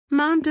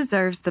Mom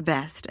deserves the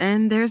best,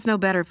 and there's no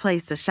better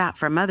place to shop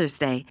for Mother's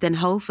Day than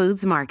Whole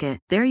Foods Market.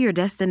 They're your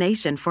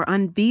destination for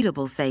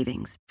unbeatable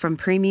savings, from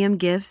premium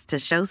gifts to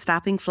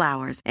show-stopping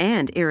flowers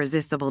and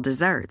irresistible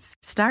desserts.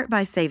 Start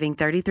by saving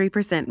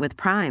 33% with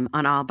Prime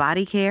on all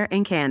body care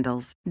and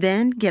candles.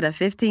 Then get a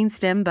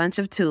 15-stem bunch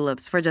of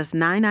tulips for just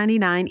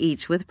 $9.99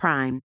 each with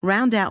Prime.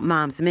 Round out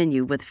Mom's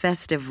menu with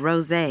festive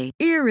rosé,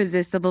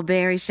 irresistible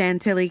berry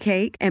chantilly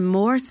cake, and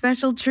more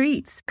special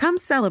treats. Come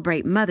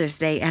celebrate Mother's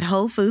Day at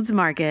Whole Foods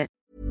Market.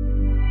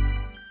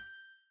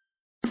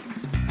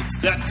 It's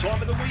that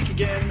time of the week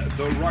again,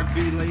 the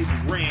Rugby League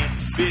rant,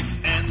 fifth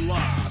and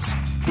last.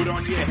 Put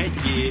on your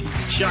headgear,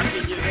 chuck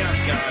in your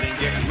mouth guard and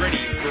get ready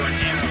for an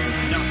hour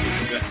of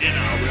nothing but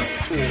NRL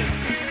talk.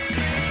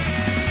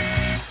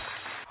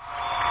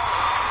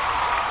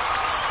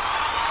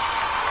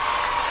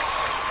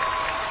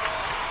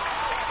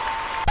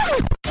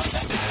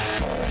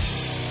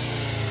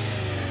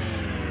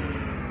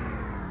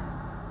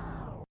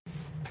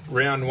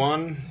 Round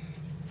one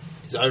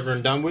is over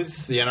and done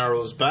with. The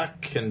NRL is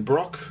back, and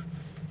Brock,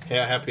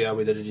 how happy are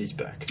we that it is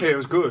back? Yeah, it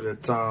was good.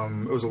 It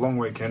was a long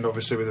weekend,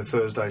 obviously, with a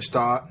Thursday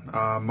start,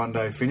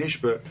 Monday finish,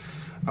 but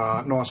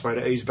nice way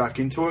to ease back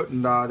into it.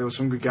 And there were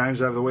some good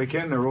games over the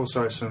weekend. There were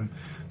also some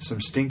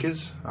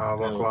stinkers,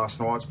 like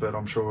last night's, but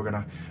I'm sure we're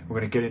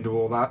gonna get into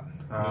all that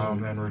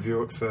and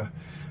review it for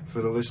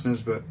the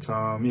listeners. But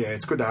yeah,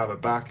 it's good to have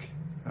it back,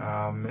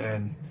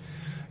 and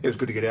it was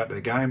good to get out to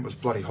the game. It was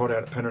bloody hot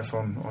out at Penrith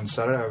on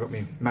Saturday. I got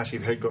my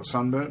massive head got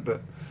sunburnt,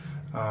 but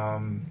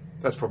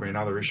that's probably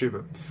another issue,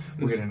 but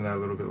we'll get into that a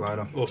little bit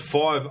later. Well,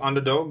 5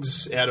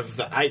 underdogs out of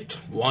the 8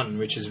 won,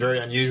 which is very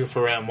unusual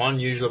for round one.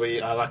 Usually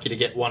we are lucky to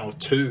get 1 or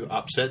 2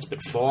 upsets,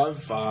 but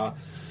 5 are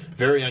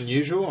very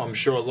unusual. I'm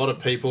sure a lot of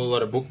people, a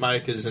lot of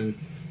bookmakers and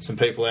some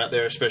people out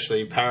there,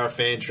 especially para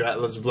fans,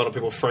 there's a lot of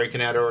people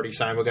freaking out already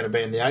saying we're going to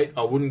be in the 8.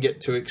 I wouldn't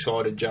get too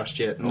excited just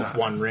yet off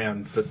one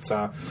round.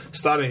 But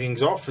starting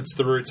things off, it's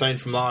the routine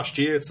from last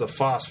year. It's the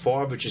Fast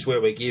 5, which is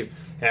where we give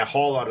our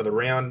highlight of the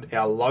round,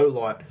 our low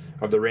light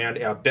of the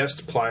round, our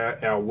best player,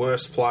 our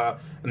worst player,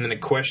 and then a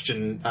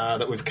question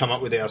that we've come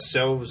up with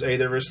ourselves,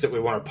 either of us, that we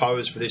want to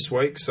pose for this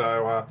week.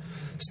 So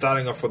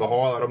starting off with a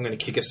highlight, I'm going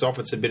to kick us off.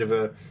 It's a bit of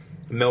a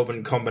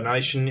Melbourne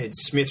combination.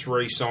 It's Smith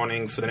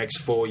re-signing for the next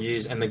 4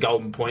 years and the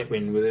Golden Point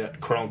win. Without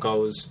Cronk, I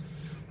was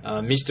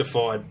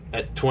mystified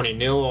at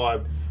 20-0.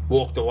 I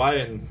walked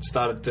away and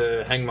started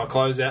to hang my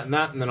clothes out in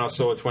that, and then I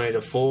saw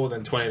 20-4,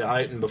 then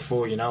 20-8, and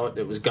before you know it,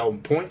 it was Golden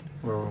Point.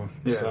 Well,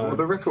 yeah. Well,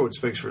 the record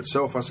speaks for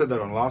itself. I said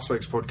that on last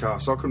week's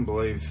podcast. I couldn't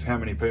believe how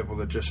many people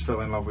that just fell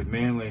in love with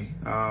Manly.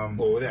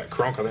 Well, without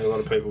Cronk, I think a lot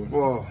of people.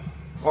 Well,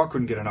 I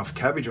couldn't get enough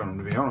cabbage on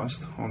them, to be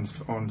honest.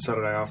 On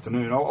Saturday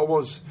afternoon, I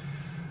was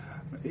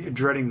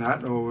dreading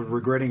that, or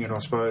regretting it, I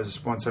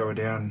suppose, once they were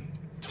down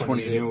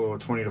 20-0 or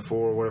 20-4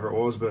 or whatever it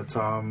was. But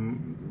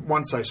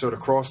once they sort of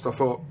crossed, I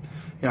thought,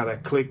 they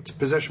clicked.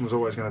 Possession was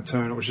always going to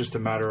turn. It was just a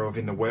matter of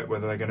in the wet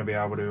whether they're going to be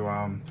able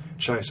to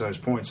chase those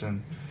points.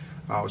 And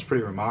it was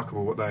pretty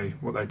remarkable what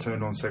they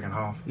turned on second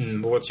half.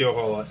 What's your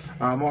highlight?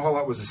 My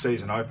highlight was the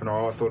season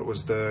opener. I thought it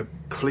was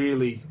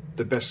clearly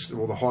the best,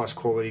 or the highest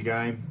quality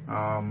game.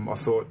 I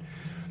thought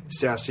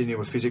South Sydney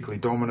were physically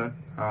dominant.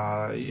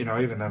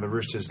 Even though the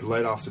Roosters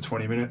led after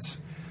 20 minutes,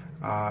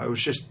 it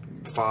was just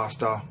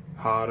faster,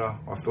 harder,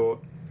 I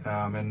thought,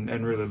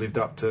 and really lived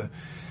up to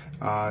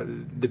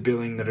the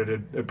billing that it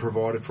had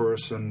provided for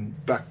us.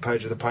 And back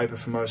page of the paper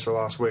for most of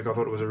last week, I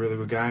thought it was a really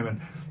good game.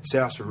 And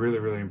Souths were really,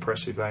 really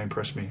impressive. They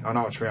impressed me. I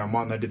know it's round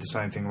one. They did the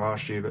same thing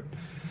last year, but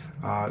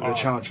the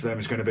challenge for them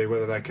is going to be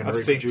whether they can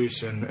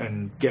reproduce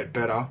and get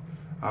better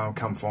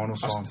come final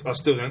time. I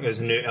still think there's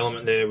a new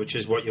element there, which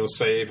is what you'll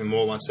see even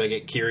more once they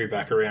get Keary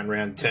back around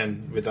round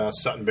 10 with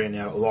Sutton being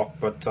out at lock.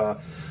 But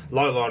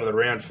low light of the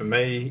round for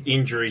me,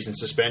 injuries and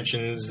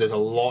suspensions. There's a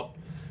lot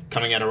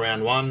coming out of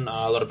round one.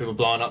 A lot of people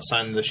blowing up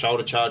saying the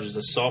shoulder charges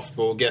are soft.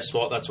 Well, guess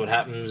what? That's what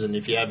happens. And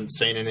if you haven't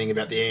seen anything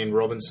about the Ian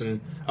Roberts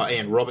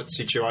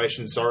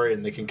situation,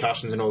 and the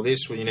concussions and all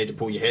this, well, you need to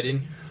pull your head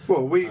in.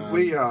 Well,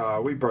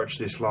 we broached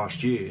this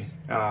last year,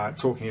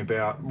 talking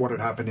about what had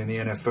happened in the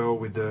NFL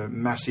with the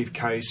massive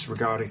case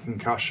regarding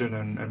concussion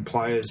and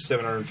players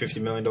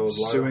 $750 million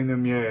suing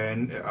them,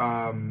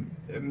 and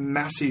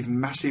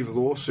massive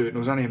lawsuit. And it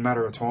was only a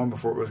matter of time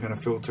before it was going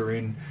to filter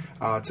in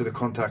to the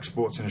contact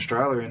sports in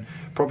Australia, and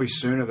probably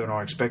sooner than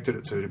I expected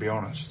it to be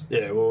honest.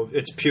 Yeah, well,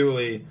 it's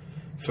purely,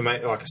 for me,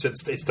 like I said,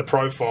 it's the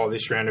profile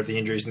this round of the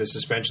injuries and the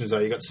suspensions, though.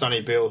 You've got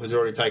Sonny Bill, who's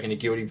already taken a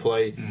guilty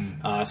plea,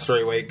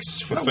 3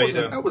 weeks for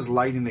feeder. That was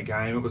late in the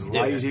game. It was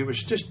lazy. Yeah. It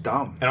was just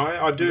dumb. And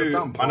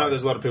I know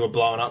there's a lot of people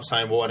blowing up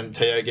saying, why didn't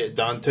Teo get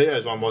done?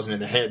 Teo's one wasn't in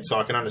the head, so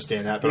I can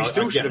understand that. But he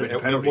still should have been a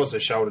penalty. It was a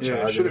shoulder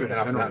charge. Should have been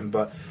a penalty.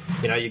 But,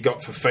 you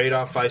got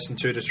Fafita facing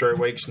 2 to 3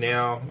 weeks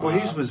now. Well,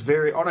 his was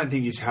very... I don't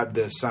think he's had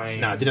the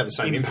same... No, it did have the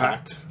same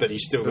impact, but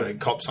he's still going to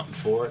cop something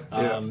for it.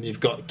 Yeah. You've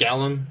got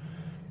Gallen,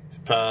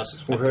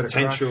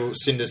 potential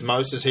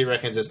syndesmosis. He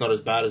reckons it's not as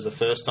bad as the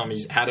first time.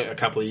 He's had it a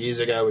couple of years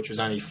ago, which was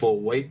only 4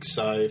 weeks.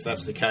 So if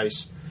that's the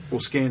case, Well,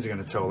 scans are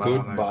going to tell that, good,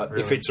 aren't they? but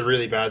Really. if it's a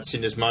really bad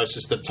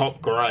syndesmosis, the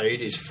top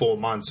grade is 4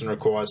 months and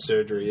requires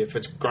surgery. If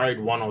it's grade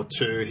 1 or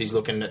 2, he's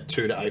looking at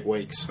 2 to 8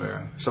 weeks.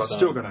 Yeah. So it's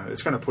still going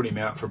to put him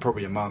out for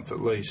probably a month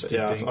at least.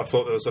 Yeah, I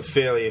thought there was a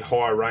fairly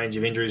high range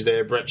of injuries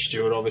there. Brett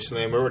Stewart,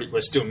 obviously, and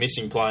we're still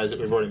missing players that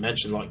we've already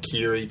mentioned, like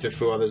Kiri,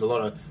 Tafua. There's a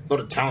lot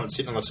of talent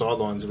sitting on the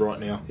sidelines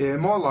right now. Yeah,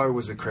 my low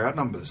was the crowd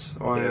numbers.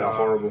 They're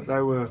horrible.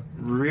 They were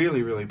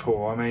really, really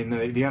poor. I mean,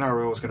 the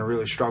NRL is going to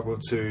really struggle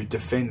to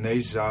defend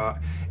these.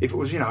 If it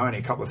was, only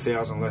a couple of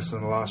thousand less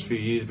than the last few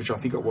years, which I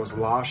think it was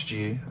last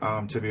year,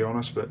 to be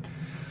honest, but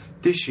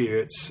this year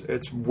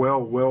it's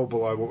well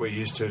below what we're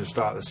used to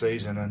start the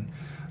season,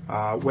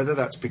 and whether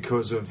that's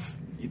because of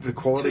the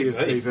quality of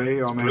TV,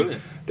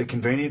 brilliant. The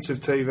convenience of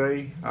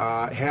TV,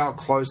 how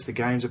close the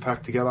games are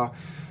packed together.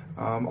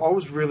 I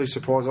was really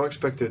surprised. I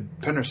expected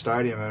Penrith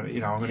Stadium, I'm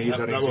going to use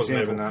that as an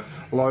example,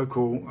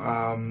 local.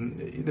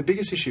 The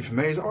biggest issue for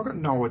me is I've got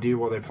no idea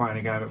why they're playing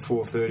a game at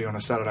 4:30 on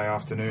a Saturday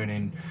afternoon.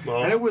 And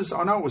I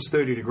know it was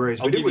 30 degrees,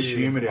 but it was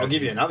humid out. I'll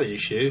give you another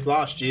issue.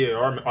 Last year,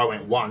 I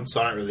went once.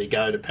 I don't really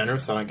go to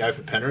Penrith. I don't go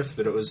for Penrith,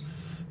 but it was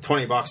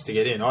 $20 to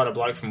get in. I had a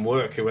bloke from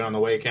work who went on the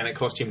weekend. It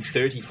cost him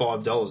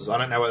 $35. I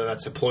don't know whether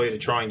that's a ploy to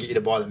try and get you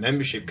to buy the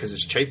membership because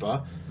it's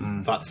cheaper,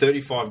 but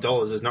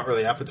 $35 is not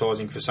really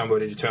appetising for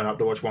somebody to turn up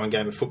to watch one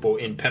game of football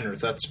in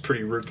Penrith. That's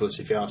pretty ruthless,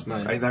 if you ask me.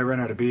 Hey, they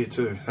ran out of beer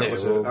too. That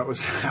was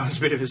a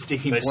bit of a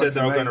sticking point. They said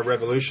they were going to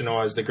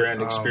revolutionise the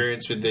ground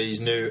experience with these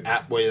new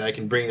app where they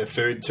can bring the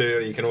food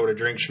to you, can order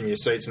drinks from your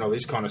seats and all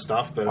this kind of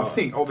stuff. But I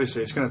think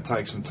obviously it's going to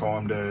take some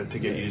time to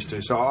get used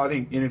to. So I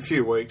think in a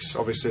few weeks,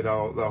 obviously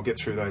they'll get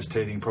through those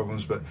teething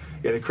problems. But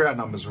yeah, the crowd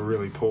numbers were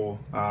really poor,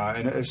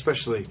 and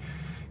especially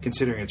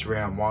considering it's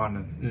round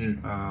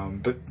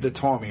one. But the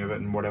timing of it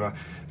and whatever,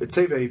 the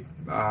TV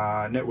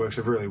networks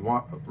have really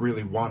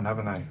won,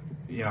 haven't they?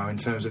 In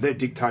terms of they're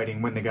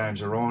dictating when the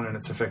games are on, and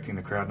it's affecting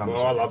the crowd numbers.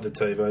 Well, I love the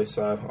TV,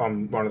 so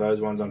I'm one of those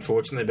ones,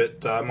 unfortunately.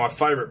 But my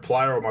favourite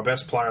player, or my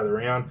best player of the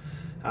round,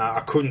 I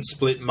couldn't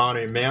split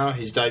Manu Mao.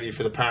 His debut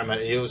for the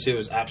Parramatta Eels, he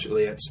was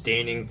absolutely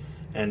outstanding.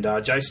 And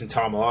Jason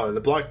Taumalolo,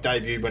 the bloke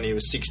debuted when he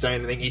was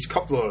 16. I think he's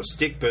copped a lot of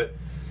stick, but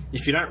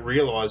if you don't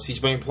realise, he's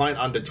been playing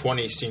under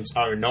 20 since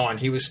 2009.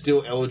 He was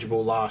still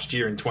eligible last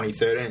year in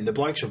 2013. The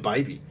bloke's a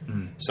baby.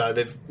 So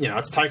they've,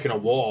 it's taken a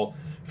while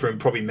for him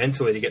probably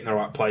mentally to get in the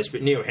right place.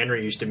 But Neil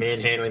Henry used to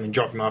manhandle him and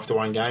drop him after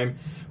one game.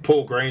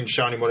 Paul Green's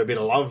shown him what a bit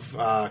of love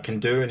can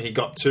do, and he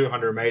got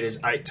 200 metres,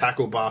 8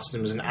 tackle busts,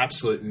 and was an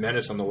absolute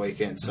menace on the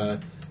weekend. So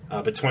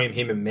between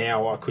him and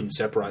Mao, I couldn't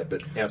separate,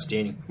 but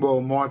outstanding.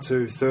 Well, my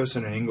two,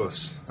 Thurston and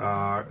Inglis,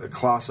 a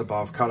class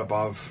above, cut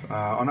above.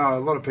 I know a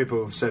lot of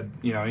people have said,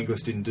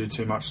 Inglis didn't do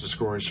too much to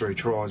score his 3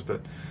 tries,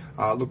 but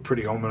looked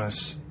pretty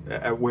ominous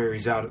at where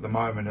he's at the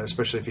moment,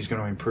 especially if he's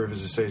going to improve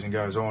as the season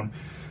goes on.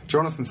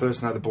 Jonathan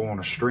Thurston had the ball on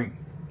a string.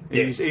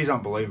 Yeah. He's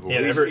unbelievable. He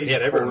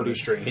had everyone on the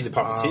string. He's a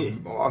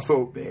puppeteer. I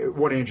thought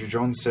what Andrew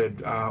Johns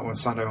said on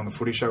Sunday on the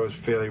Footy Show was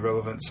fairly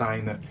relevant,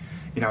 saying that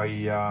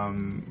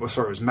it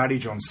was Matty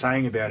Johns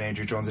saying about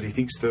Andrew Johns that he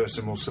thinks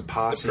Thurston will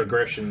surpass the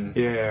progression.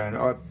 Yeah,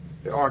 and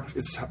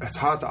it's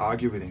hard to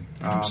argue with him.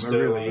 It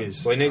really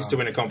is. Well, he needs to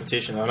win a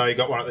competition. I know he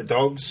got one at the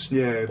Dogs.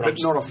 Yeah, but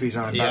not off his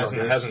own. He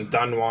hasn't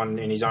done one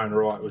in his own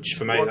right, which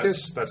for me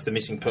that's the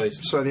missing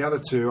piece. So the other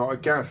two,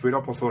 Gareth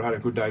Widdop, I thought had a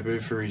good debut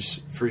for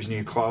his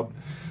new club,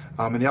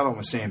 and the other one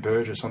was Sam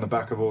Burgess on the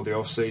back of all the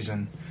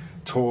off-season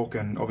talk,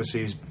 and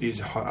obviously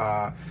his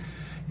highly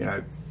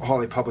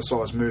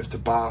publicised move to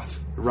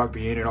Bath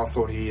Rugby Union. I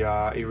thought he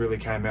really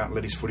came out and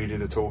let his footy do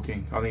the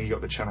talking. I think he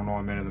got the Channel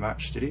 9 man of the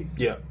match, did he?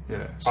 Yeah.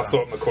 So. I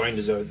thought McQueen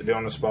deserved it, to be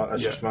honest, but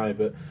that's just me.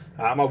 But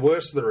my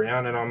worst of the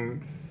round, and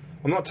I'm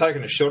not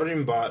taking a shot at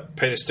him, but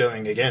Peter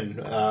Sterling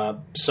again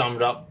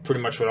summed up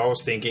pretty much what I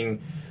was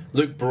thinking.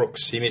 Luke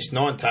Brooks, he missed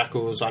 9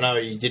 tackles. I know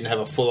he didn't have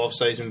a full off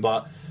season,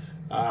 but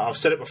I've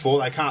said it before,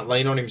 they can't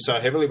lean on him so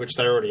heavily, which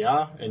they already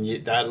are, and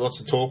they had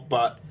lots of talk,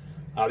 but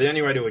the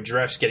only way to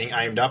address getting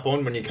aimed up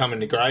on when you come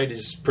into grade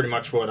is pretty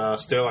much what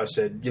Sterlo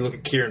said. You look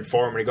at Kieran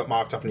Foran when he got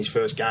marked up in his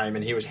first game,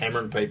 and he was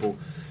hammering people,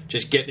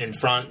 just getting in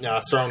front,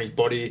 throwing his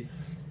body.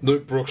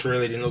 Luke Brooks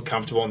really didn't look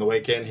comfortable on the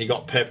weekend. He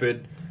got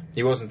peppered.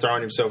 He wasn't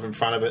throwing himself in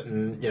front of it,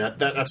 and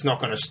that's not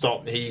going to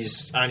stop.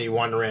 He's only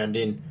 1 round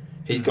in.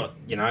 He's got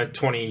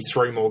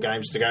 23 more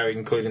games to go,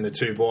 including the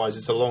 2 buys.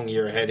 It's a long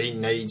year ahead. He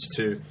needs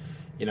to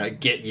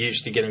get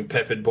used to getting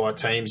peppered by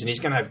teams, and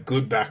he's going to have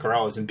good back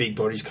rows and big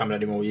bodies coming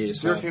at him all year.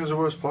 So. Do you reckon he was the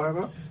worst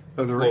player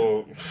of the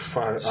ring?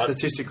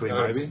 Statistically,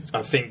 maybe.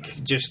 I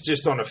think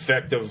just on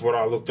effect of what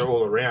I looked at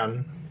all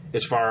around,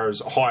 as far as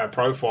higher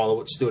profile,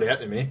 what stood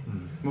out to me.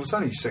 Well, it's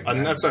only his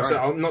second game.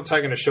 I'm not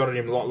taking a shot at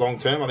him long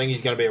term. I think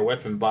he's going to be a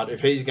weapon, but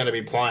if he's going to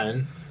be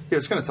playing... Yeah,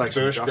 it's going to take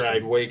first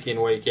grade, week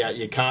in, week out.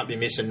 You can't be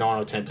missing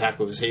 9 or 10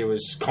 tackles. He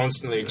was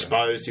constantly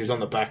exposed. He was on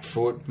the back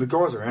foot. The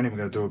guys around him are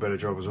going to do a better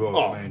job as well.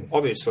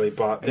 Obviously,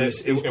 but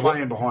he's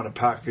playing behind a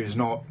pack who's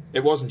not.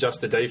 It wasn't just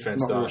the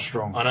defense, not though. Real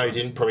strong. I know he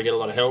didn't probably get a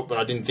lot of help, but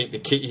I didn't think the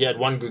kick. He had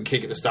one good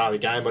kick at the start of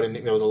the game, but I didn't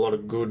think there was a lot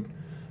of good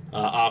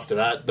After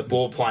that, the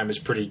ball playing was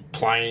pretty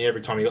plain.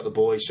 Every time he got the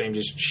ball, he seemed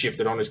to just shift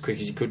it on as quick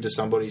as he could to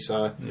somebody.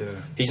 So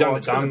he's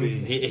underdone.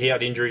 He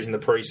had injuries in the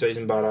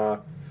pre-season,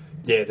 but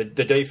the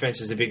defence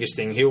is the biggest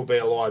thing. He'll be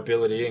a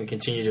liability and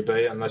continue to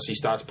be unless he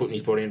starts putting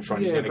his body in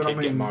front. He's going to keep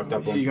getting marked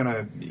up on. You're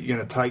going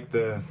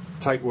to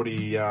take what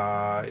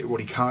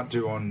he can't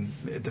do on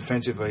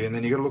defensively, and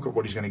then you've got to look at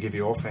what he's going to give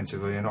you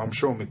offensively. And I'm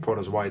sure Mick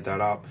Potter's weighed that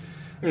up,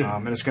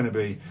 and it's going to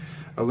be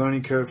a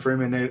learning curve for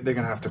him, and they're going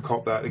to have to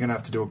cop that. They're going to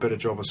have to do a better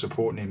job of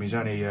supporting him. He's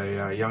only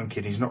a young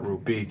kid. He's not real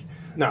big.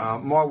 No.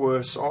 My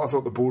worst, I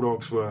thought the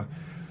Bulldogs were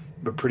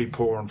pretty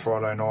poor on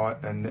Friday night,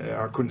 and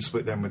I couldn't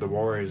split them with the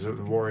Warriors. The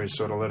Warriors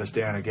sort of let us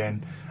down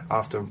again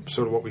after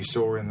sort of what we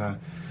saw in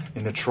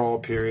the trial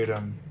period.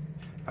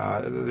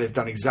 They've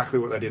done exactly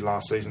what they did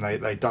last season.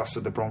 They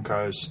dusted the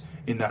Broncos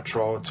in that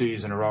trial 2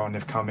 years in a row, and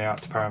they've come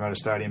out to Parramatta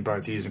Stadium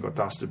both years and got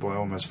dusted by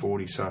almost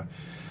 40. So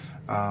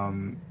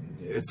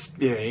it's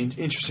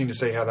interesting to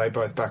see how they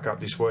both back up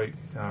this week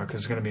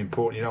because it's going to be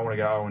important. You don't want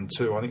to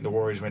go 0-2. I think the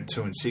Warriors went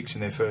 2-6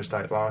 in their first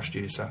 8 last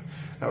year, so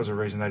that was a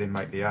reason they didn't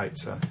make the 8.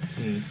 So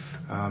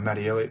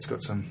Matty Elliott's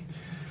got some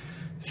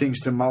things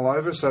to mull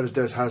over. So does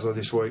Des Hasler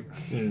this week.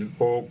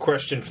 Well,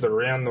 question for the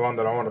round, the one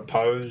that I want to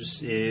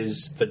pose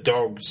is the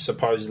Dogs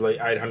supposedly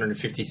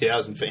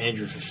 $850,000 for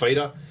Andrew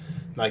Fifita,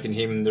 making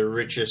him the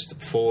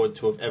richest forward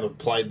to have ever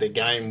played the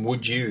game.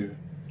 Would you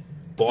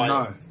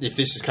buy it? If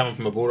this is coming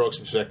from a Bulldogs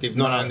perspective,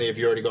 not only have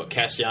you already got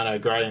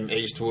Cassiano, Graham,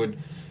 Eastwood,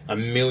 a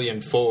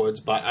million forwards,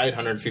 but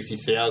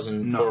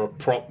 $850,000 for a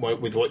prop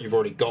with what you've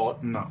already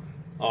got. No.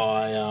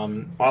 I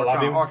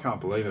love him. I can't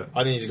believe it.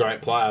 I think he's a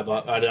great player,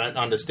 but I don't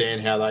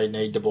understand how they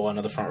need to buy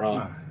another front row.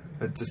 No,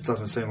 it just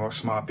doesn't seem like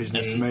smart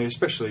business to me,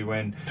 especially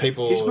when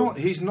people. He's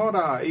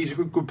a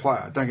good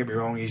player. Don't get me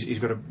wrong. He's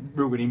got a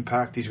real good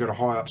impact. He's got a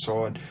high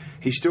upside.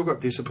 He's still got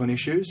discipline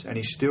issues, and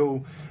he's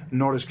still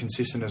not as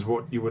consistent as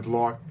what you would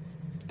like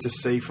to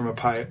see from a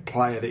player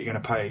that you're going to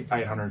pay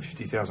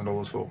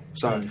 $850,000 for.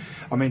 So,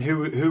 I mean, who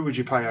would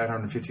you pay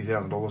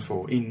 $850,000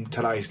 for in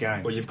today's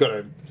game? Well, you've got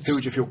to. Who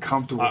would you feel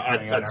comfortable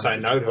paying $850,000 I'd say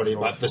nobody,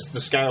 but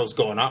the scale's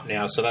gone up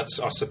now, so that's,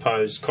 I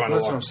suppose, kind of.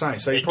 That's what I'm saying.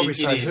 So you'd probably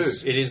say who?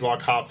 It is like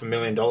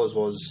 $500,000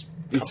 was.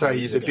 You'd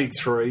say the big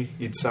three.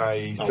 You'd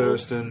say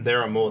Thurston. Well,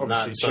 there are more than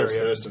that. So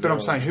Thurston, but I'm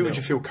saying, who would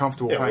you feel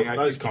comfortable paying $850,000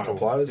 those kind of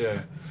players?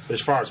 Yeah. But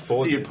as far as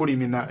forwards, do you put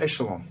him in that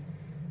echelon?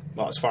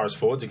 Well, as far as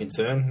forwards are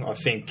concerned, I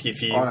think I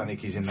don't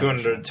think he's in that. If you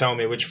wanted to tell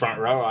me which front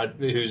row,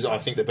 who's I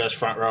think the best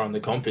front row in the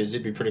comp is,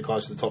 it'd be pretty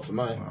close to the top for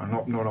me.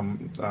 Not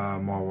on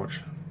my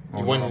watch.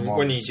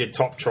 When he's your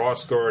top try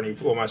scorer and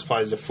he almost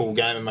plays a full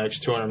game and makes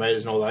 200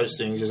 metres and all those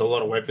things, there's a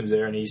lot of weapons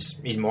there, and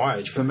he's my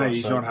age. For me,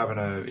 he's not having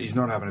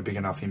a big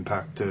enough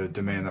impact to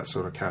demand that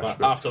sort of cash.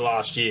 But after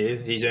last year,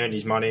 he's earned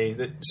his money.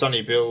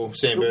 Sonny Bill,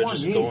 Sam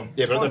Burgess is gone.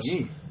 Yeah, but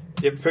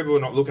people are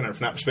not looking at it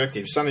from that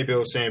perspective. Sonny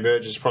Bill, Sam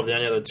Burgess, probably the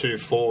only other two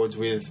forwards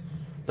with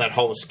that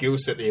whole skill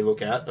set that you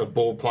look at of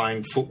ball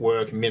playing,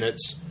 footwork,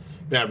 minutes,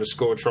 being able to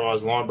score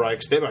tries, line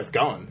breaks. They're both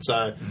going.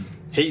 So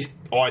he's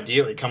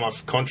ideally come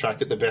off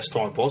contract at the best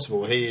time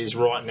possible. He is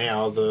right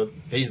now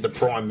he's the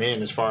prime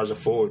man as far as a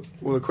forward.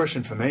 Well, the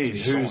question for me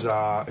is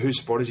whose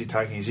spot is he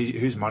taking?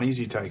 Whose money is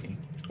he taking?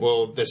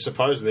 Well, they're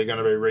supposedly going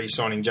to be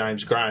re-signing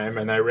James Graham,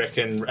 and they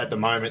reckon at the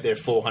moment they're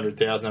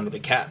 $400,000 under the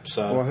cap.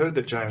 So, well, I heard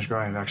that James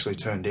Graham actually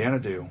turned down a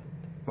deal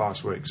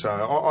last week, so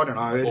I don't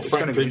know. It's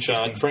going to be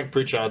interesting. Frank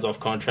Pritchard's off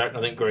contract.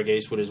 I think Greg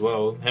Eastwood as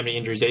well. How many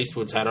injuries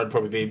Eastwood's had, I'd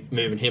probably be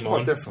moving him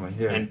on.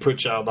 Definitely, yeah. And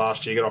Pritchard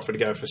last year got offered to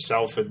go for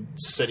Salford,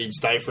 said he'd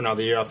stay for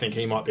another year. I think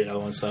he might be another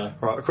one. So,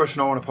 right, the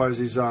question I want to pose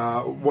is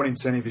what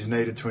incentive is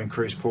needed to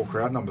increase poor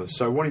crowd numbers?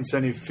 So what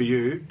incentive for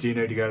you do you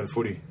need to go to the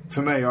footy?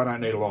 For me, I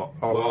don't need a lot.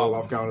 I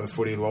love going to the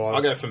footy live.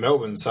 I go for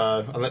Melbourne,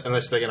 so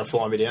unless they're going to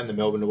fly me down to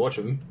Melbourne to watch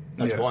them,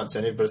 that's my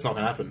incentive, but it's not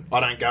going to happen. I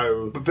don't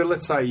go... But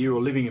let's say you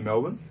were living in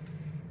Melbourne.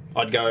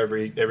 I'd go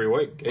every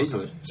week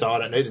easily, so I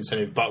don't need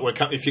incentive. But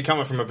if you're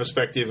coming from a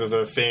perspective of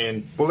a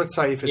fan, well, let's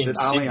say if it's at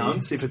Sydney,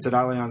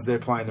 Allianz, they're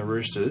playing the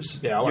Roosters.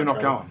 Yeah, you're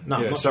not going.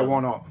 No, not so why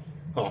not?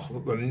 Oh,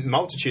 a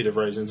multitude of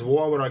reasons.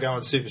 Why would I go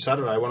on Super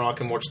Saturday when I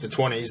can watch the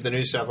 20s, the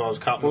New South Wales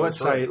Cup? Well, let's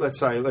say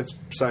it's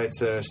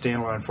a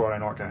standalone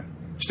Friday night game.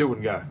 Still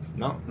wouldn't go.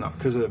 No,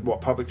 because of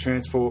public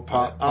transport,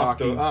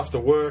 parking, after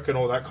work, and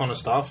all that kind of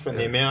stuff, and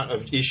the amount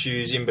of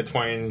issues in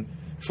between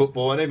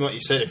football, and even like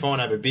you said, if I want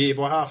to have a beer,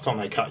 by half time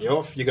they cut you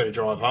off. You got to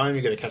drive home.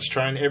 You got to catch a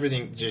train.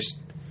 Everything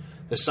just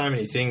there's so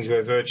many things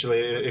where virtually,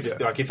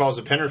 if I was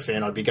a Penrith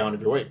fan, I'd be going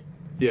every week.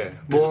 Yeah,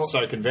 because it's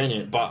so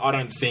convenient. But I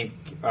don't think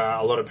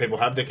a lot of people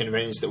have the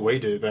convenience that we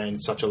do, being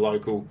such a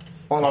local.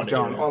 I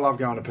love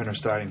going to Penrith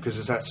Stadium because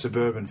it's that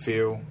suburban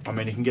feel. I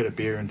mean, you can get a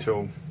beer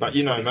until. But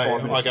you know me,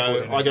 I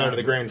go to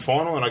the grand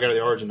final and I go to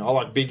the Origin. I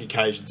like big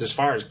occasions. As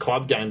far as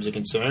club games are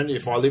concerned,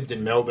 if I lived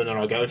in Melbourne and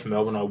I go for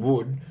Melbourne, I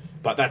would.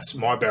 But that's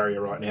my barrier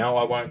right now.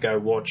 I won't go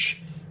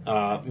watch,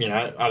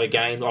 other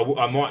games.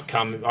 I might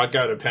come. I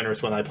go to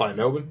Penrith when they play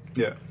Melbourne.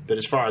 Yeah. But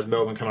as far as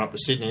Melbourne coming up to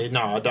Sydney,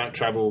 no, I don't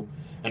travel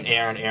an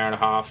hour and a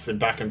half and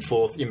back and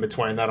forth in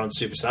between that on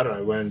Super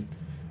Saturday when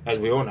as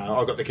we all know,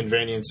 I got the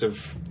convenience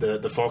of the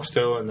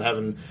Foxtel and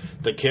having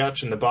the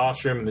couch and the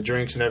bathroom and the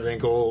drinks and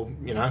everything all,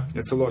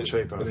 It's a lot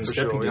cheaper, within for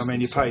stepping sure. I mean,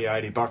 you distance.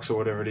 pay $80 or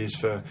whatever it is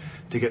to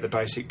get the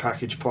basic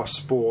package plus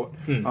sport.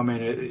 I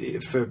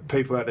mean, for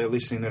people out there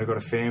listening that have got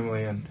a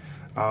family and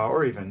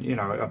or even,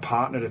 a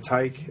partner to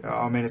take,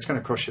 I mean, it's going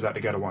to cost you that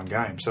to go to one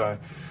game. So,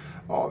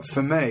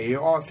 for me,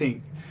 I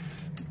think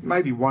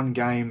maybe one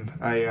game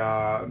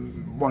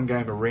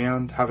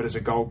around, have it as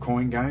a gold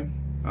coin game.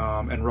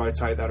 And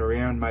rotate that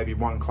around. Maybe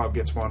one club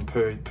gets one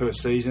per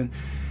season.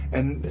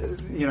 And,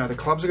 the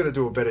clubs are going to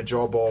do a better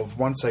job of,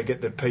 once they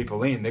get the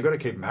people in, they've got to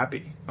keep them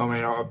happy. I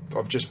mean,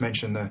 I've just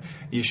mentioned the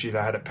issue they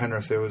had at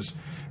Penrith. There was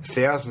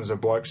thousands of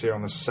blokes there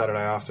on the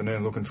Saturday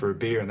afternoon looking for a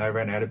beer, and they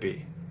ran out of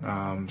beer.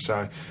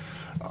 So,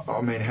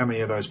 I mean, how many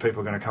of those people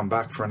are going to come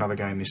back for another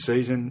game this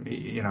season?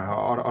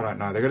 I don't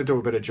know. They've got to do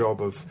a better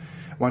job of,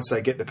 once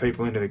they get the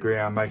people into the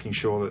ground, making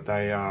sure that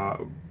they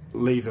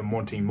leave them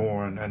wanting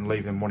more and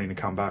leave them wanting to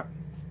come back.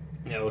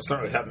 Yeah, well, it's not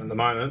really happening at the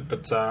moment,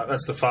 but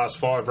that's the Fast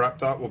Five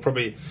wrapped up. We'll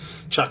probably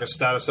chuck a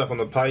status up on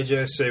the page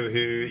there, see who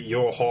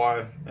your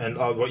high and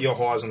what your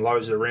highs and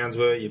lows of the rounds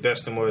were, your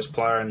best and worst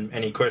player, and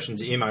any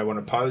questions that you may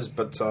want to pose.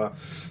 But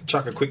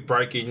chuck a quick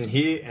break in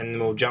here, and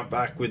then we'll jump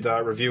back with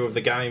a review of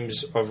the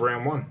games of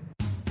round one.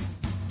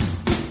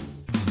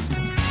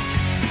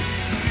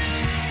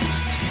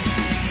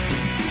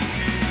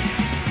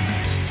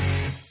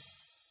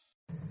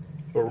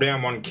 Well,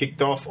 round one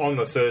kicked off on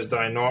the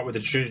Thursday night with a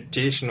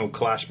traditional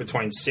clash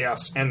between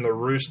Souths and the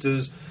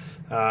Roosters.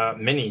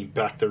 Many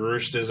backed the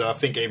Roosters. I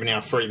think even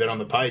our free bet on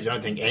the page, I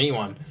don't think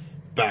anyone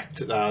backed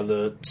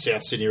the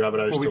South Sydney Rabbitohs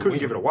to win. Well, we couldn't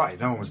give it away.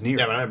 No one was near it.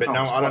 Yeah, but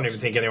I don't even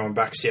think anyone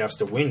backed Souths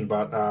to win.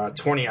 But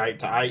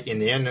 28-8 in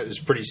the end, it was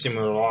pretty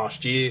similar to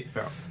last year.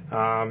 Yeah.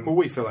 Well,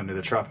 we fell into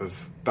the trap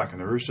of backing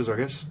the Roosters, I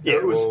guess. Yeah,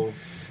 it was,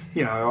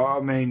 I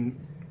mean,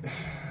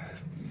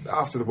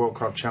 after the World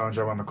Club Challenge,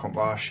 they won the comp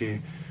last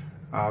year.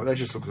 They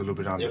just looked a little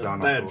bit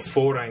underdone. They had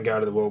 14 go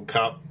to the World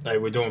Cup. They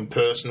were doing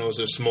personals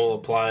of smaller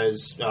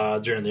players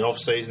during the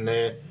off-season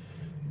there.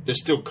 They're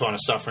still kind of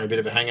suffering a bit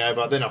of a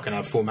hangover. They're not going to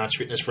have full match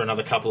fitness for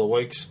another couple of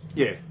weeks.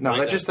 Yeah, no,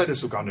 they just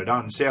look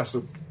underdone. South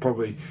look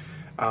probably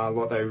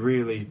like they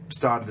really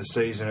started the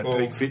season at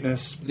peak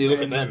fitness. You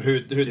look at them,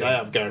 who they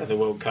have go to the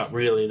World Cup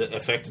really that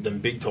affected them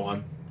big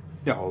time.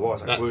 Yeah, well,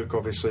 Isaac Luke,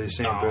 obviously,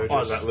 Sam Burgess,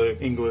 Isaac Luke,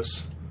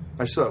 Inglis.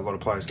 They still have a lot of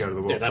players go to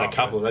the World Cup. Yeah, they had a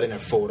couple. They didn't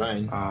have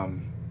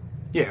 14.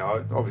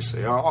 Yeah,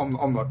 obviously,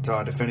 I'm not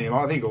defending them.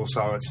 I think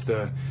also it's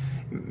the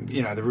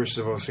Roosters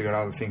have obviously got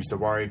other things to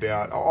worry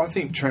about. I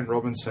think Trent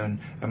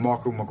Robinson and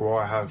Michael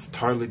Maguire have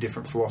totally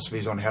different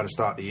philosophies on how to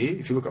start the year.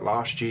 If you look at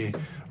last year,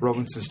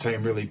 Robinson's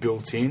team really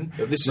built in.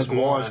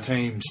 Maguire's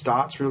team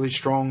starts really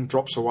strong,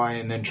 drops away,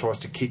 and then tries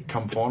to kick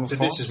come finals time.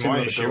 This is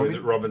my issue with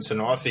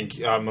Robinson. I think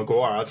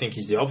Maguire, I think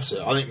he's the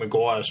opposite. I think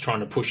Maguire's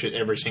trying to push it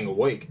every single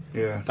week.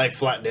 Yeah. They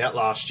flattened out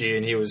last year,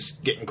 and he was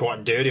getting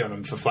quite dirty on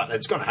him for flat.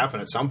 It's going to happen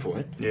at some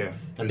point. Yeah.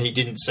 And he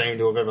didn't seem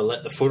to have ever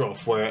let the foot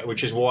off,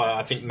 which is why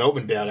I think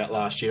Melbourne bowed out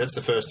last year. That's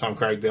the first time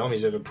Craig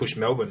Bellamy's ever pushed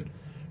Melbourne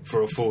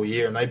for a full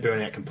year, and they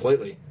burn out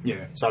completely.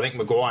 Yeah. So I think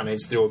Maguire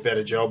needs to do a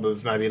better job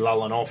of maybe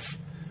lulling off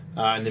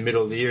in the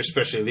middle of the year,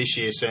 especially this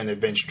year, seeing they've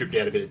been stripped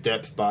out a bit of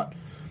depth. But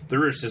the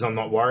Roosters, I'm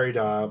not worried.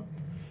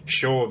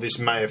 Sure, this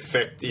may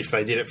affect if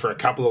they did it for a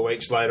couple of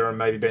weeks later and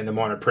maybe been the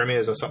minor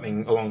premiers or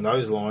something along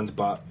those lines,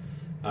 but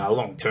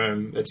long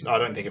term, I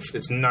don't think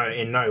it's in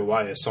no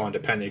way a sign to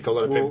panic. A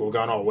lot of people were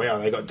going, "Oh wow,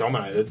 they got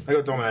dominated." They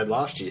got dominated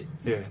last year.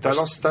 Yeah, they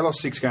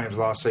lost 6 games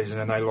last season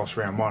and they lost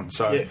round 1.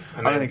 So yeah,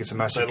 I don't think it's a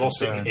massive They lost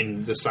concern.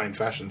 in the same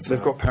fashion. So.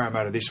 They've got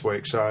Parramatta this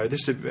week, so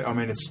it's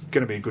going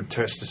to be a good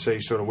test to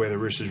see sort of where the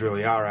Roosters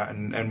really are at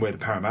and where the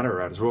Parramatta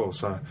are at as well.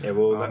 So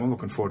I'm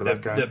looking forward to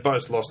that game. They've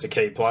both lost a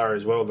key player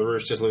as well. The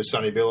Roosters lose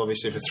Sonny Bill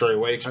obviously for 3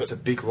 weeks. That's a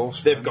big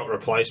loss. They've got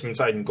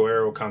replacements. Aiden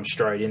Guerra will come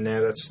straight in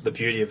there. That's the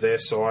beauty of their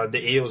side.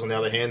 The Eels, on the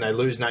other hand, they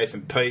lose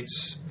Nathan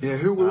Peets. Yeah,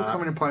 who will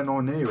come in and play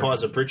 9 there?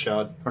 Kaiser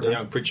Pritchard, the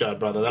young Pritchard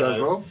brother. Goes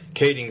well.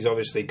 Keating's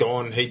obviously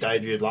gone. He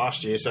debuted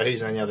last year, so he's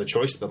the only other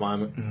choice at the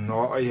moment.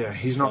 No, yeah,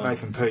 he's not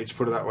Nathan Peets,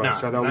 put it that way. No,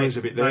 so they'll lose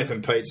a bit there.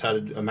 Nathan Peets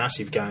had a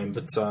massive game,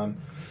 but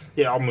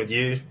yeah, I'm with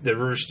you. The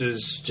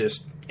Roosters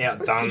just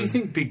outdone. Did you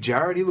think Big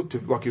Jared? He looked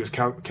like he was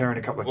carrying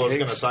a couple of kegs. I was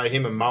going to say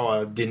him and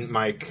Moa didn't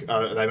make.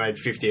 They made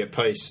 50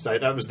 apiece.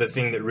 That was the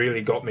thing that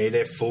really got me.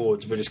 Their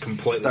forwards were just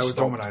completely. They were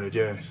stopped. dominated.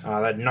 Yeah.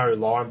 They had no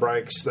line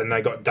breaks, and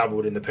they got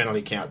doubled in the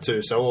penalty count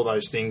too. So all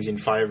those things in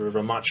favour of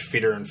a much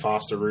fitter and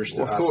faster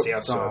Rooster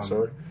South side.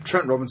 Sorry.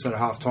 Trent Robinson at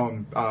half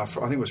time. I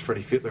think it was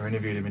Freddie Fittler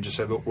interviewed him and just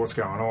said, "Look, what's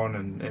going on?"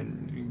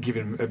 and give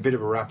him a bit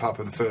of a wrap up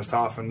of the first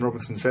half. And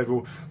Robinson said,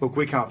 "Well, look,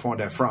 we can't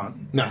find our front,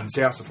 and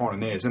Souths are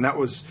finding theirs," and that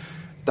was,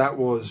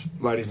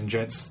 ladies and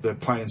gents, the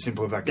plain and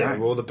simple of that game. Yeah,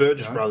 well, the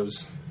Burgess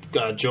brothers,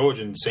 George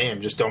and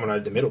Sam, just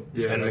dominated the middle.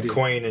 Yeah, and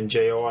McQueen and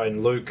GI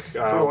and Luke.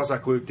 I thought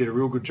Isaac Luke did a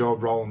real good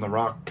job rolling the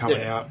ruck,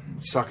 coming out,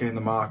 sucking in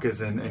the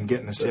markers and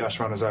getting the South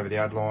runners over the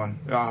ad line.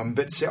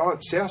 But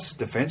South's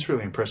defence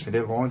really impressed me.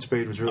 Their line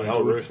speed was really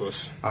good.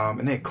 Ruthless.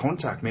 And their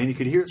contact, man, you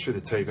could hear it through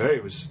the TV.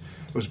 It was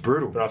It was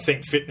brutal. But I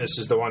think fitness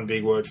is the one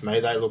big word for me.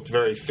 They looked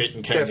very fit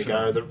and keen to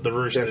go. The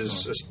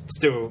Roosters are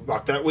still,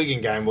 like, that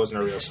Wigan game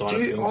wasn't a real side of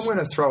things. I'm going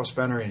to throw a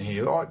spanner in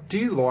here. Do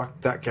you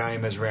like that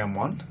game as round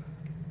 1?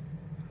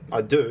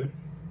 I do.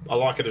 I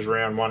like it as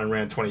round 1 and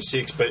round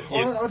 26, but...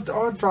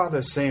 I'd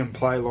rather see them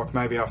play, like,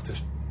 maybe after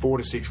 4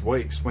 to 6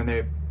 weeks when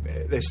they're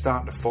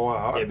starting to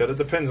fire. Yeah, but it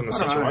depends on the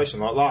situation.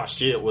 Like, last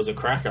year it was a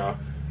cracker,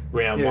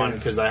 round 1,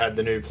 because they had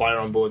the new player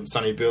on board, and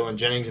Sonny Bill and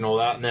Jennings and all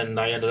that, and then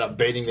they ended up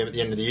beating them at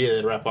the end of the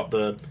year to wrap up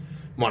the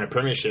minor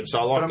premiership. So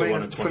I like the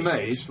 1 and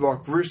 26. For me,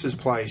 like, Roosters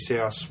play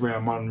South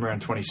round 1,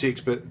 round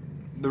 26, but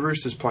the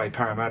Roosters play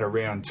Parramatta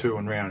round 2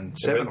 and round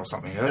 7 or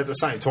something. At the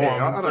same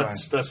time,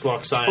 that's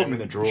like saying, put them in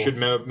the draw. Should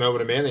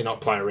Melbourne and Manly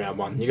not play round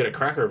 1? You get a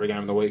cracker every game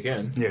on the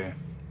weekend. Yeah.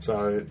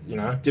 So,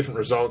 different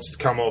results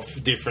come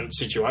off different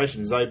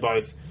situations. They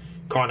both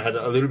kind of had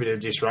a little bit of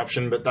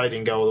disruption, but they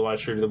didn't go all the way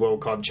through to the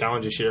World Club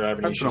Challenge this year.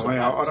 That's what I mean.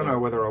 I don't know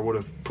whether I would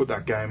have put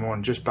that game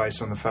on just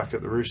based on the fact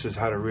that the Roosters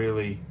had a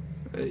really...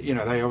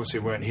 they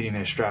obviously weren't hitting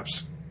their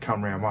straps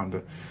come round 1,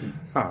 but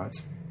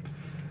it's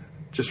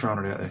just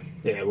throwing it out there.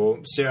 Yeah, well,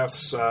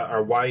 Souths are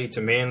away to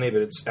Manly,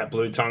 but it's at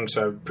Blue Tongue,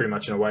 so pretty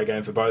much an away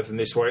game for both of them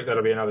this week.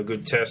 That'll be another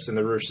good test, and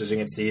the Roosters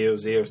against the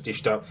Eels. The Eels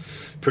dished up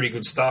pretty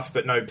good stuff,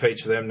 but no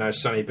Peach for them, no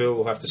Sonny Bill.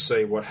 We'll have to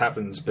see what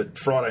happens. But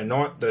Friday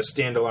night, the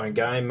standalone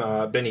game,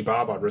 Benny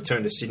Barber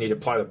returned to Sydney to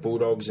play the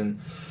Bulldogs,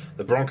 and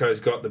the Broncos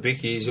got the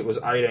Bickies. It was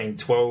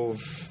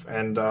 18-12,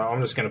 and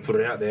I'm just going to put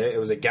it out there. It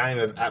was a game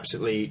of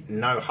absolutely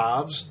no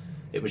halves.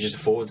 It was just a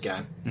forwards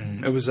game.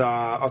 It was,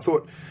 I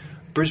thought...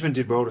 Brisbane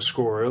did well to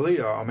score early.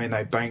 I mean,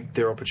 they banked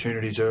their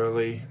opportunities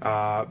early,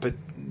 but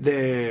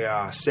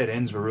their set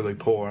ends were really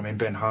poor. I mean,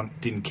 Ben Hunt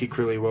didn't kick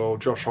really well.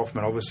 Josh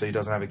Hoffman obviously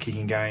doesn't have a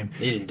kicking game.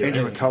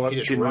 Andrew McCulloch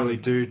didn't really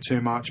do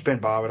too much. Ben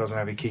Barber doesn't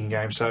have a kicking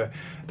game. So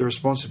the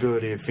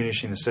responsibility of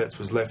finishing the sets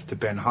was left to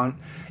Ben Hunt.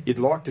 You'd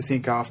like to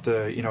think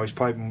after, he's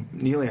played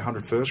nearly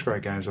 100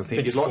 first-grade games, I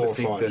think. You'd like to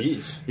think that,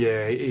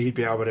 he'd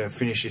be able to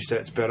finish his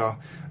sets better.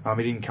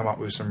 He didn't come up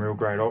with some real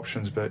great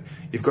options, but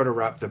you've got to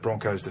wrap the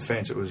Broncos'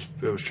 defence. It was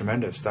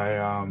tremendous. They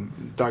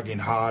dug in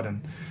hard,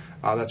 and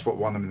that's what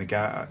won them in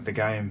the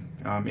game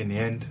in the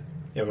end.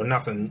 Yeah, well,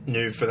 nothing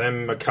new for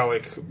them.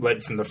 McCulloch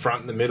led from the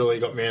front and the middle. He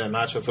got man of the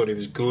match. I thought he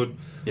was good.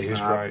 Yeah, he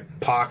was great.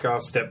 Parker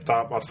stepped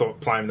up. I thought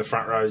playing the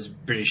front row is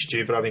pretty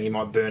stupid. I think he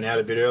might burn out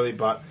a bit early,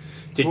 but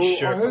I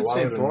heard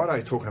Sam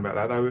Friday talking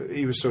about that.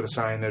 He was sort of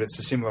saying that it's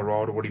a similar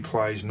role to what he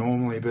plays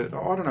normally, but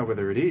I don't know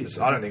whether it is.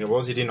 I don't think it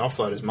was. He didn't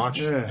offload as much,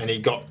 and he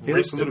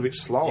looks a little bit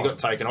slower. He got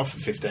taken off for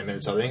 15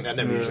 minutes, I think. That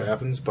never usually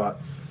happens, but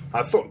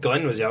I thought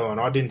Glenn was the other one.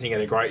 I didn't think he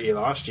had a great year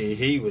last year.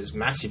 He was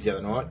massive the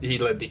other night. He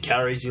led the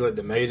carries, he led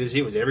the metres,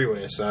 he was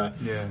everywhere. So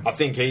I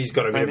think he's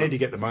got They need to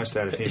get the most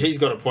out of him. He's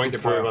got a point to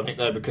prove, I think,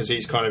 though, because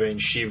he's kind of been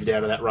shivved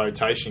out of that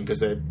rotation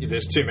because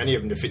there's too many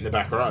of them to fit in the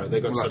back row.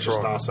 They've got such a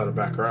star-studded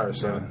back row.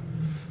 So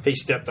he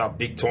stepped up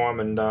big time,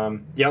 and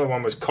the other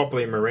one was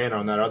Copley and Moreno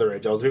on that other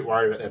edge. I was a bit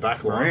worried about their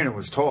back line. Moreno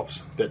was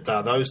tops. But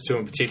those two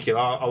in particular,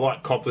 I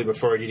liked Copley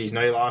before he did his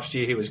knee last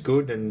year. He was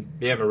good, and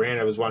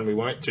Moreno was one we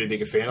weren't too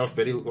big a fan of,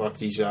 but he looked like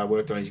he's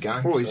worked on his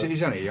game. Well,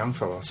 he's only a young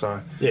fella,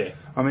 so... Yeah.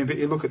 I mean, but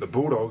you look at the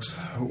Bulldogs,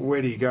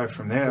 where do you go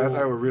from there?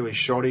 They were really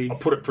shoddy. I'll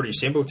put it pretty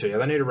simple to you.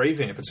 They need a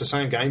revamp. It's the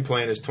same game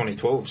plan as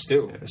 2012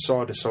 still. Yeah,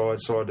 side to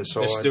side.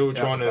 They're still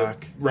trying to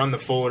run the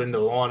forward into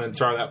the line and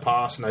throw that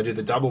pass, and they do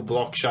the double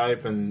block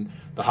shape, and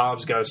the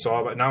halves go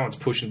side, but no one's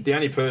pushing. The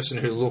only person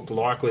who looked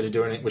likely to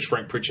do anything was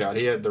Frank Pritchard.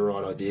 He had the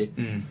right idea.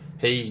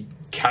 He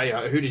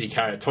KO. Who did he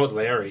KO? Todd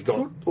Lowry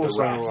got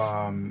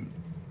also,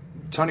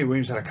 Tony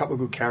Williams had a couple of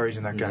good carries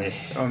in that game.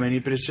 Yeah. I mean,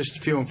 but it's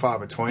just few and far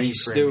between.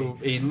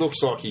 He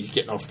looks like he's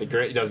getting off the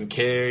ground. He doesn't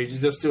care. He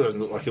still doesn't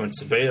look like he wants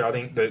to be there. I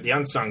think the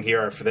unsung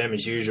hero for them,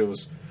 as usual,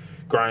 is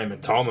Graham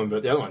and Tolman,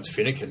 but the other one's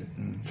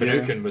Finucane.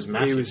 Finucane was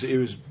massive. He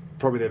was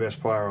probably their best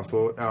player, I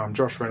thought.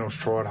 Josh Reynolds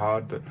tried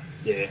hard, but...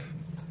 Yeah.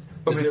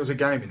 I mean, it was a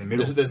game in the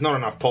middle. There's not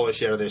enough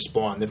polish out of their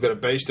spine. They've got a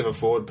beast of a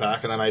forward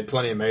pack, and they made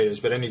plenty of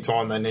metres, but any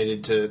time they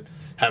needed to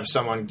have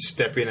someone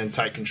step in and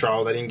take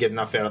control, they didn't get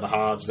enough out of the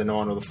halves, the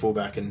 9 or the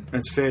fullback. And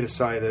it's fair to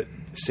say that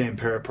Sam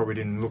Perrott probably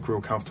didn't look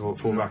real comfortable at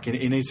fullback.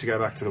 He needs to go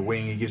back to the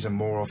wing. He gives them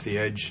more off the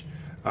edge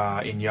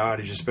in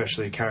yardage,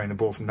 especially carrying the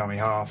ball from dummy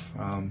half.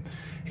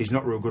 He's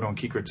not real good on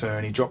kick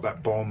return. He dropped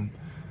that bomb.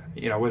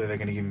 Whether they're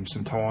going to give him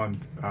some time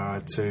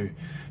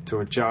to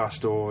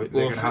adjust, or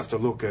they're going to have to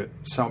look at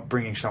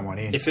bringing someone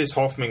in. If this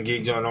Hoffman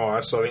gig's on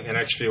ice, I think the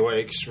next few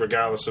weeks,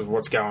 regardless of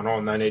what's going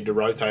on, they need to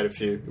rotate a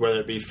few. Whether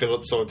it be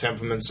Phillips or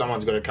Templeman,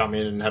 someone's got to come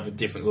in and have a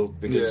different look,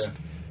 because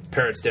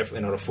Perrott's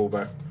definitely not a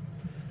fullback.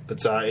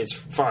 But as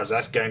far as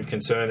that game's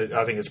concerned,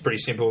 I think it's pretty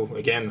simple.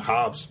 Again,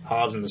 halves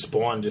in the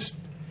spine, just...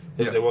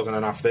 There wasn't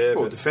enough there.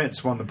 Well,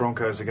 defence won the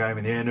Broncos the game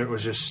in the end. It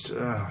was just,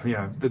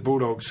 the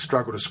Bulldogs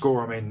struggled to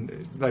score. I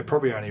mean, they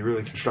probably only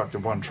really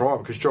constructed one try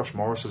because Josh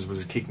Morris's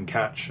was a kick and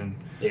catch, and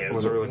it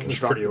wasn't really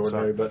constructed. It was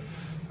pretty ordinary,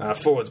 but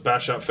forwards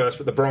bash up first.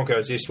 But the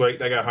Broncos this week,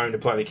 they go home to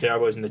play the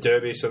Cowboys in the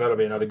Derby, so that'll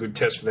be another good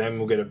test for them.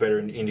 We'll get a better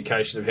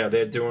indication of how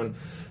they're doing.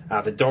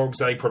 The Dogs,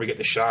 they probably get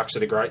the Sharks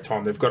at a great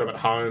time. They've got them at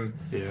home.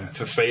 Yeah.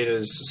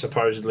 Fafita's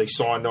supposedly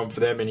signed on for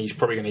them, and he's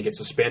probably going to get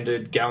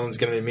suspended. Gallen's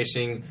going to be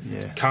missing.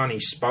 Yeah.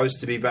 Carney's supposed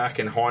to be back,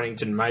 and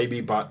Heinington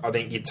maybe, but I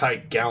think you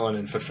take Gallen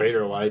and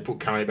Fafita away, put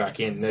Carney back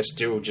in, they're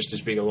still just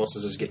as big a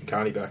losses as getting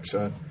Carney back.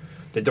 So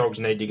the Dogs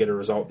need to get a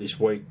result this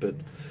week. But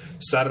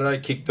Saturday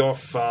kicked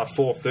off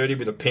 4:30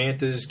 with the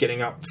Panthers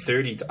getting up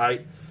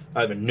 30-8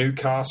 over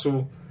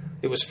Newcastle.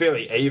 It was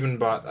fairly even,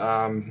 but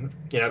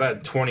they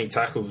had 20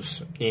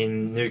 tackles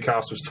in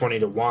Newcastle's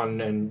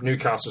 20-1, and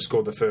Newcastle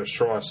scored the first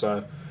try.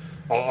 So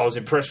I was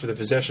impressed with the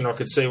possession. I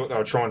could see what they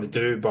were trying to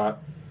do,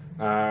 but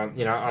I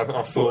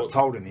thought Well, it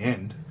told in the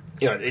end.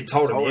 Yeah, it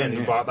told in the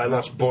end, but they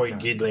lost Boyd,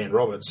 Gidley, and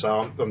Roberts.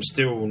 So I'm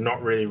still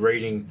not really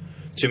reading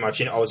too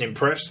much in it. I was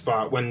impressed,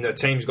 but when the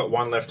team's got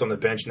one left on the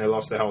bench and they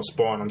lost their whole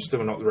spine, I'm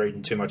still not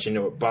reading too much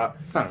into it. But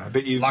I don't know,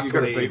 but you've got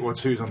to beat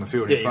who's on the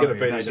field. Yeah, you've got to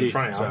beat who's in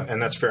front of you, and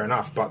that's fair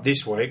enough. But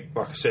this week,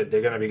 like I said,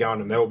 they're going to be going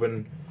to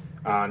Melbourne.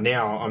 I'm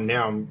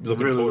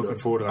looking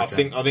forward to that.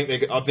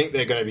 I think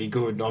they're going to be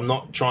good. I'm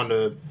not trying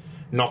to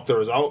knock the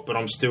result, but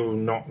I'm still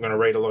not going to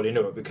read a lot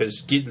into it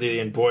because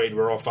Gidley and Boyd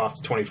were off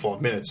after 25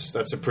 minutes.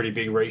 That's a pretty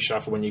big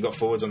reshuffle when you got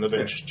forwards on the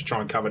bench to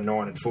try and cover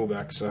 9 and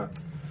fullback. So.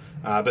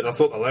 But I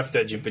thought the left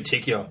edge in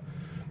particular,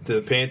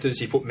 the Panthers,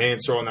 he put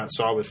Mansour on that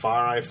side with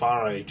Farah.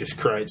 Farah just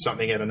creates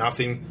something out of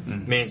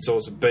nothing.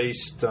 Mansour's a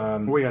beast.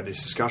 We had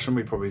this discussion.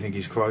 We probably think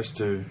he's close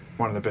to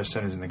one of the best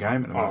centres in the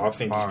game at the moment. I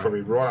think he's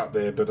probably right up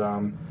there. But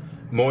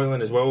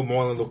Moylan as well.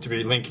 Moylan looked to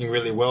be linking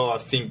really well. I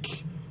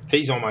think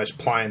he's almost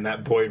playing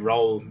that Boyd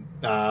role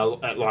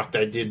like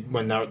they did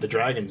when they were at the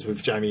Dragons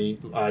with Jamie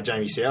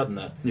Soward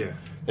there. Yeah.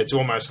 It's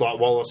almost like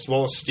Wallace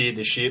steered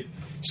the ship.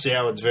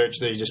 Soward's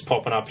virtually just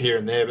popping up here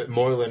and there, but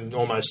Moylan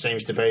almost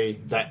seems to be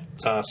that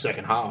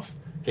second half.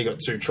 He got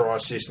 2 try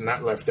assists, and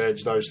that left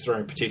edge, those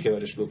 3 in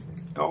particular, just look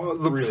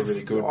really,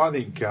 really good. I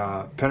think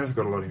Penrith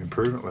got a lot of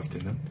improvement left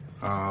in them.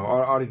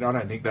 I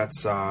don't think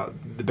that's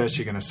the best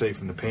you're going to see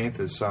from the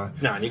Panthers. So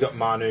no, and you got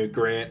Manu,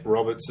 Grant,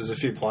 Roberts. There's a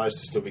few players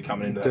to still be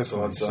coming into that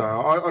side. So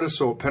I just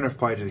saw Penrith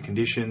play to the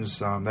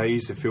conditions. They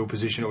used the field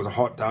position. It was a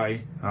hot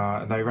day,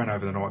 and they ran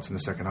over the Knights in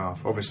the second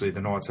half. Obviously, the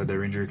Knights had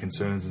their injury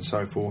concerns and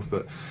so forth,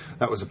 but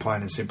that was the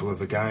plain and simple of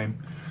the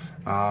game.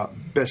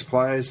 Best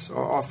players,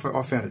 I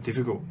found it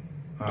difficult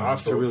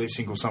to really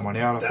single someone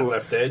out. I thought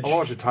left edge.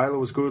 Elijah Taylor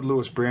was good.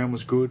 Lewis Brown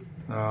was good,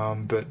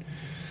 but.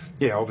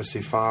 Yeah, obviously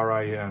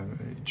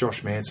Farah,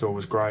 Josh Mansour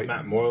was great.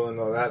 Matt Moylan,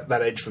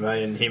 that edge for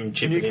me, and him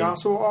chipping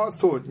Newcastle, in. I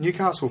thought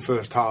Newcastle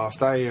first half,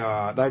 they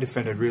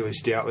defended really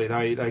stoutly.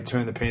 They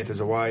turned the Panthers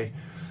away.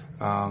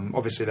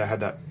 Obviously they had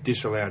that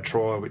disallowed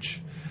try,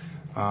 which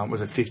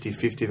was a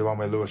 50-50, the one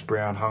where Lewis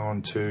Brown hung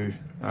on to,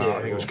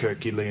 I think it was Kurt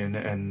Gidley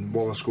and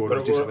Wallace scored.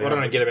 But what I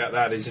don't get about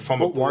that is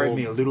what worried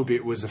me a little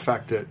bit was the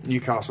fact that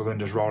Newcastle then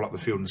just rolled up the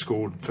field and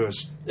scored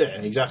first. Yeah,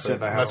 exactly.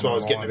 That's what I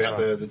was getting about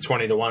the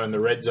 20-1 in the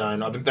red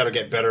zone. I think that'll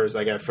get better as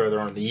they go further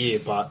on in the year,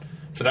 but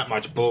for that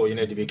much ball, you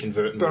need to be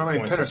converting. But I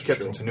mean, Penrith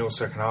kept them to 0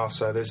 second half,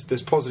 so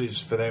there's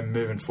positives for them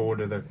moving forward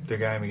to the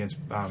game against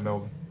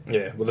Melbourne.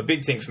 Yeah, well, the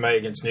big thing for me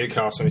against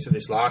Newcastle, and we said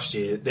this last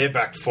year, they're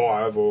back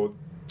 5 or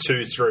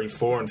 2, 3,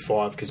 4 and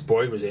 5 because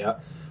Boyd was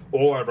out,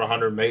 all over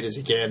 100 metres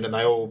again, and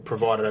they all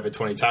provided over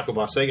 20 tackle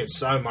busts. They get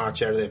so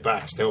much out of their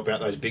backs to help out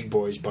those big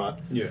boys,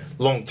 but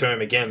long term,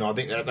 again, I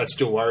think that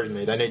still worries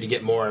me. They need to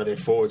get more out of their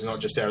forwards, not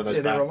just out of those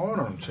backs. Yeah, they're relying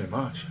on them too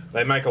much.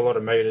 They make a lot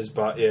of metres,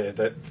 but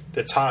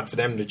it's hard for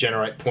them to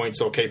generate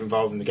points or keep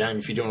involved in the game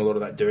if you're doing a lot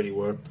of that dirty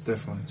work.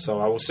 Definitely. So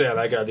I will see how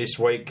they go this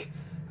week.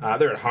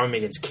 They're at home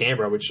against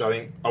Canberra, which I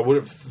think I would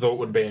have thought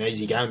would be an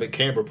easy game, but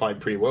Canberra played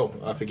pretty well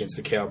up against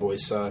the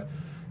Cowboys. So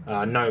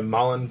no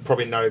Mullen,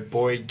 probably no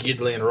Boyd,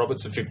 Gidley and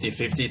Roberts at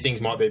 50-50. Things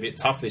might be a bit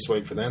tough this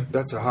week for them.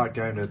 That's a hard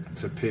game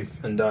to pick.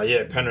 And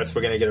Penrith,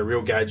 we're going to get a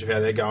real gauge of how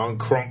they're going.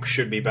 Cronk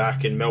should be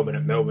back in Melbourne.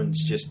 At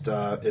Melbourne's just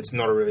it's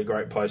not a really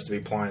great place to be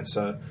playing.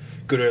 So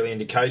good early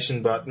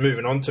indication. But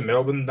moving on to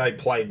Melbourne, they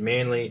played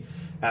Manly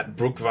at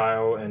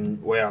Brookvale,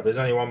 and wow, there's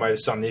only one way to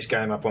sum this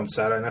game up on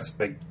Saturday, and that's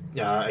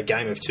a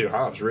game of 2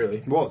 halves, really.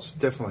 It was,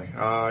 definitely.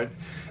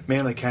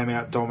 Manly came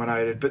out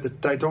dominated,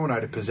 but they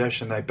dominated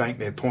possession. They banked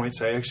their points.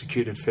 They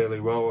executed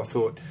fairly well. I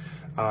thought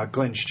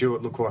Glenn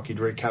Stewart looked like he'd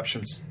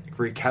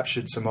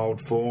recaptured some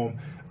old form.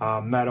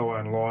 Maddo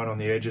and Lyon on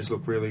the edges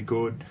looked really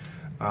good.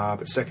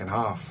 But second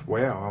half,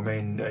 wow. I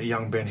mean,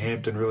 young Ben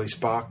Hampton really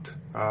sparked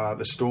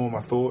the Storm, I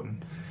thought,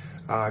 and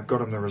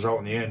got him the result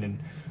in the end. And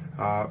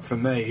for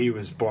me, he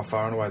was by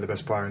far and away the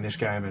best player in this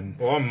game, and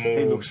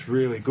he looks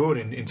really good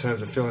in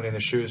terms of filling in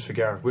the shoes for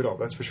Gareth Widdop,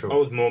 that's for sure. I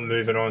was more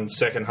moving on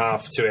second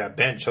half to our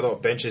bench. I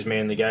thought benches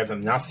Manly gave them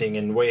nothing,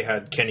 and we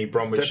had Kenny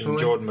Bromwich and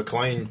Jordan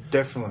McLean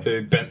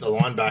who bent the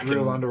line back.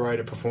 Real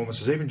underrated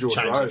performances. Even George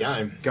Rose.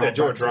 Changed the game.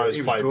 George Rose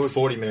played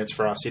 40 minutes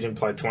for us. He didn't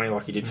play 20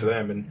 like he did for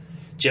them, and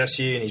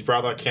Jesse and his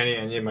brother Kenny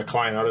and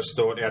McLean, I just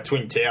thought our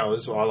twin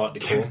towers, I like to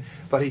call them.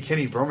 But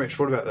Kenny Bromwich,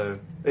 what about the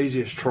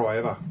easiest try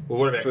ever? Well,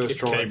 what about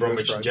Kenny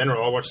Bromwich in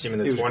general? I watched him in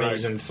the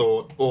 20s and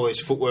thought all his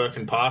footwork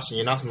and passing,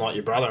 you're nothing like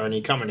your brother, and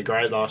he come into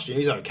grade last year.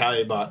 He's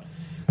okay, but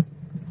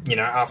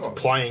after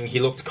playing, he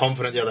looked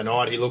confident the other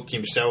night. He looked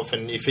himself,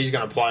 and if he's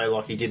going to play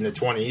like he did in the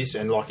 20s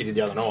and like he did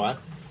the other night,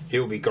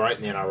 he'll be great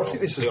in the NRL. I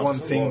think this is one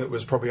thing that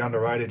was probably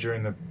underrated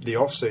during the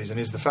off-season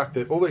is the fact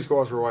that all these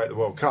guys were away at the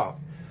World Cup.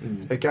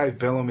 It gave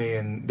Bellamy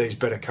and these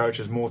better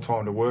coaches more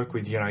time to work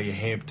with, your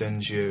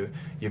Hamptons, your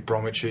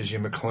Bromwiches, your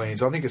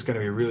McLeans. I think it's going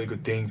to be a really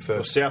good thing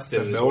for South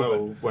did it as Melbourne.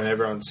 well, when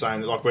everyone's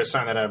saying, like we're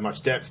saying they don't have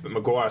much depth, but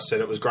Maguire said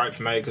it was great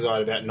for me because I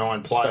had about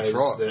 9 players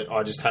that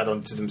I just had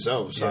onto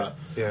themselves. So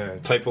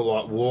people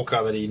like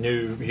Walker that he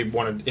knew he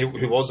wanted,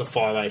 who was a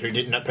 5'8", who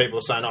didn't. People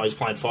are saying, oh, he's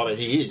playing 5'8",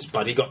 he is,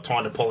 but he got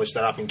time to polish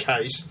that up in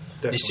case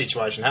this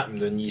situation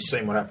happened, and you've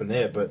seen what happened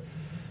there. But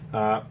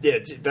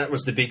that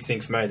was the big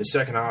thing for me. The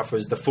second half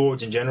was the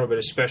forwards in general, but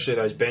especially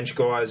those bench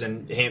guys.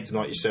 And Hampton,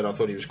 like you said, I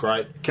thought he was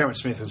great. Cameron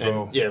Smith as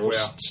well. Yeah,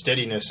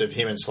 steadiness of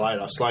him and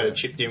Slater. Slater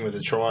chipped in with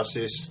a try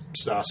assist.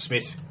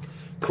 Smith,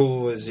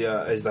 cool as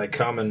they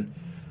come, and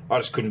I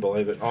just couldn't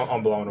believe it.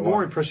 I'm blown away.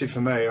 More impressive for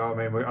me, I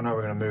mean, I know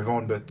we're going to move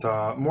on,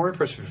 but more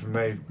impressive for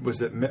me was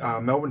that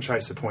Melbourne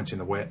chased the points in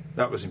the wet.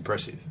 That was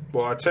impressive.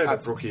 Well, I tell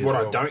you what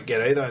I don't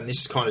get either, and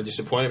this is kind of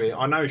disappointing me.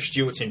 I know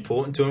Stewart's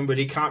important to him, but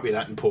he can't be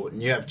that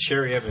important. You have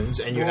Cherry Evans,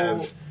 and you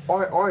have.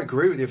 I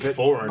agree with you, but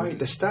Foran. Mate,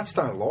 the stats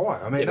don't lie.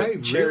 I mean, they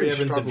Cherry really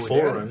Evans and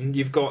Foran.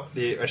 You've got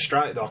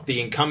the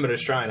incumbent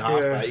Australian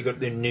halfback. You've got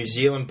the New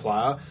Zealand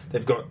player.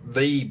 They've got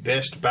the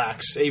best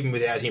backs, even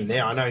without him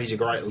there. I know he's a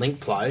great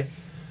link play.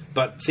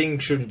 But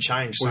things shouldn't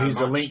change so much. Well, he's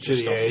a link to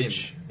the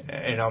edge,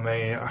 and I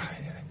mean,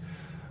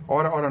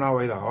 I don't know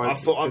either.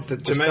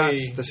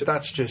 The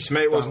stats just to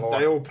me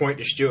they all point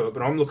to Stewart,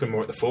 but I'm looking more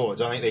at the forwards.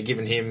 I think they're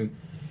giving him.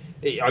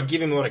 I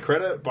give him a lot of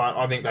credit, but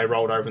I think they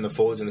rolled over in the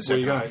forwards in the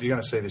second half. You're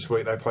going to see this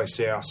week they play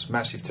South,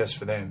 massive test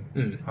for them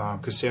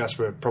because South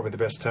were probably the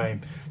best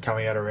team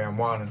coming out of round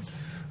one. And,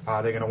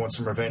 they're going to want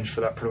some revenge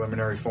for that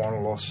preliminary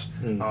final loss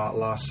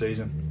last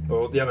season.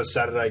 Well, the other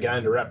Saturday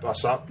game to wrap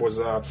us up was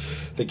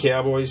the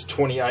Cowboys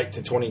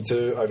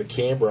 28-22 over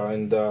Canberra,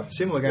 and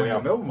similar game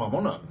to Melbourne,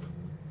 wasn't it?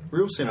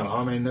 Real similar.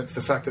 I mean, the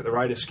fact that the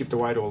Raiders skipped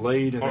away to a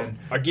lead and then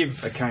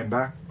they came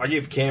back. I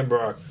give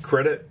Canberra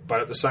credit, but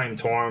at the same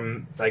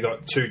time, they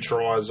got 2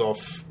 tries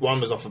off.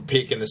 One was off a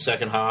pick in the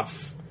second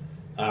half.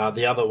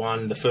 The other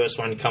one, the first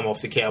one, come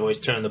off the Cowboys,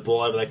 turned the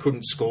ball over. They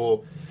couldn't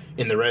score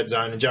in the red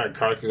zone, and Jared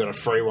Croker got a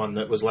free one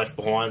that was left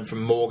behind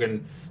from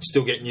Morgan,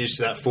 still getting used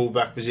to that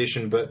fullback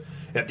position. But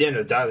at the end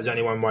of the day, there's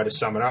only one way to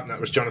sum it up, and that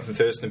was Jonathan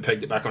Thurston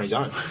pegged it back on his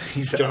own.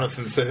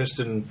 Jonathan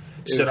Thurston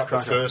set up the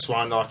first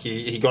one, like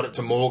he got it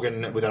to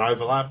Morgan with an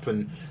overlap,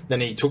 and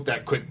then he took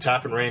that quick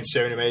tap and ran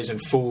 70 metres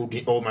and fooled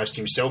almost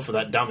himself for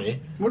that dummy.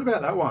 What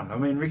about that one? I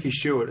mean, Ricky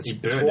Stewart, it's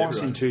twice everyone.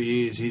 In 2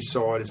 years his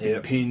side has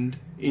been pinned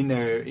in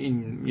there,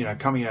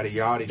 coming out of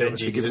yardage,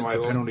 obviously giving away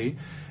a penalty.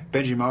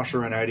 Benji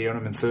Marshall ran 80 on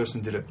him and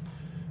Thurston did it.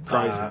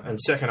 Crazy. And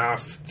second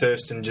half,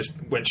 Thurston just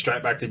went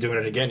straight back to doing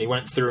it again. He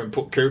went through and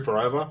put Cooper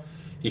over.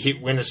 He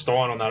hit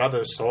Winterstein on that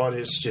other side.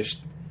 It's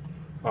just...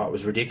 it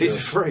was ridiculous.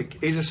 He's a freak.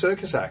 He's a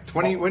circus act.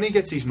 When he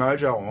gets his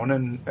mojo on,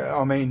 and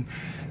I mean,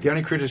 the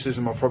only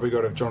criticism I've probably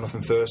got of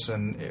Jonathan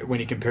Thurston when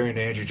you compare him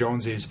to Andrew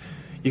Johns is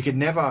you could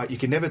never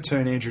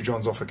turn Andrew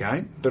Johns off a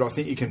game, but I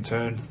think you can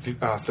turn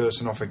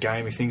Thurston off a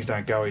game if things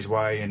don't go his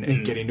way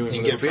and get into him a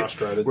little bit.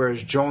 Frustrated.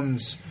 Whereas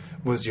Johns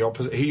was the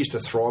opposite. He used to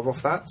thrive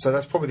off that, so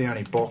that's probably the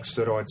only box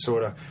that I'd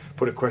sort of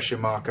put a question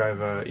mark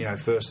over,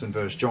 Thurston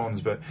versus Johns.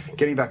 But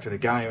getting back to the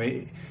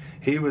game,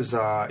 he was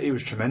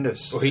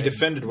tremendous. Well, he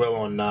defended well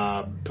on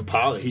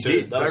Papali. He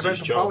did. They ran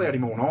Papali at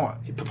him all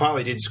night.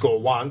 Papali did score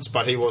once,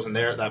 but he wasn't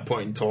there at that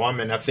point in time.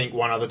 And I think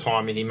one other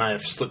time he may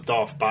have slipped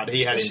off, but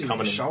he had him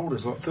coming.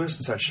 Shoulders. Like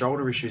Thurston's had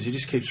shoulder issues. He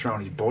just keeps throwing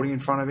his body in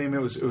front of him.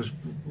 It was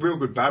real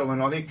good battle,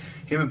 and I think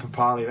him and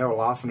Papali, they were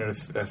laughing at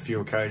a few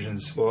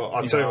occasions. Well,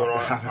 I'll tell you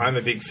what I'm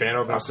a big fan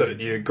of. I said it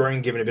to you.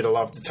 Green giving a bit of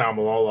love to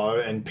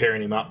Taumalolo and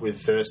pairing him up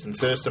with Thurston.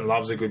 Thurston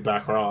loves a good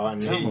back row.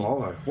 And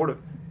Taumalolo,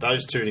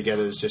 those two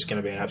together is just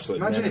going to be an absolute.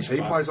 Imagine if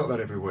he plays like that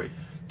every week.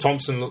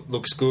 Thompson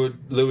looks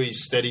good. Louis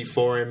steady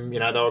for him. They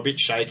were a bit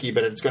shaky,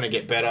 but it's going to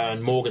get better.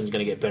 And Morgan's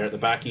going to get better at the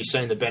back. You've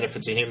seen the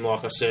benefits of him,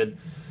 like I said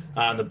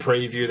in the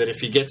preview, that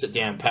if he gets it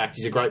down packed,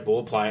 he's a great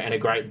ball player and a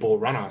great ball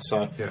runner.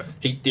 So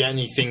the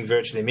only thing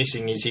virtually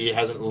missing is he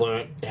hasn't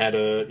learnt how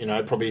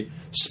to, probably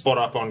spot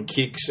up on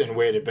kicks and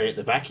where to be at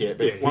the back yet.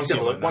 But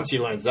once he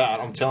learns that,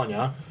 I'm telling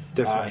you.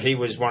 He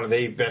was one of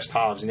the best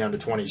halves in the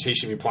under-20s. He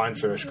should be playing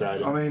first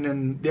grade. I mean,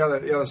 and the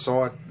other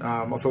side,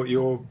 I thought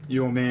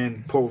your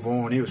man, Paul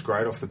Vaughan, he was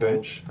great off the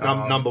bench.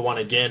 Number one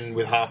again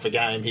with half a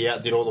game. He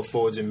outdid all the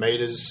forwards in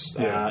metres.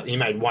 He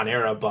made one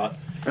error, but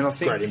and I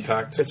think great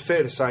impact. It's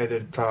fair to say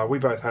that we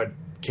both had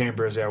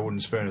Canberra as our wooden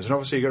spooners, and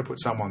obviously you've got to put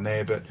someone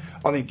there, but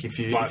I think if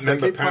they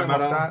keep playing like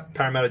that...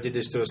 Parramatta did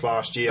this to us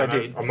last year.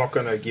 I'm not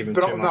going to give them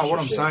too much. No, what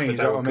I'm saying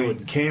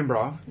is,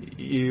 Canberra,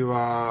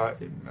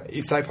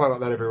 if they play like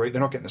that every week,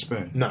 they're not getting the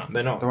spoon. No,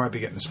 they're not. They won't be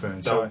getting the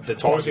spoon. So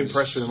I was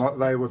impressed with them.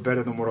 They were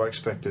better than what I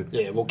expected.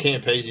 Yeah, well,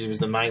 Campese was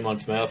the main one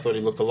for me. I thought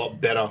he looked a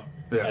lot better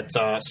at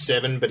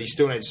 7, but he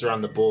still needs to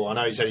run the ball. I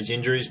know he's had his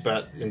injuries,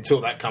 but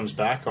until that comes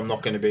back, I'm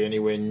not going to be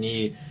anywhere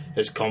near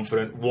as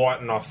confident.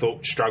 Whiten, I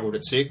thought, struggled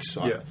at 6.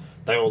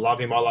 they all love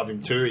him. I love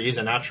him too. He is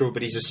a natural,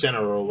 but he's a centre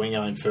or a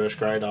winger in first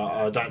grade.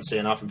 I don't see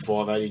enough in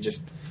 5'8".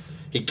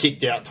 He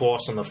kicked out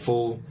twice on the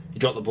full. He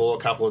dropped the ball a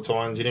couple of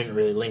times. He didn't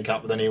really link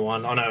up with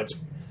anyone. I know it's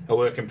a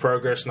work in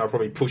progress, and they'll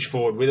probably push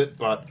forward with it,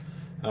 but...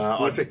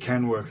 if it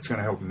can work, it's going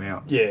to help him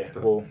out. Yeah,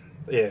 but,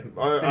 yeah.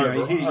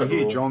 You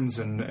hear Johns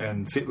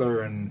and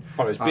Fittler and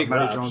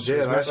Matty Johns,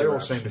 they all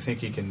seem to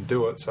think he can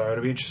do it, so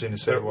it'll be interesting to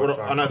see what...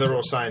 I know they're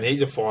all saying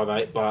he's a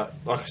 5'8", but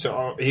like I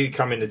said, he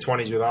come into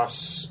 20s with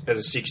us as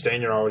a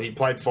 16-year-old. He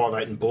played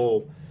 5'8" in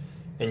ball,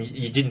 and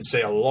you didn't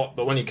see a lot,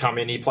 but when he come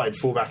in, he played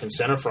fullback and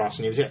centre for us,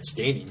 and he was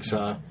outstanding,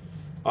 so...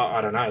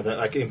 I don't know.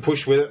 They can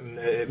push with it, and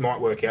it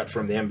might work out for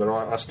him then, but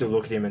I still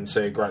look at him and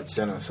see a great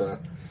centre, so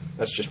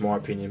that's just my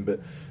opinion, but...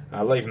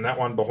 leaving that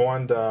one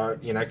behind,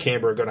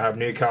 Canberra are going to have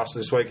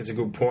Newcastle this week. It's a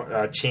good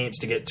chance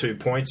to get 2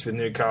 points with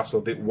Newcastle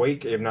a bit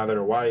weak, even though they're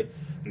away.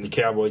 And the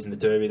Cowboys in the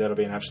Derby, that'll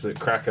be an absolute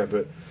cracker.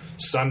 But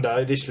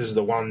Sunday, this was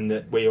the one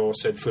that we all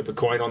said flip a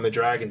coin on. The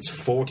Dragons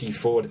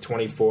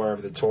 44-24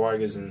 over the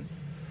Tigers, and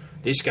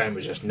this game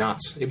was just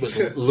nuts. It was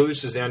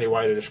loose is the only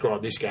way to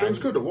describe this game. It was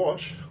good to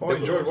watch. I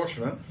enjoyed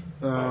watching it.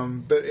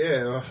 But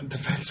yeah,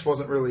 defence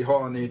wasn't really high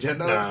on the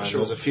agenda, that's for sure.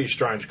 There was a few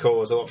strange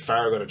calls. I thought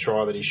Farrah got a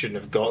try that he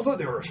shouldn't have got. I thought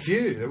there were a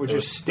few that were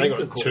just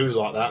stinker calls. They got 2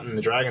 like that, and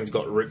the Dragons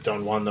got ripped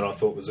on one that I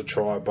thought was a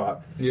try.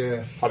 But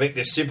yeah, I think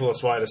the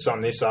simplest way to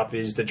sum this up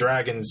is the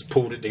Dragons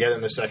pulled it together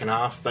in the second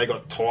half. They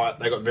got tight,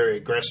 they got very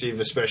aggressive,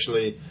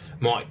 especially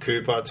Mike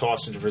Cooper,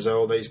 Tyson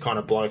Frizzell. These kind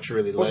of blokes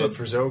really led. Wasn't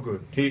Frizzell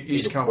good?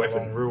 He's come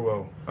along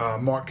real well.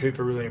 Mike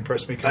Cooper really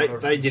impressed me.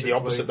 They did the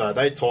opposite though.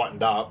 They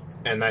tightened up.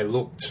 And they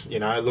looked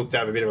to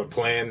have a bit of a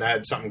plan. They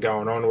had something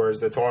going on,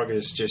 whereas the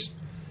Tigers just...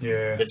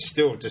 Yeah. It's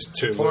still just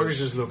too Tigers loose.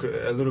 Just look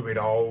a little bit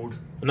old.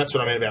 And that's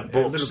what I mean about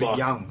Brooks. A little bit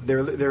young.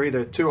 They're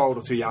either too old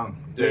or too young.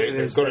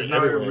 There's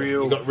no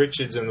real... You've got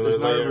Richards and there's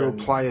no real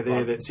player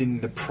there that's in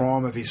the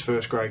prime of his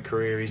first grade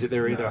career.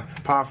 They're either,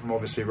 apart from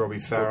obviously Robbie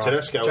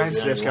Farrah. James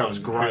Tedesco was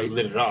great.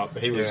 Lit it up.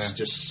 He was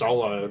just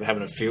solo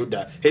having a field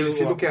day. If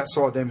you look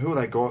outside them, who have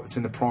they got that's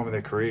in the prime of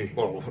their career?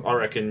 Well, I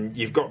reckon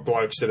you've got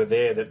blokes that are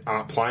there that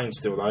aren't playing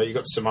still, though. You've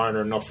got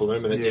Simona and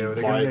Nofaluma that didn't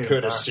play.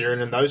 Curtis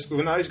Siren and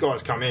when those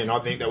guys come in, I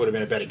think that would have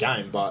been a better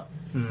game. But,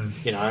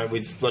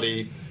 with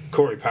bloody...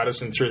 Corey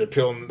Patterson threw the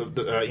pill, on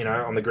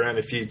the ground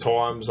a few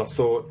times. I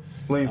thought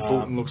Liam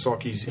Fulton looks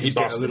like he's getting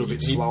a little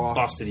bit slower. He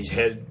busted his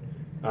head.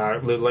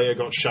 Leah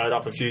got showed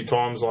up a few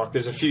times. Like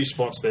there's a few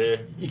spots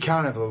there. You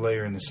can't have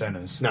Leah in the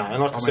centres. No,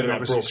 and like I said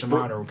about Brooks,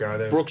 Simona will go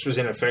there. Brooks was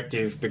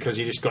ineffective because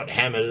he just got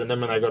hammered, and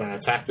then when they got an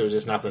attack, there was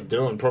just nothing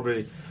doing.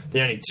 Probably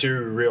the only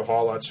 2 real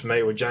highlights for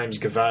me were James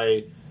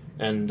Gavay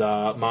and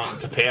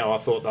Martin Tapau. I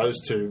thought those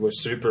 2 were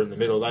super in the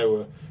middle. They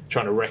were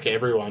trying to wreck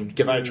everyone.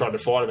 Gavay tried to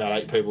fight about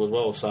 8 people as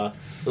well, so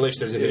at least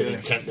there's a bit of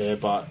intent there.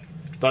 But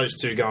those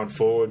 2 going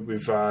forward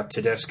with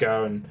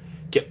Tedesco and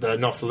get the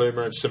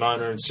Nofaluma and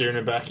Simona and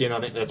Sirenin back in, I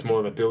think that's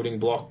more of a building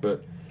block.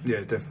 But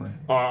yeah, definitely.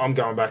 I'm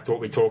going back to what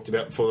we talked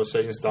about before the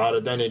season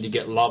started. They need to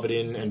get Lovett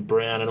in and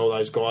Brown and all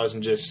those guys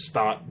and just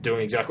start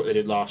doing exactly what they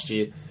did last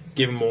year.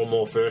 Give them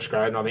more first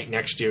grade, and I think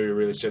next year we'll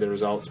really see the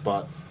results.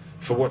 But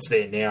for what's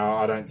there now,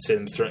 I don't see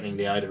them threatening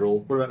the 8 at all.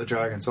 What about the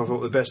Dragons? I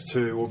thought the best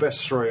 3,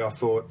 I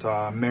thought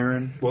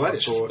Merrin. Well, they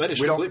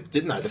just flipped,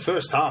 didn't they? The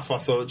first half, I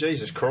thought,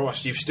 Jesus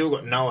Christ, you've still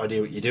got no idea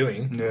what you're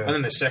doing. Yeah. And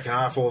then the second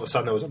half, all of a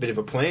sudden, there was a bit of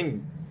a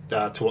plan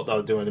to what they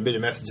were doing, a bit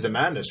of method to the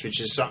madness, which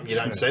is something you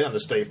don't see under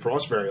Steve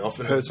Price very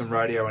often. I heard some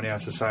radio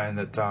announcers saying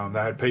that they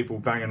had people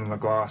banging on the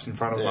glass in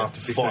front of them after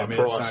 15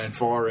 minutes saying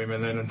fire him,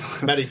 and then...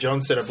 Matty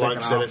John said a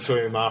bloke said it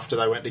to him after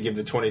they went to give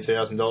the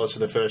 $20,000 for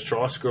the first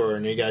try scorer,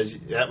 and he goes,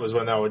 that was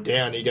when they were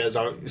down. He goes,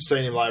 I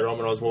seen him later on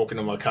when I was walking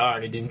to my car,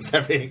 and he didn't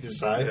have anything to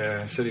say.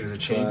 Yeah, said he was a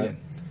champion.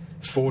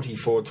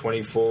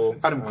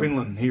 44-24. Adam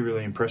Quinlan, he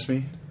really impressed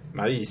me.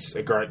 Mate, he's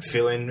a great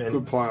fill-in. And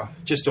good player.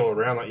 Just all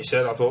around, like you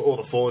said. I thought all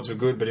the forwards were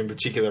good, but in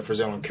particular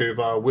Frizzell and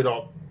Cooper.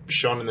 Widdop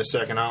shone in the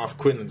second half.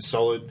 Quinlan's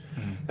solid.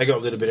 They got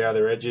a little bit out of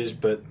their edges,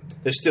 but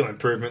there's still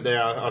improvement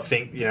there. I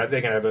think they're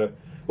going to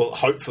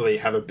hopefully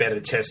have a better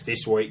test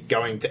this week.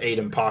 Going to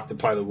Eden Park to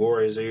play the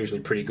Warriors are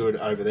usually pretty good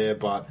over there.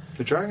 But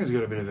the Dragons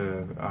got a bit of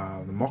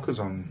the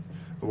mockers on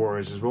the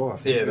Warriors as well, I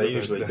think. Yeah, they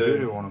usually do.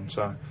 Hoodoo on them,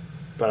 so...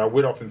 But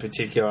Widdop in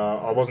particular,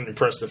 I wasn't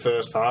impressed the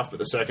first half, but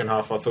the second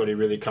half I thought he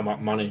really come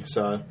up money.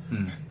 So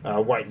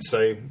wait and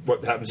see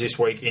what happens this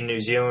week in New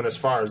Zealand. As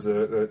far as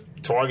the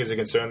Tigers are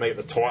concerned, they get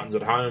the Titans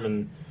at home,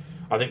 and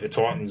I think the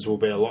Titans will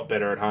be a lot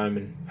better at home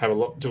and have a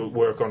lot to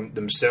work on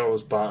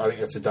themselves. But I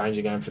think that's a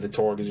danger game for the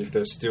Tigers if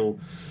they're still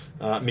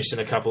missing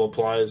a couple of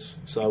players.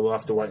 So we'll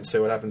have to wait and see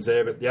what happens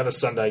there. But the other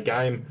Sunday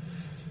game...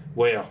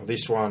 Wow,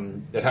 this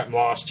one, it happened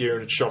last year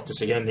and it shocked us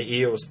again. The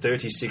Eels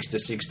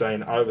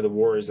 36-16 over the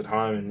Warriors at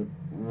home, and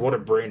what a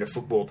brand of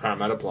football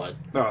Parramatta played.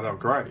 Oh, they were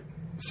great.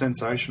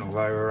 Sensational.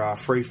 They were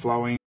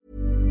free-flowing.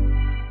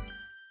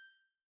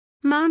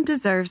 Mom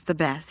deserves the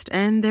best,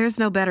 and there's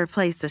no better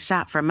place to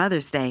shop for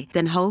Mother's Day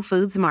than Whole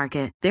Foods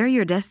Market. They're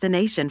your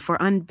destination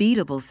for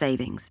unbeatable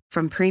savings,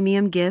 from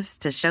premium gifts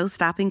to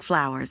show-stopping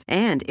flowers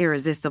and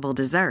irresistible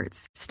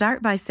desserts.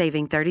 Start by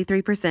saving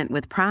 33%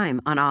 with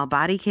Prime on all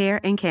body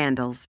care and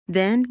candles.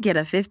 Then get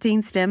a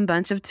 15-stem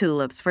bunch of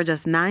tulips for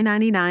just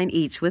 $9.99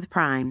 each with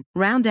Prime.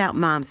 Round out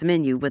Mom's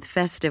menu with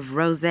festive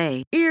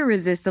rosé,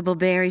 irresistible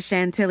berry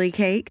chantilly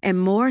cake,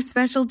 and more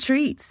special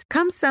treats.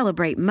 Come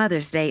celebrate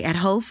Mother's Day at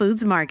Whole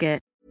Foods Market.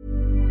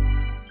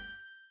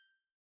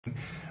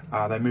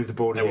 They moved the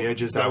ball to the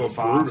edges. They were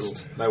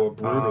fast. Brutal. They were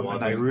brutal.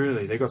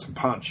 And they got some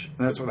punch.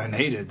 And that's what they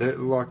needed.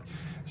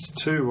 It's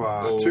too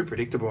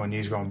predictable in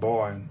years gone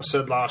by. I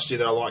said last year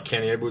that I liked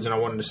Kenny Edwards and I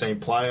wanted to see him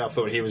play. I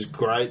thought he was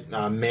great.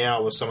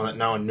 Mao was someone that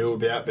no one knew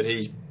about, but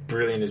he's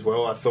brilliant as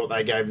well. I thought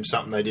they gave him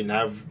something they didn't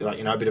have,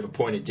 a bit of a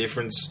point of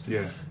difference.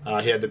 Yeah.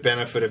 He had the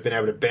benefit of being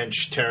able to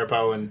bench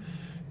Terapo and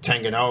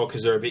Tanganoa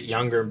because they're a bit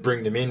younger and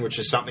bring them in, which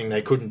is something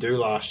they couldn't do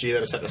last year.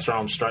 They just had to throw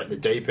them straight in the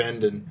deep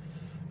end. And,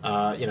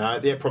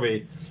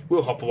 probably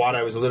Will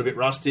Hopewade was a little bit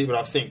rusty, but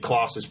I think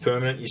class is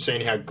permanent. You've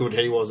seen how good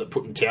he was at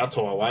putting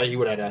Tautai away. He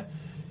would have had a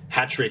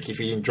hat-trick if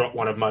he didn't drop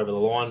one of them over the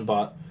line,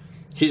 but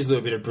his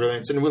little bit of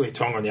brilliance. And Willie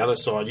Tonga on the other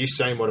side, you've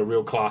seen what a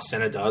real class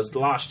centre does.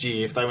 Last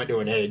year, if they went to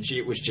an edge,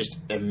 it was just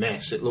a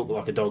mess. It looked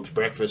like a dog's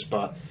breakfast,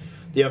 but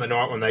the other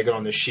night when they got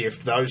on the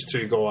shift, those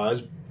two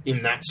guys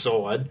in that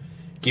side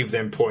give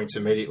them points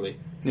immediately.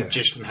 Yeah.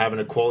 Just from having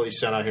a quality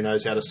centre who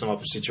knows how to sum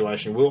up a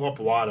situation. Will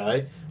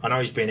Hopewade, I know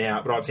he's been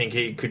out, but I think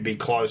he could be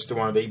close to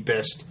one of the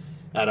best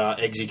at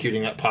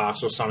executing that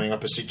pass or summing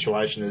up a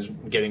situation as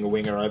getting a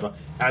winger over,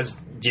 as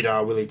did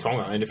Willie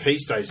Tonga. And if he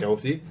stays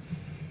healthy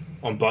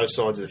on both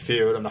sides of the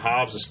field, and the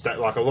halves are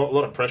a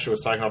lot of pressure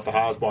was taken off the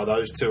halves by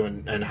those two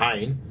and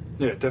Hayne.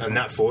 Yeah, definitely. And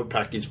that forward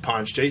package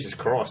punch, Jesus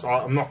Christ.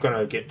 I'm not going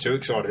to get too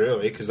excited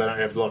early because they don't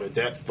have a lot of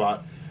depth,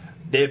 but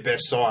their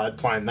best side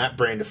playing that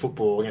brand of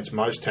football against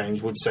most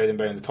teams would see them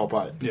be in the top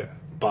 8. Yeah.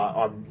 But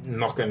I'm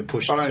not going to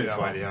push it too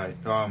far.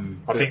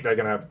 I think they're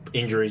going to have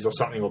injuries or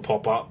something will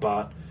pop up,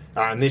 but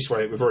and this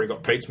week we've already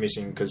got Pete's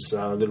missing because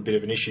a little bit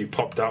of an issue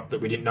popped up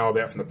that we didn't know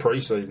about from the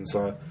pre-season.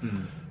 So,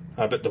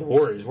 but the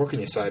Warriors, what can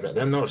you say about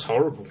them? That was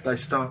horrible. They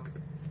stunk.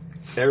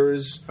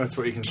 Errors. That's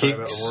what you can kicks, say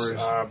about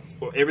the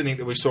Warriors. Everything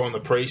that we saw in the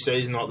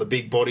pre-season, like the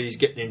big bodies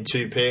getting in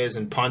two pairs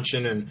and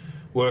punching and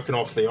working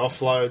off the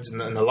offloads and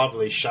the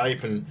lovely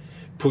shape and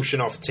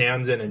pushing off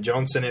Townsend and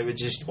Johnson, it was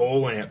just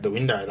all went out the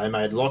window. They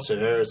made lots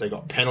of errors. They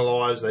got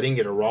penalised. They didn't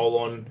get a roll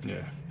on.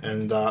 Yeah.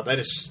 And they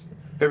just...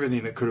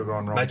 Everything that could have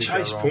gone wrong. They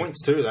chase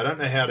points too. They don't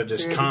know how to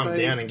just calm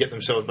down and get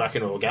themselves back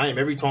into a game.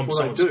 Every time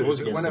someone scores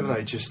against them...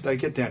 Whenever they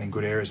get down in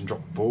good areas and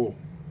drop the ball.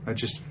 They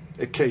just...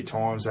 At key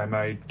times they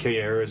made key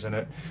errors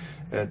in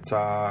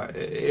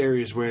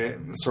areas where,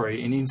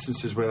 in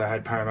instances where they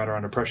had Parramatta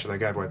under pressure, they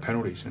gave away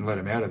penalties and let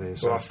them out of there.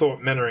 So. Well, I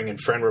thought Mannering and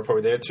Friend were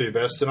probably their two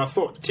best, and I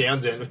thought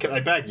Townsend, they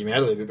bagged him out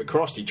a little bit, but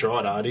Christ, he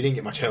tried hard. He didn't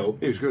get much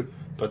help. He was good.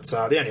 But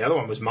the only other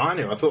one was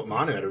Manu. I thought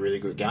Manu had a really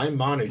good game.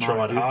 Manu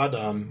tried hard.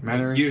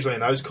 Usually in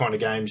those kind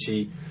of games,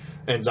 he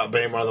ends up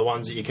being one of the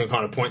ones that you can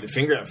kind of point the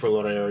finger at for a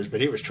lot of errors,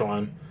 but he was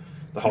trying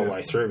the whole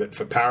way through. But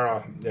for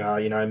Para,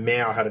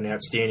 Mao had an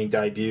outstanding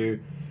debut.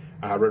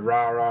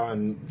 Radara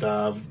and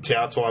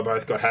Tautai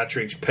both got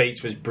hat-tricks.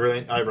 Pete's was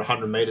brilliant, over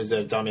 100 metres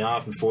out of dummy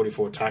half and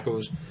 44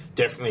 tackles.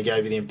 Definitely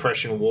gave you the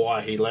impression why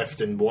he left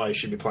and why he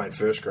should be playing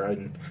first grade.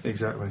 And,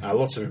 exactly.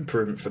 Lots of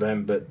improvement for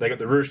them. But they got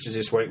the Roosters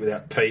this week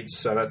without Pete's,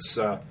 so that's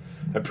a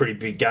pretty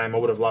big game. I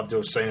would have loved to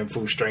have seen them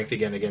full strength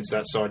again against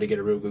that side to get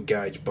a real good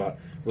gauge, but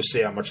we'll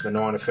see how much the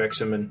 9 affects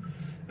them. And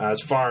as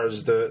far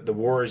as the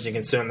Warriors are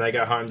concerned, they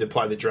go home to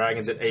play the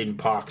Dragons at Eden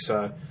Park,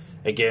 so...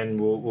 Again,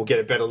 we'll get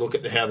a better look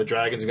at how the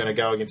Dragons are going to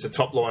go against the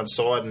top-line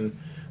side, and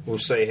we'll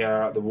see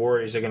how the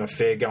Warriors are going to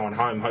fare going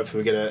home.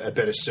 Hopefully we get a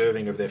better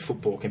serving of their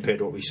football compared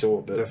to what we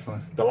saw. But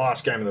definitely. The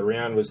last game of the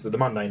round was the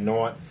Monday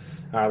night.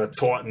 The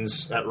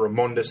Titans at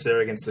Ramondis there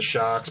against the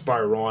Sharks.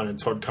 Bo Ryan and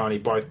Todd Carney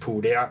both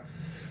pulled out.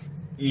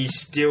 You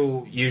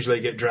still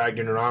usually get dragged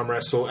in an arm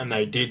wrestle, and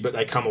they did, but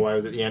they come away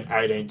with it at the end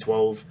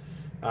 18-12.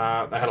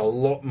 They had a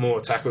lot more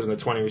tackles in the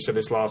 20. We said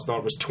this last night.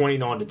 It was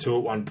 29-2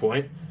 at one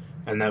point.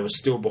 And they were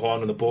still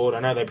behind on the board.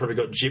 I know they probably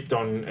got gypped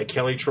on a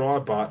Kelly try,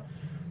 but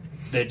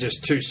they're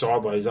just too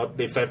sideways.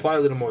 If they play a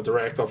little more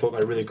direct, I thought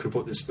they really could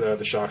put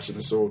the Sharks to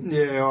the sword.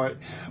 Yeah,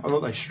 I thought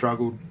they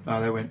struggled.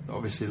 They went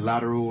obviously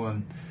lateral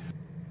and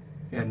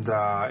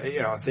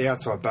the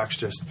outside backs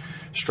just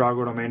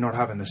struggled. I mean, not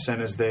having the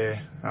centres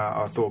there.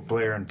 I thought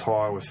Blair and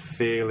Ty were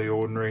fairly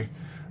ordinary.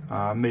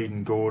 Mead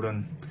and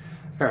Gordon,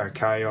 they're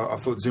okay. I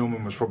thought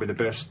Zillman was probably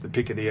the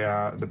pick of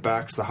the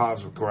backs. The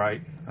halves were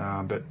great,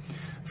 but.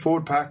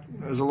 Forward pack,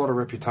 there's a lot of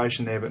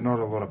reputation there, but not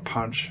a lot of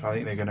punch. I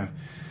think they're going to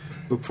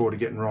look forward to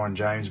getting Ryan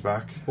James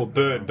back. Well,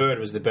 Bird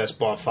was the best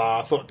by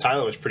far. I thought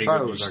Taylor was pretty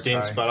good with his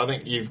stints, but I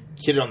think you've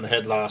hit it on the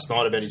head last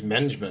night about his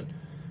management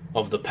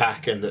of the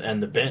pack and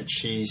the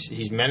bench.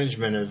 His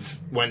management of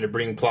when to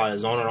bring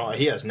players on and off.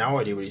 He has no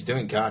idea what he's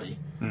doing, can't he?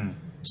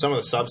 some of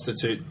the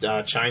substitute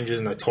changes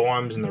and the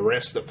times and the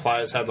rest that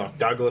players had, like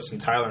Douglas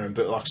and Taylor,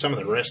 but like some of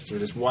the rest were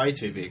just way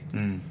too big.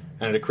 And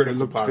at a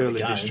critical part of the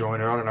game, fairly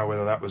disjointed. I don't know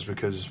whether that was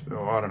because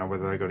I don't know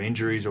whether they got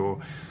injuries or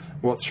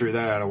what threw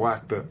that out of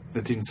whack, but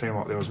it didn't seem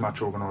like there was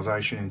much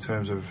organisation in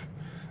terms of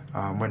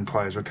when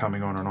players were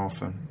coming on and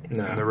off and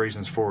the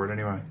reasons for it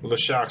anyway. Well, the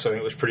Sharks, I think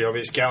it was pretty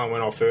obvious. Gallen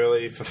went off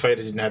early. Fafita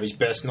didn't have his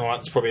best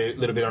night. It's probably a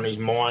little bit on his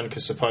mind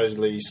because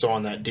supposedly he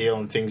signed that deal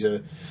and things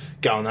are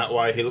going that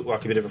way. He looked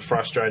like a bit of a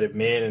frustrated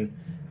man, and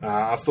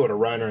I thought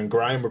Arona and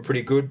Graham were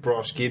pretty good.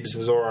 Bryce Gibbs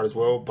was all right as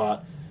well,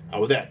 but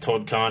without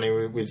Todd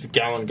Carney, with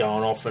Gallen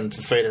going off and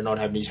Fafita not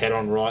having his head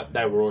on right,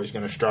 they were always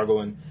going to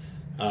struggle. And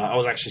I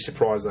was actually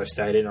surprised they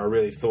stayed in. I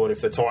really thought if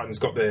the Titans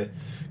got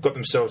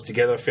themselves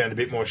together, found a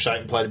bit more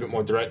shape and played a bit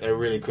more direct, they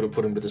really could have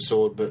put them to the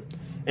sword. But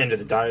end of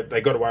the day,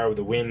 they got away with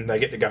the win. They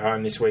get to go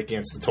home this week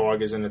against the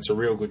Tigers, and it's a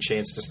real good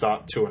chance to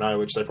start 2-0,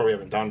 which they probably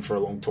haven't done for a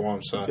long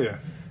time. So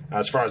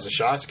as far as the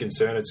Sharks are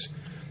concerned, it's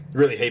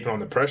really heaping on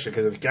the pressure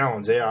because if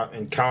Gallen's out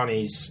and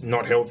Carney's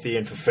not healthy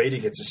and Fafita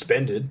gets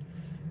suspended,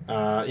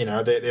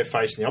 they're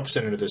facing the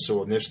opposite end of the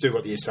sword, and they've still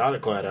got the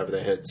Asada cloud over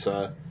their head.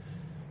 So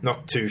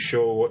not too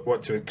sure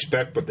what to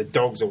expect, but the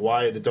Dogs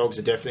away. The Dogs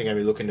are definitely going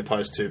to be looking to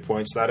post 2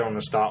 points. They don't want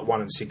to start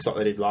 1-6 like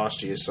they did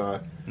last year.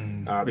 So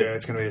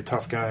it's going to be a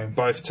tough game.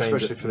 Both teams,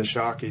 especially for the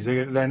Sharkies.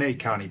 They need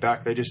Carney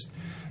back.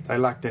 They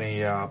lacked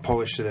any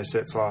polish to their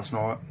sets last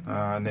night,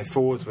 and their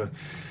forwards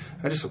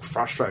they just looked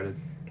frustrated.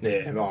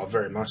 Yeah,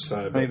 very much so.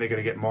 I think they're going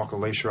to get Michael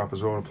Leisha up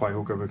as well to play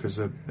hooker because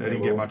they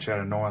didn't get much out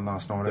of 9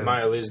 last night. The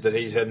mail is that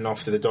he's heading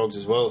off to the Dogs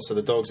as well, so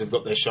the Dogs have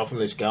got their shopping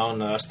list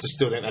going. I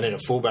still think they need a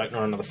fullback,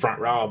 not another front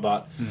rower,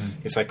 but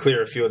if they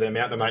clear a few of them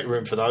out to make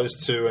room for those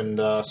two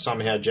and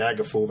somehow jag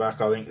a fullback,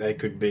 I think they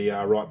could be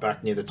right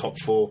back near the top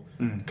 4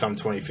 come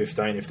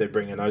 2015 if they're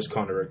bringing those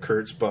kind of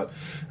recruits. But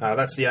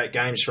that's the 8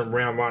 games from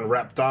round 1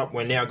 wrapped up.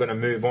 We're now going to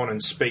move on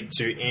and speak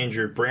to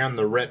Andrew Brown,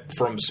 the rep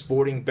from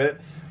Sporting Bet.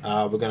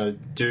 We're going to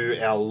do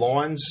our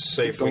lines,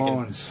 see if we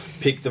can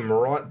pick them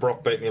right.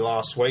 Brock beat me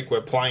last week.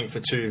 We're playing for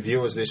 2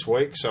 viewers this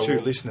week. So 2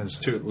 listeners.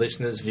 2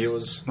 listeners,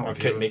 viewers. I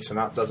keep mixing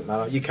up, doesn't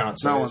matter. You can't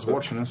see no us. one's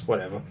watching us.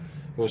 Whatever.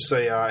 We'll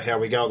see how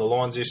we go with the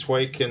lines this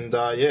week. And,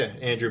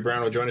 Andrew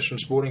Brown will join us from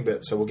Sporting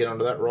Bet. So we'll get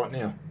onto that right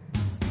now.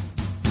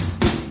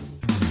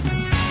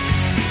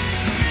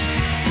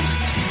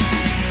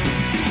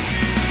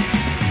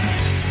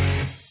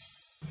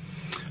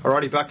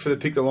 Alrighty, back for the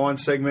Pick the Line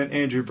segment.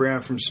 Andrew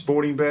Brown from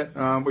Sporting Bet.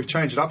 We've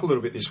changed it up a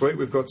little bit this week.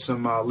 We've got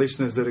some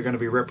listeners that are going to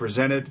be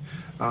represented.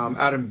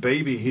 Adam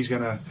Beebe, he's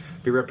going to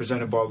be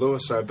represented by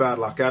Lewis, so bad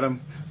luck,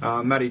 Adam.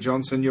 Matty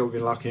Johnson, you'll be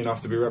lucky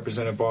enough to be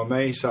represented by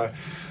me. So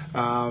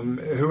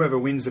whoever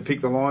wins the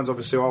Pick the Lines,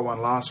 obviously I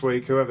won last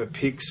week. Whoever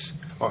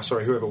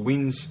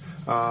wins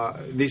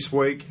this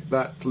week,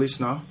 that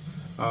listener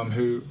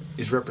who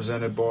is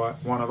represented by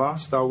one of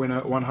us, they'll win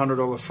a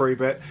 $100 free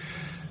bet.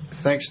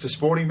 Thanks to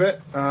Sporting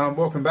Bet.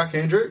 Welcome back,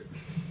 Andrew.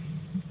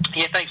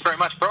 Yeah, thanks very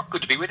much, Brock.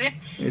 Good to be with you.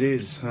 It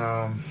is.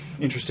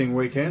 Interesting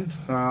weekend.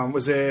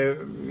 Was there,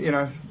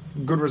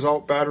 good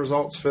result, bad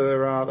results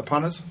for the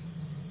punters?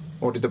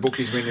 Or did the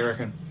bookies win, you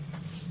reckon?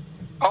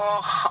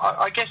 Oh,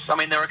 I guess, there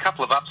were a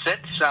couple of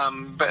upsets,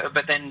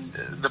 but then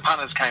the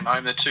punters came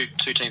home. The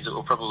two teams that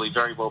were probably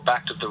very well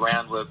backed of the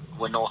round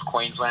were North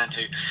Queensland,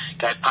 who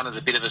gave punters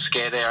a bit of a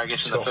scare there, I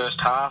guess, in the first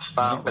half.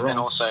 But then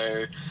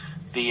also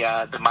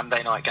the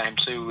Monday night game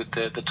too with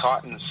the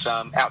Titans,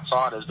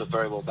 outsiders but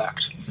very well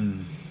backed.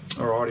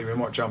 Alrighty, we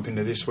might jump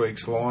into this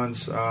week's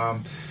lines.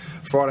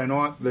 Friday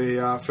night,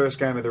 the first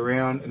game of the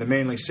round, the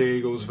Manly Sea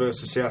Eagles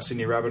versus South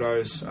Sydney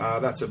Rabbitohs.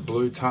 That's at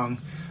Blue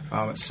Tongue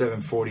at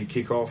 7:40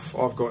 kickoff.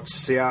 I've got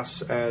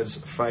South as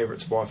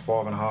favourites by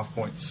 5.5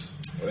 points.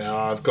 Well,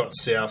 I've got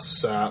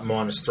South's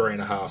minus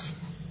 3.5.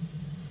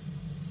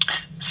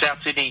 South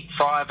Sydney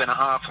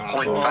 5.5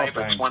 point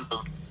favourites.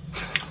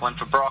 One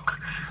for Brock.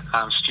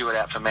 Stewart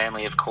out for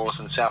Manly, of course,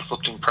 and South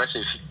looked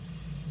impressive.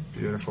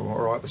 Beautiful. All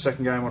right, the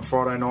second game on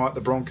Friday night,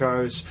 the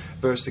Broncos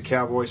versus the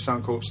Cowboys,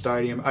 Suncorp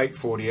Stadium,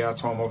 8:40 our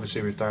time,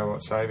 obviously with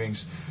daylight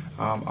savings,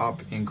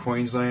 up in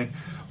Queensland.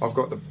 I've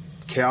got the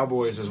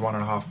Cowboys as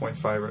 1.5 point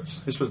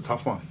favourites. This was a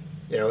tough one.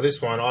 Yeah, well,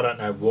 this one, I don't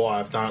know why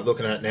I've done it.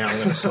 Looking at it now, I'm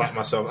going to slap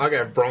myself. I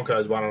gave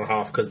Broncos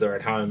 1.5 because they're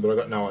at home, but I've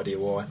got no idea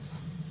why.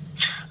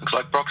 Looks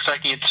like Brock's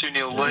taking a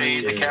 2-0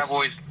 lead. The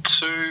Cowboys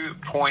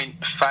 2-point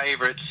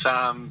favourites.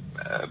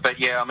 But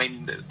yeah,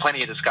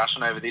 plenty of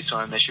discussion over this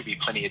one. There should be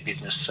plenty of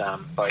business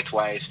both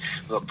ways.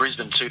 We've got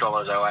Brisbane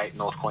 $2.08,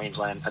 North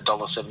Queensland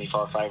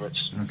 $1.75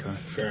 favourites. Okay,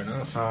 fair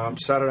enough.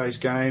 Saturday's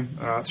game,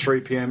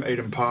 3 p.m.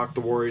 Eden Park,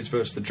 the Warriors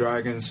versus the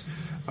Dragons.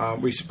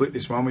 We split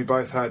this one. We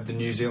both had the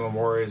New Zealand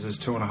Warriors as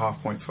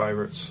 2.5 point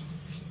favourites.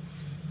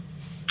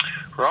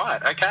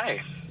 Right.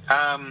 Okay.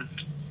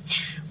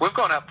 We've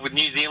gone up with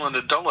New Zealand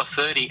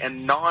 $1.30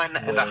 and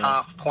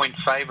 9.5 point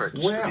favourites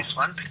for this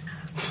one.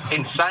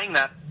 In saying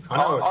that,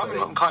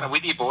 I'm kind of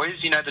with you, boys.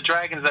 The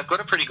Dragons, they've got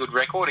a pretty good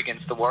record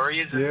against the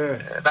Warriors.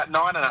 Yeah. That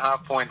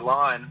 9.5 point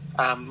line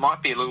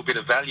might be a little bit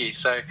of value.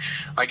 So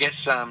I guess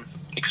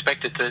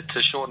expect it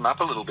to shorten up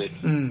a little bit.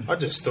 I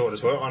just thought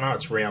as well, I know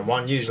it's round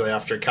one, usually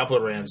after a couple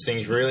of rounds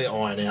things really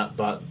iron out,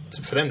 but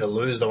for them to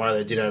lose the way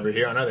they did over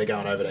here, I know they're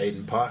going over to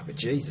Eden Park, but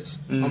Jesus,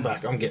 I'm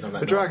getting on that.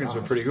 The Dragons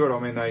were pretty good. I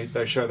mean,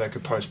 they showed they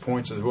could post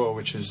points as well,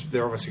 which is,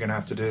 they're obviously going to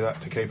have to do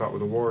that to keep up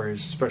with the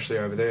Warriors, especially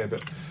over there,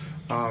 but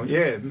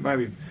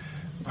maybe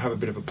have a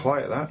bit of a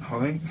play at that, I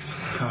think.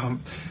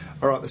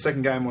 All right, the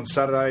second game on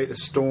Saturday, the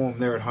Storm,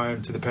 they're at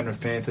home to the Penrith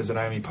Panthers at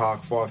AAMI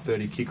Park,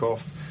 5:30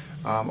 kickoff.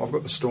 I've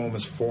got the Storm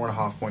as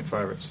 4.5 point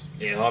favourites.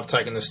 Yeah, I've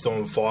taken the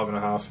Storm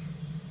 5.5.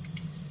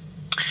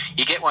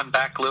 You get one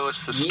back, Lewis.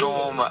 The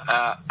Storm,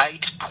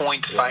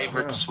 8-point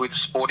favourites with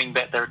Sporting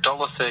Bet. They're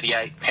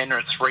 $1.38.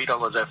 Penrith,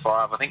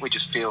 $3.05. I think we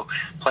just feel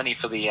plenty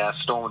for the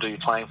Storm to be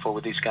playing for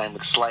with this game,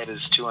 with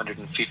Slater's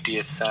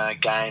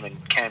 250th game,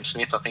 and Cam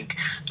Smith, I think,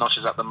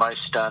 notches up the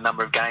most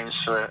number of games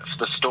for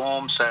the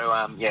Storm.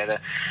 So,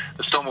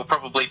 the Storm will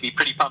probably be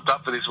pretty pumped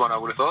up for this one, I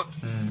would have thought.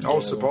 I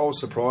was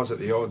surprised at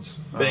the odds.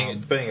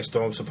 Being a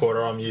Storm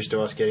supporter, I'm used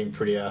to us getting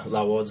pretty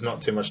low odds.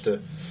 Not too much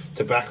to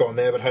back on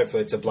there, but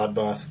hopefully it's a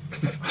bloodbath.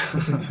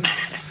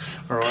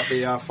 All right,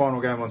 the final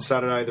game on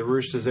Saturday, the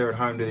Roosters, they're at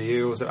home to the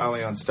Eels at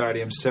Allianz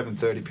Stadium,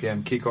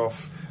 7:30pm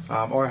kickoff.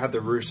 I had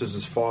the Roosters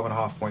as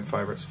 5.5 point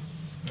favourites.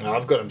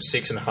 I've got them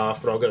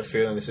 6.5, but I've got a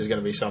feeling this is going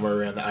to be somewhere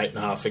around the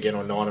 8.5 again,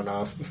 or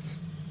 9.5.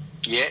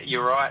 Yeah,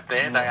 you're right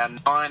there. They are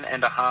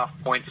 9.5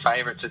 point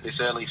favourites at this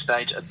early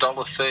stage.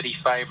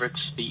 $1.30 favourites.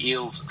 The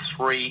Eels,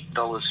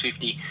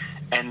 $3.50.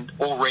 And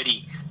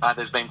already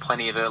there's been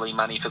plenty of early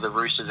money for the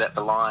Roosters at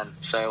the line.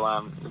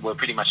 So we're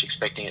pretty much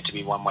expecting it to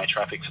be one-way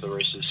traffic for the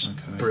Roosters.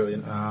 Okay.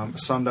 Brilliant.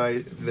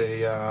 Sunday,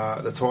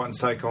 the Titans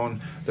take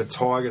on the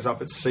Tigers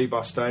up at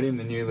Seabus Stadium,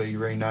 the newly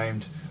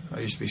renamed. It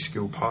used to be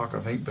Skill Park,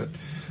 I think, but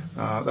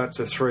that's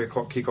a 3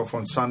 o'clock kickoff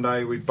on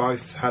Sunday. We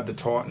both had the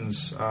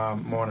Titans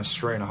minus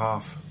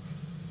 3.5.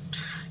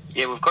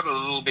 Yeah, we've got a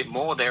little bit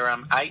more. They're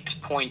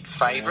 8-point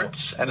favourites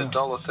at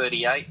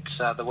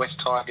 $1.38. The West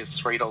Tigers,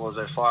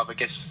 $3.05. I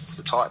guess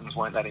the Titans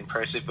weren't that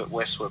impressive, but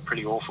West were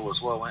pretty awful as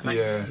well, weren't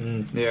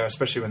they? Yeah,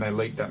 especially when they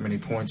leaked that many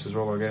points as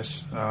well, I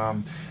guess.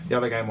 The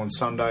other game on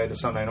Sunday, the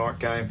Sunday night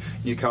game,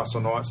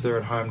 Newcastle Knights, they're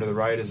at home to the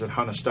Raiders at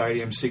Hunter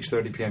Stadium,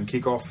 6:30pm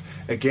kickoff.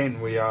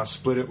 Again, we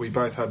split it. We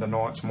both had the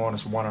Knights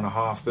minus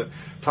 1.5, but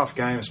tough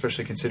game,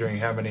 especially considering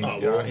how many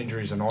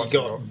injuries the Knights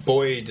got.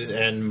 Boyd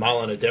and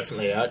Mullen are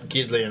definitely out.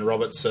 Gidley and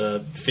Roberts are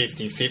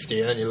 50-50,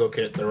 and then you look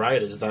at the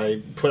Raiders, they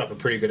put up a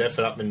pretty good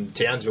effort up in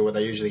Townsville, where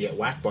they usually get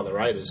whacked by the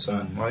Raiders. So I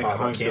think the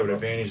home field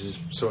advantage is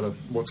sort of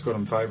what's got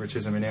them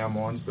favouritism in our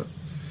minds, but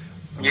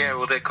yeah,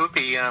 well, there could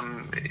be a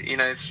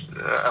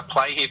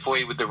play here for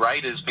you with the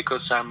Raiders,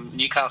 because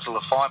Newcastle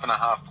are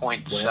 5.5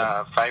 points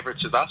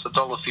favourites with us,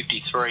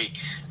 $1.53.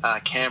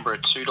 Canberra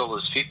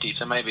 $2.50,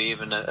 so maybe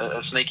even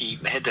a sneaky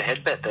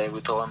head-to-head bet there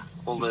with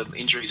all the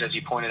injuries, as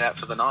you pointed out,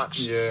 for the Knights.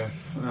 Yeah.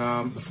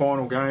 The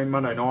final game,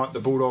 Monday night, the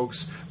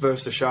Bulldogs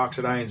versus the Sharks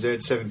at ANZ,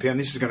 7pm.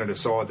 This is going to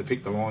decide to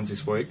pick the lines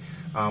this week.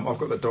 I've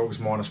got the Dogs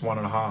minus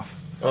 1.5.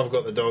 I've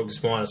got the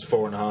Dogs minus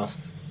 4.5.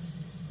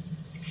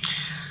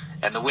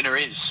 And the winner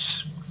is,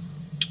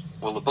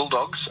 well, the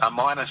Bulldogs are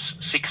minus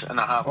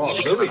 6.5,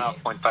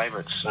 6.5 point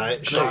favourites.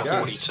 Mate, Sharks,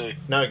 42.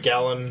 No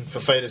Gallen.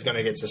 Fafita's going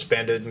to get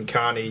suspended, and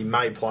Carney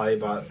may play,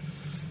 but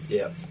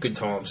yeah, good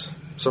times.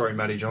 Sorry,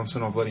 Matty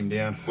Johnson, I've let him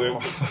down.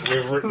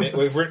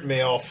 We've written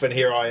me off, and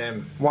here I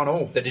am.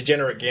 1-1. The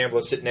degenerate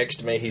gambler sitting next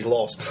to me, he's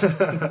lost.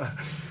 There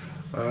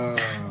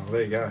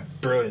you go.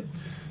 Brilliant.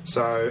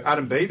 So,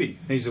 Adam Beebe,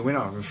 he's the winner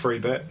of a free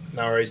bet.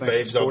 No worries,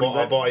 Beebs.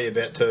 I'll buy you a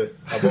bet too.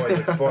 I'll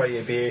buy you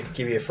a beer,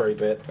 give you a free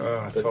bet.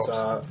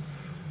 But,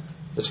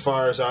 as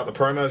far as the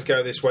promos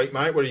go this week,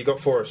 mate, what do you got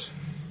for us?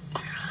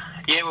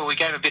 Yeah, well, we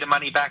gave a bit of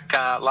money back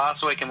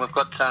last week, and we've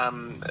got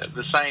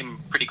the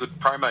same pretty good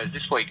promos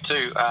this week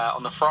too.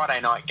 On the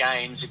Friday night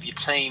games, if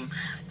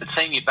the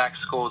team you back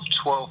scores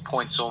 12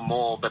 points or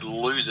more but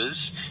loses,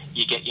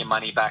 you get your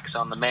money back. So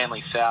on the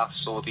Manly South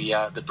or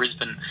the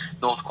Brisbane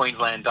North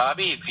Queensland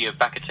derby, if you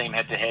back a team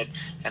head-to-head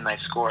and they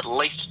score at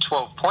least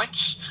 12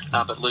 points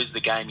but lose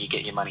the game, you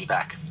get your money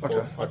back. Okay.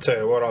 Well, I tell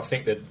you what, I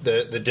think that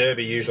the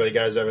derby usually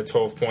goes over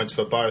 12 points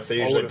for both. They're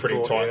usually a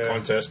pretty tight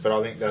contest, but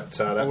I think that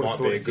might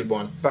be a good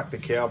one. Back the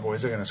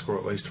Cowboys, they're going to score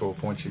at least 12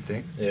 points, you'd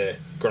think. Yeah,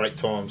 great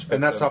times.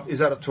 And that's up. Is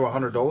that up to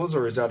 $100,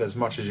 or is that as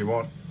much as you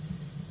want?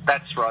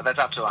 That's right. That's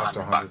up to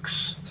 $100.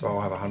 So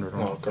I'll have 100.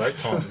 Oh, great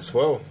times.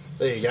 Well,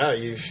 there you go.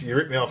 You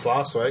ripped me off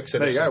last week, so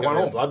this is going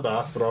to be a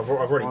bloodbath, but I've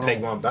already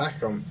pegged one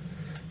back. I'm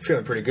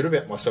feeling pretty good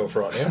about myself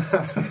right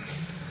now.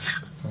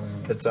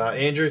 But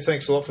Andrew,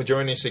 thanks a lot for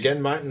joining us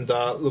again, mate, and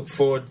look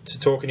forward to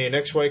talking to you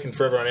next week. And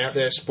for everyone out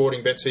there,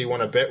 Sporting Bet's who you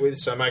want to bet with,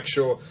 so make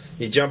sure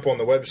you jump on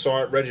the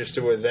website,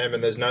 register with them,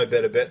 and there's no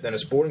better bet than a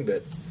Sporting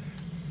Bet.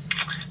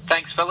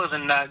 Thanks, fellas,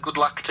 and good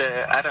luck to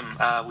Adam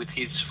with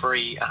his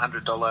free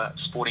 $100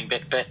 Sporting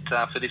Bet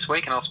for this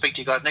week, and I'll speak to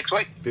you guys next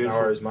week. Beautiful.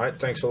 No worries, mate.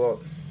 Thanks a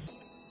lot.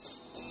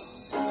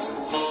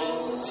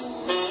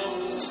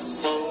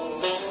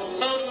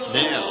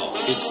 Now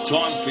it's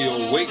time for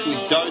your weekly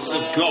dose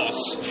of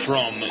goss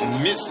from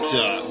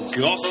Mr.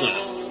 Gossip.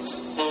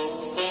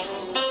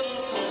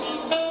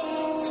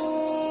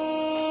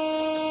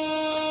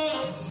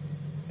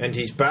 And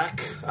he's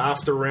back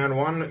after round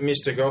one.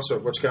 Mr.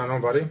 Gossip, what's going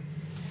on, buddy?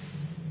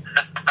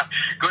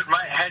 Good,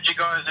 mate. How'd you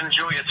guys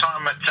enjoy your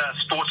time at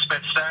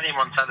Sportsbet Stadium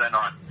on Saturday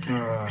night?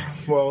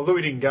 Well,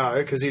 Louis didn't go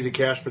because he's a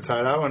couch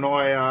potato, and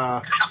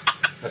I...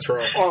 That's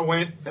right. I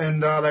went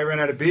and they ran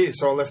out of beer,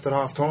 so I left at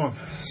half time.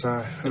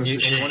 So it was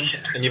disappointing.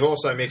 And you've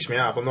also mixed me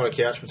up. I'm not a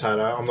couch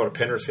potato. I'm not a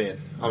Penrith fan.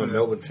 I'm a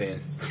Melbourne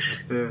fan.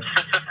 Yeah.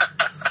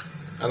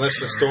 Unless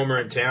the Storm are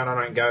in town,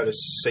 I don't go to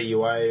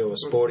CUA or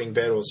Sporting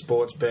Bet or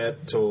Sports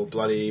Bet or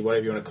bloody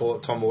whatever you want to call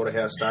it, Tom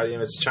Waterhouse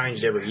Stadium. It's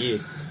changed every year.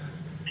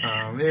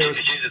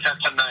 Jesus, have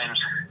some names.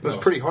 It was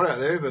pretty hot out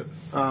there, but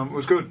it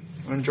was good.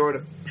 I enjoyed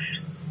it.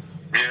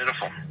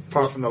 Beautiful.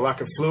 Apart from the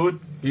lack of fluid.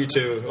 You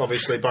two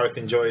obviously both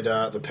enjoyed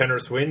the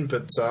Penrith win,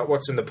 but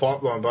what's in the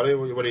pipeline, buddy?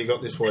 What do you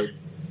got this week?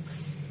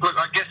 Look,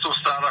 I guess we'll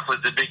start off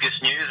with the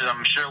biggest news, and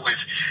I'm sure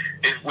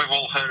we've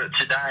all heard it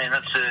today, and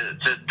that's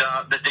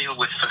the deal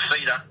with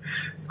Fifita.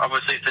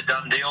 Obviously, it's a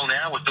done deal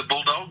now with the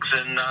Bulldogs,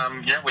 and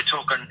we're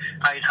talking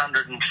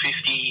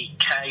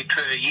 $850K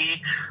per year.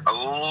 A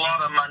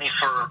lot of money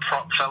for a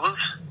prop, fellas.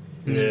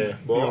 Yeah,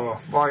 well,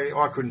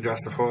 I couldn't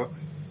justify it.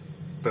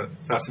 But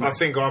I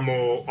think I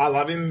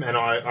love him, and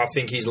I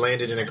think he's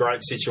landed in a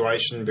great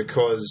situation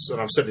because, and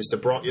I've said this to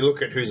Brock, you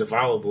look at who's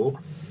available,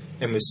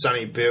 and with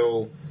Sonny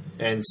Bill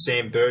and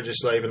Sam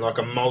Burgess leaving, like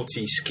a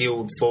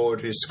multi-skilled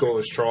forward who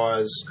scores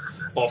tries,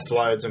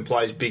 offloads and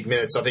plays big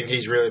minutes, I think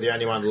he's really the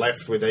only one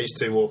left with these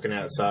two walking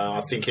out. So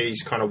I think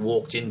he's kind of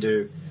walked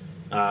into,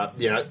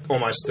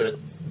 almost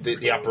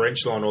the upper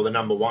echelon or the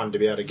number one to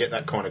be able to get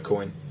that kind of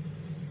coin.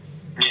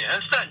 Yeah,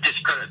 it's no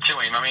discredit to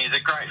him. I mean, he's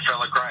a great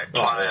fella, great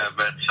player,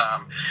 but,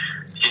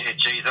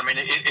 geez, I mean,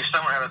 if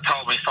someone had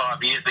told me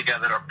 5 years ago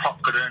that a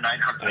prop could earn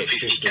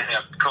 $850K,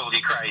 I'd call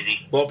you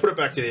crazy. Well, I'll put it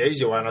back to the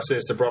easier way, and I said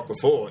this to Brock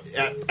before.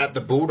 At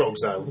the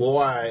Bulldogs, though,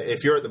 why,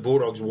 if you're at the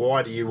Bulldogs,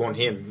 why do you want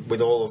him with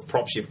all of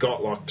props you've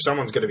got? Like,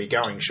 someone's going to be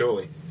going,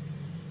 surely.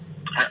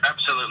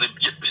 Absolutely.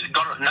 You've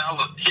got it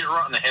nailed. Hit it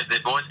right in the head there,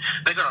 boys.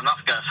 They've got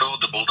enough going forward,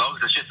 the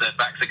Bulldogs. It's just their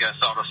backs that go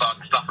side to side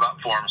and stuff it up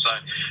for them. So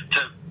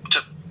to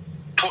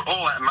put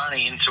all that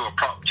money into a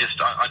prop,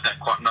 I don't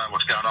quite know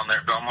what's going on there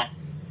at Belmont.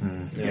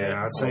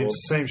 Yeah, it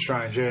seems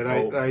strange.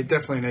 Yeah, they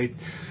definitely need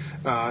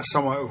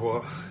someone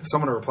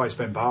to replace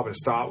Ben Barber to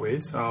start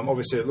with.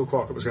 Obviously, it looked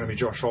like it was going to be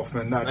Josh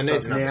Hoffman. That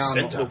does now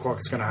not look like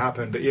it's going to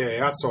happen. But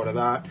yeah, outside of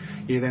that,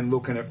 you're then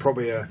looking at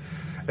probably a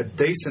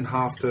decent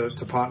half to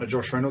partner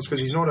Josh Reynolds,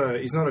 because he's not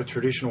a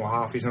traditional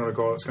half. He's not a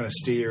guy that's going to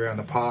steer around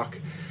the park.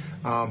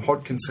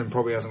 Hodkinson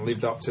probably hasn't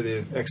lived up to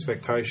the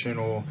expectation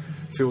or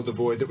filled the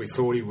void that we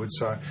thought he would.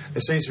 So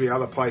there seems to be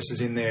other places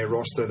in their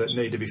roster that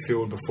need to be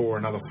filled before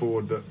another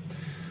forward. But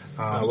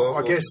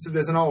I guess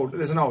there's an old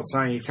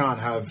saying, you can't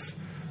have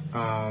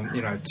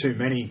too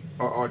many,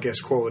 I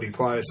guess, quality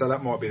players. So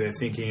that might be their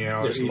thinking.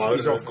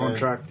 He's off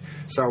contract,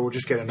 so we'll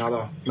just get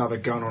another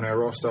gun on our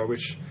roster,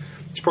 which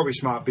is probably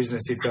smart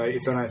business if they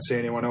don't see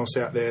anyone else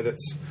out there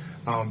that's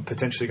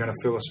potentially going to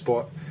fill a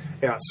spot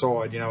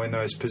outside, in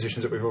those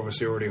positions that we've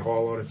obviously already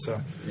highlighted.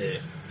 So yeah.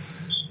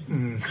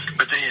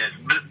 But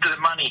the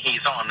money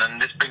he's on, and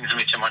this brings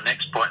me to my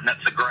next point, and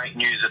that's the great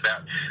news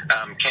about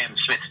Cam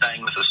Smith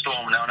staying with the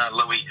Storm. Now, I know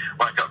Louis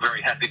woke up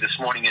very happy this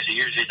morning, as he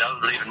usually does,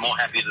 but even more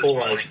happy this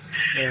morning.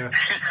 Yeah,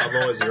 I'm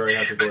always a very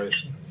happy boy.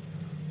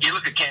 You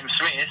look at Cam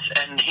Smith,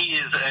 and he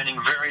is earning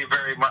very,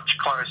 very much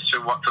close to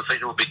what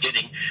Fifita will be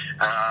getting.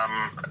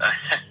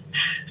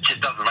 It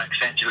just doesn't make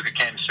sense. You look at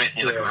Cam Smith and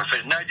you look at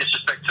Fifita. No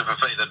disrespect to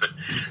Fifita, but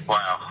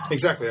wow.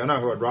 Exactly. I know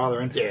who I'd rather.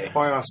 And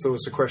I asked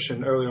Lewis a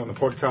question earlier on the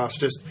podcast,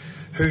 just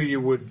who you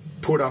would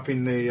put up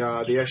in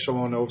the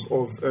echelon of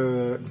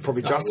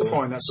probably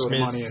justifying that sort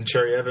Smith, of money. And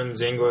Cherry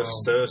Evans, Inglis,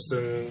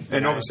 Thurston.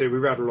 And obviously we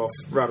rattled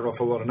off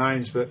a lot of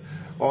names, but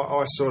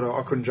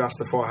I couldn't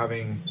justify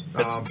having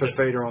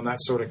Fifita on that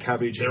sort of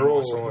cabbage. They're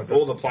all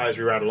the players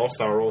we rattled off,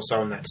 though, are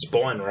also in that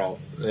spine role.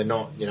 They're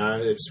not,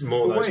 it's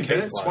more those key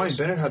players. Wayne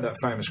Bennett had that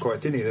famous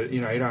quote, didn't he? That you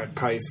don't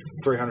pay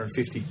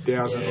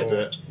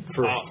 $350,000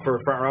 for a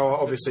front row.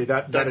 Obviously,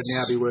 that'd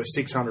now be worth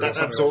 $600.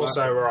 That's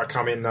also where I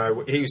come in,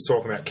 though. He was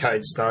talking about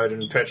Cade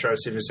Snowden, Petro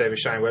Sivaseva,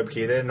 Shane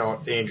Webke. They're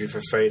not Andrew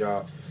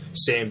Fifita,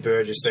 Sam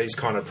Burgess, these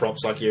kind of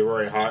props like your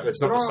Rory Hart.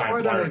 It's not the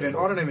same player.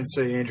 I don't even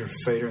see Andrew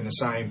Fifita in the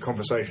same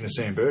conversation as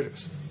Sam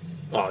Burgess.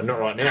 Oh, not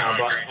right now,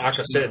 but like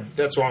I said,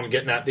 that's why I'm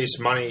getting at this.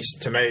 Money,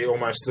 to me,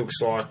 almost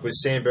looks like with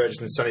Sam Burgess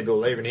and Sonny Bill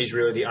leaving, he's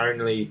really the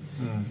only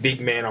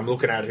big man I'm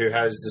looking at who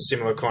has the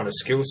similar kind of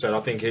skill set. I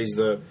think he's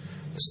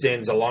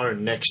stands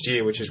alone next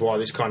year, which is why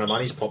this kind of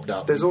money's popped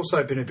up. There's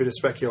also been a bit of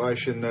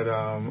speculation that,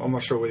 I'm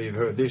not sure whether you've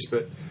heard this,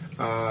 but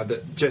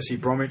that Jesse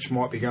Bromwich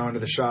might be going to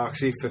the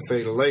Sharks if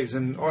Fifita leaves.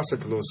 And I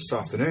said to Lewis this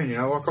afternoon,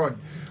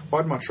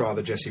 I'd much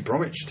rather Jesse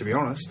Bromwich, to be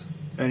honest.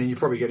 And you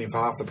probably get him for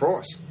half the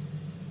price.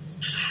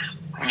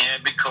 Yeah,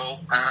 big call.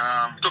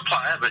 Good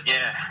player, but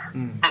yeah.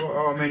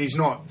 Well, I mean, he's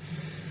not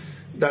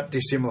that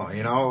dissimilar,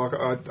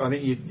 I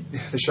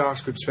think the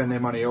Sharks could spend their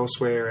money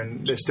elsewhere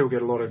and they still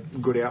get a lot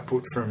of good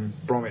output from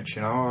Bromwich,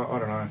 I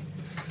don't know.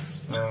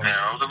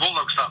 The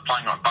Bulldogs start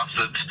playing like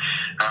bastards,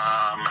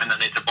 and they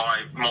need to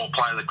buy more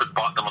players that could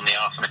bite them on the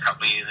arse in a couple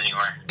couple of years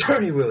anyway.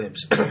 Tony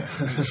Williams.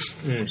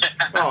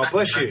 Oh,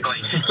 bless you.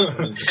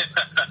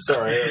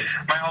 Sorry.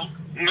 Well,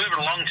 moving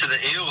along to the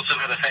Eels, who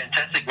had a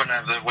fantastic win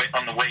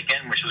on the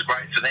weekend, which was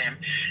great for them.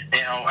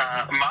 Now,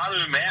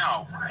 Maru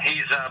Mao,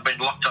 he's been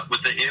locked up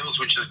with the Eels,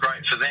 which is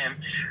great for them.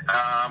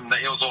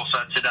 The Eels also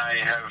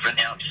today have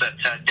announced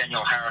that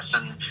Daniel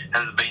Harrison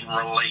has been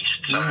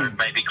released, so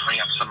maybe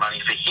cleaning up some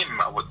money for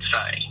him, I would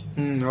say.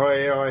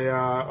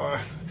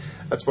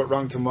 That's what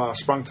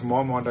sprung to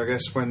my mind, I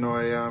guess, when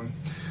I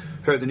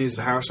heard the news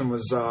that Harrison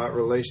was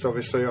released.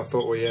 Obviously, I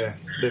thought,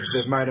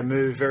 they've made a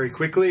move very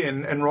quickly,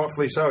 and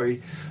rightfully so.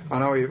 I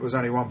know it was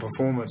only one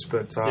performance,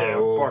 but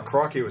by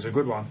crikey, it was a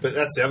good one. But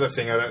that's the other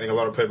thing. I don't think a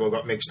lot of people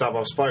got mixed up.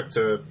 I spoke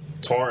to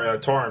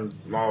Tyron,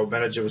 my old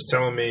manager, was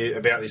telling me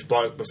about this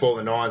bloke before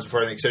the Nines,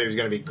 before everything, said he was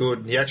going to be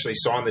good. He actually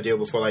signed the deal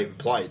before they even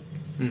played.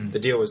 The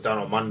deal was done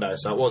on Monday,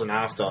 so it wasn't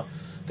after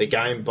the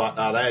game, but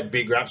they had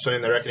big raps on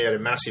him. They reckon he had a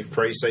massive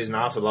pre-season.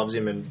 Arthur loves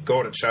him, and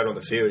God, it showed on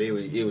the field.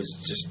 He was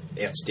just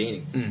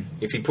outstanding.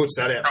 If he puts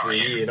that out for the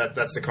year,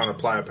 that's the kind of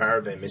player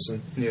Parramatta been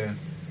missing. Yeah,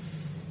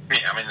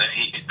 I mean,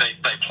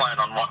 they played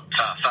on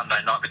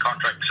Sunday night. The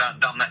contract's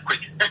done that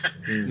quick.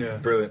 Yeah,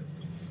 brilliant.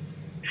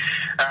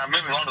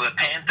 Moving on to the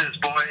Panthers,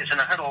 boys, and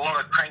I had a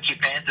lot of cranky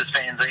Panthers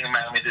fans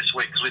email me this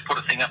week because we put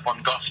a thing up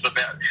on Gossip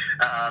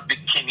about big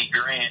Timmy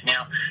Grant.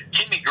 Now,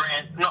 Timmy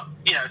Grant,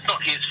 it's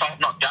not his fault,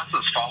 not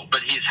Gus's fault,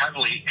 but he's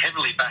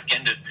heavily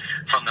back-ended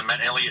from the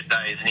Matt Elliott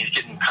days, and he's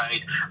getting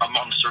paid a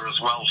monster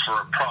as well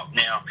for a prop.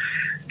 Now,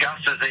 Gus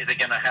is either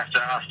going to have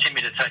to ask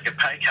Timmy to take a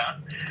pay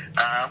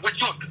cut, which,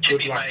 look,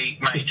 Timmy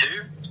may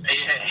do.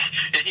 Yeah,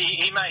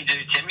 he may do,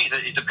 Timmy.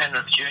 He's a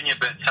Penrith junior,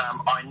 but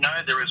I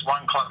know there is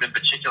one club in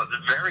particular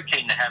that's very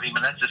keen to have him,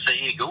 and that's the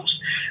Sea Eagles.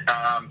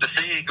 The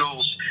Sea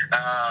Eagles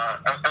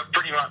are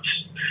pretty much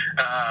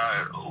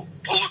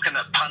looking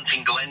at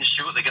punting Glenn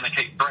Stewart. They're going to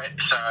keep Brett,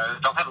 so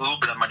they'll have a little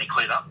bit of money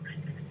cleared up.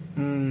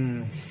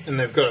 And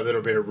they've got a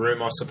little bit of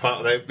room, I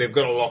suppose. They've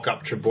got to lock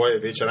up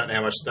Trebojevic. I don't know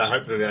how much.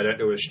 Hopefully they don't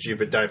do a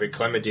stupid David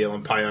Clemmer deal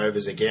and pay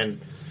overs again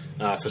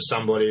for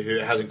somebody who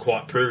hasn't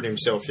quite proven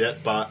himself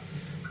yet, but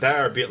they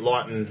are a bit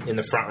light in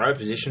the front row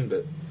position,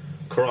 but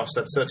Christ,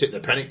 that's hit the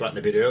panic button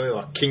a bit early.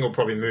 Like, King will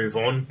probably move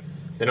on.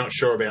 They're not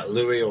sure about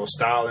Louis or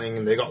Starling,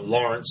 and they've got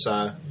Lawrence,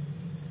 so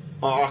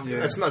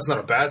that's not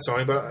a bad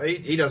signing, but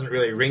he doesn't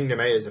really ring to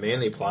me as a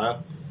Manly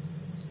player.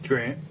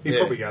 Grant, he'd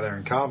probably go there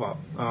and carve up.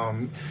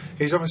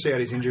 He's obviously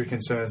had his injury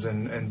concerns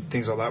and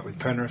things like that with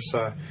Penrith,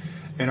 so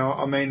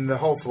I mean, the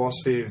whole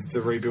philosophy of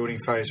the rebuilding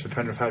phase for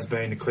Penrith has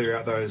been to clear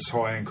out those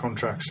high-end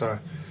contracts, so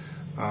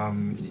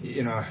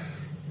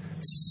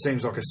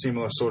seems like a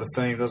similar sort of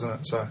theme, doesn't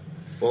it? So,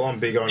 well, I'm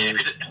big on.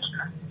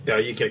 Yeah,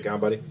 you keep going,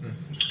 buddy.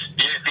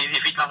 Yeah,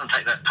 if he doesn't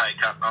take that pay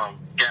cut, I'll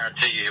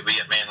guarantee you he'll be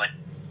at Manly.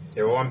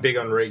 Yeah, well, I'm big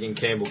on Regan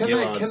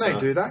Campbell-Gillard. Can they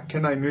do that?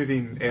 Can they move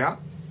him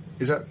out?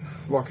 Is that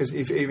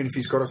even if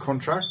he's got a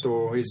contract,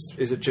 or is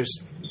it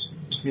just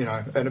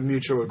at a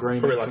mutual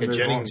agreement? Probably like a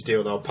Jennings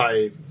deal. They'll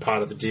pay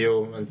part of the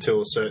deal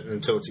until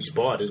it's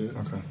expired, isn't it?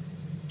 Okay.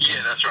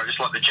 Yeah, that's right.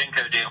 Just like the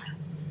Jenko deal.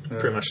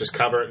 Pretty much just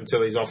cover it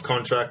until he's off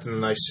contract, and then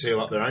they seal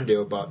up their own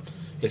deal. But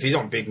if he's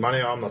on big money,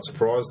 I'm not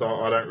surprised.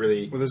 I don't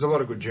really. Well, there's a lot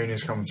of good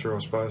juniors coming through, I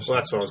suppose. Well,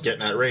 that's what I was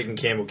getting at. Regan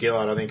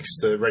Campbell-Gillard, I think, is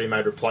the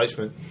ready-made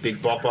replacement. Big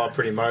bopper,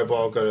 pretty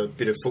mobile, got a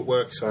bit of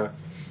footwork, so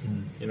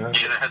Yeah,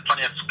 they had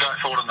plenty of go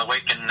forward on the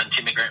week, and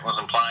Timmy Grant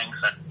wasn't playing.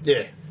 So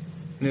yeah,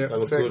 they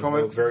look good. They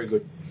look very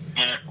good.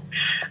 Yeah.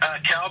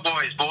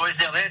 Cowboys, boys.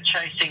 Now they're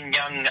chasing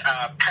young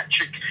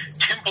Patrick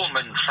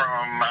Templeman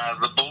from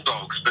the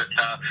Bulldogs, but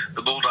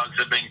the Bulldogs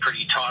are being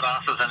pretty tight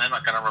asses, and they're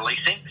not going to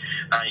release him.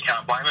 You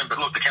can't blame him. But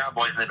look, the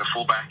Cowboys need a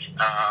fullback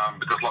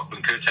because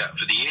Lachlan Coote's out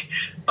for the year.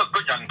 Look,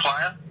 good young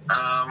player.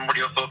 What are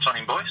your thoughts on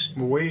him, boys?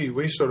 Well,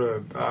 we sort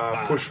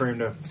of pushed for him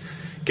to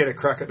get a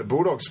crack at the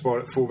Bulldogs spot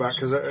at fullback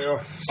because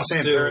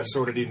Sam Perrott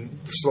sort of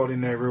didn't slot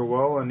in there real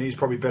well, and he's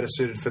probably better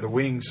suited for the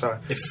wing. So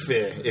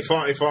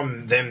if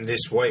I'm them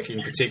this week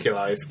in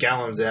particular, if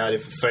Gallen's out,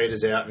 if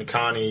Feeder's out, and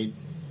Carney,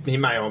 he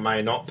may or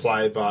may not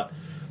play, but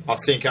I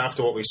think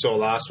after what we saw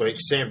last week,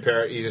 Sam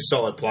Perrott, he's a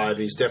solid player,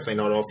 but he's definitely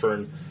not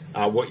offering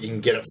what you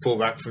can get at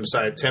fullback from,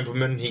 say, a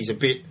Templeman. He's a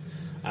bit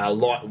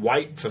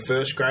lightweight for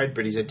first grade,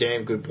 but he's a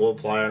damn good ball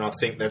player, and I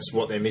think that's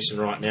what they're missing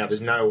right now.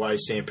 There's no way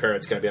Sam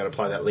Perrott's going to be able to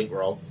play that link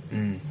role.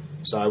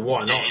 So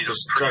why not?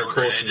 Just throw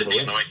caution to the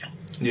wind.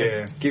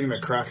 Yeah, give him a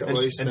crack at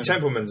least. And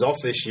Templeman's off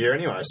this year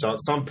anyway, so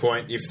at some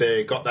point, if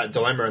they've got that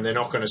dilemma and they're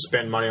not going to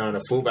spend money on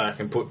a fullback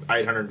and put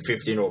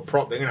 $850 into a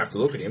prop, they're going to have to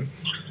look at him.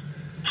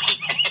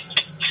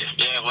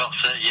 Yeah, well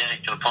said. Yeah,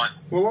 to the point.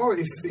 Well,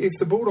 if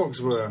the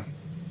Bulldogs were,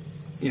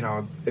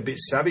 a bit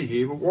savvy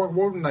here, but why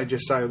wouldn't they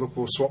just say, look,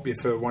 we'll swap you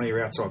for one of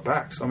your outside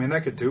backs? I mean,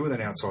 they could do with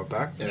an outside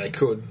back. Yeah, they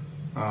could.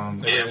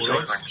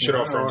 Should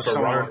offer him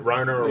for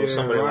Rona or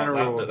somebody like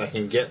that they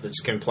can get that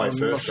can play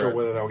first. I'm not sure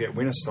whether they'll get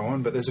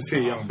Winterstein, but there's a few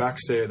young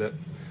backs there that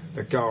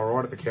go all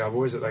right at the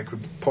Cowboys that they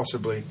could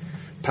possibly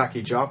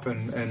package up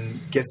and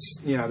get.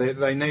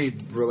 They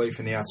need relief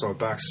in the outside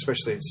backs,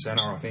 especially at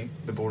centre. I think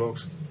the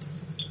Bulldogs.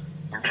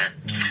 Yeah.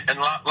 And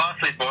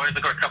lastly, boys,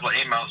 I've got a couple of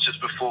emails just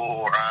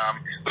before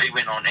we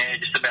went on air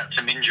just about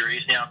some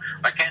injuries. Now,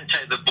 I can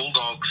tell you the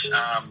Bulldogs,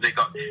 they've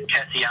got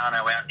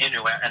Cassiano out,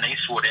 Inu out, and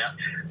Eastwood out.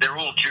 They're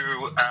all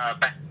due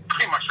back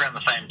pretty much around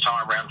the same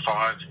time, round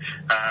 5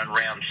 and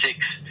round 6.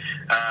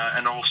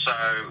 And also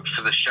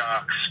for the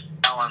Sharks,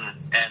 Allen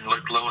and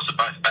Luke Lewis are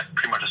both back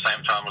pretty much the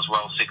same time as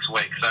well, 6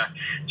 weeks. So,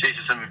 geez,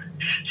 there's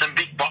some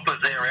big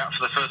boppers there out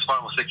for the first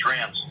 5 or 6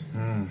 rounds.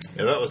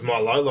 Yeah, that was my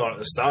low light at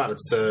the start.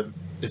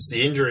 It's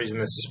the injuries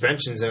and the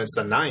suspensions, and it's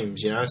the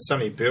names. You know,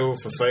 Sonny Bill,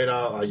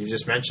 Fafita. You've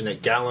just mentioned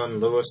it. Gallen,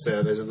 Lewis.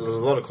 There's a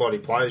lot of quality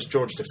players.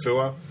 George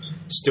Tafua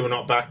still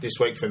not back this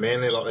week for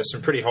Manly. Like, there's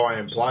some pretty high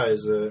end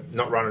players that are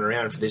not running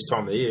around for this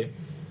time of the year.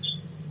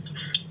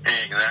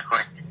 Yeah, exactly.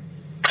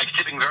 Makes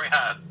tipping very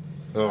hard.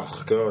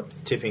 Oh, God.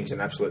 Tipping's an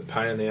absolute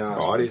pain in the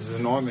arse. Oh, it is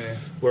a nightmare.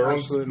 We're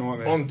absolute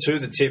nightmare. On to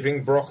the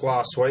tipping. Brock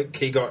last week,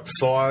 he got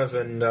 5,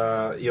 and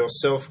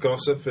yourself,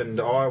 Gossip, and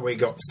we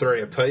got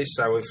 3 apiece.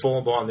 So we've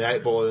fallen behind the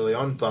 8 ball early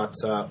on, but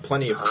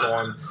plenty of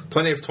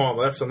time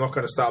left. I'm not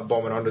going to start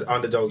bombing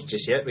underdogs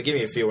just yet, but give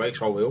me a few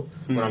weeks, I will,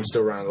 when I'm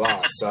still running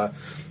last. So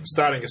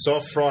starting us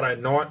off, Friday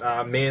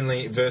night,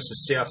 Manly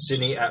versus South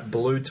Sydney at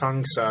Blue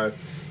Tongue. So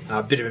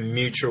a bit of a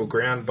mutual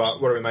ground,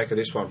 but what do we make of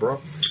this one,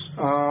 Brock?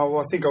 Well,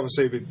 I think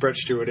obviously with Brett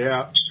Stewart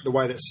out, the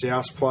way that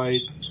South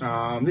played,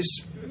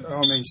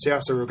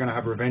 South are going to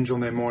have revenge on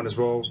their mind as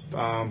well,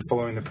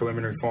 following the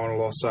preliminary final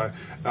loss. So,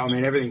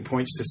 everything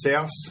points to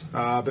South,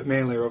 but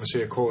Manly are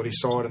obviously a quality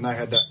side, and they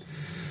had that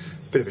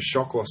bit of a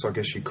shock loss, I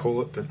guess you'd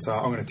call it. But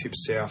I'm going to tip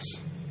South.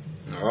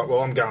 All right,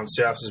 well, I'm going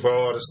South as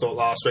well. I just thought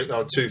last week they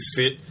were too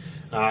fit,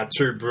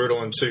 too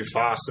brutal and too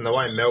fast, and the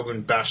way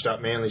Melbourne bashed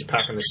up Manly's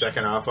pack in the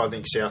second half, I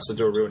think South will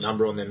do a real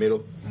number on their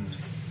middle.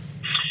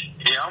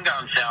 Yeah, I'm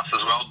going South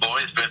as well,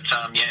 boys, but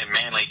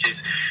Manly is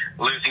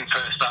losing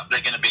first up. They're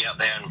going to be out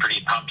there and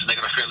pretty pumped, and they've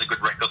got a fairly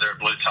good record there at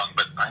Blue Tongue,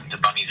 but I think the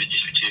Bunnies are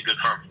just too good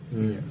for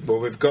them. Well,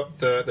 we've got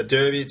the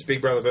Derby. It's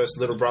Big Brother versus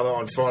Little Brother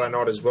on Friday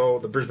night as well.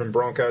 The Brisbane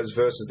Broncos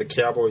versus the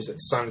Cowboys at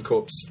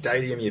Suncorp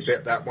Stadium. You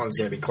bet that one's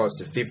going to be close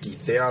to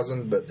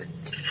 50,000, but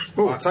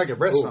take a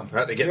breath, son. I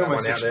had to get you that one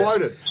almost out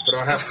exploded. There. But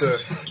I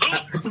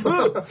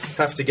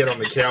have to get on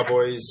the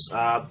Cowboys.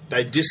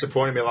 They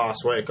disappointed me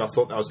last week. I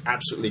thought that was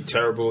absolutely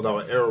terrible. They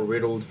were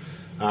error-riddled.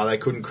 They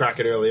couldn't crack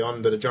it early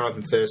on, but a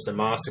Jonathan Thurston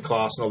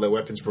masterclass and all their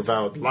weapons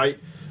prevailed late.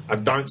 I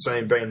don't see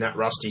him being that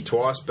rusty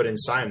twice, but in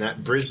saying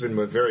that, Brisbane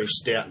were very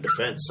stout in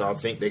defence, so I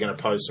think they're going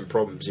to pose some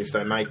problems. If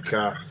they make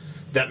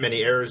that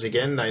many errors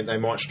again, they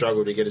might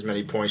struggle to get as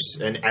many points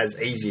and as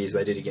easy as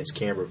they did against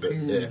Canberra. But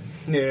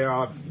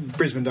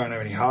Brisbane don't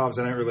have any halves.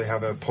 They don't really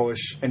have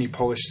any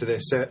polish to their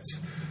sets.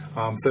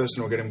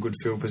 Thurston will get them good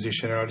field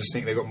position, and I just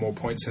think they've got more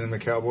points than the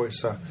Cowboys,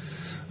 so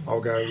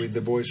I'll go with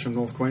the boys from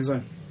North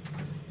Queensland.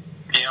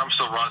 Yeah, I'm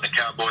still riding the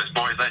Cowboys,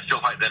 boys. They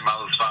still hate their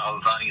mothers,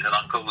 fathers, aunties and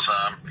uncles.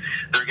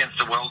 They're against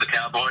the world, the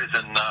Cowboys,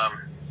 and I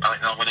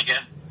think they'll win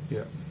again.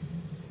 Yeah.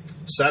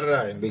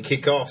 Saturday, we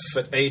kick off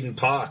at Eden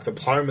Park, the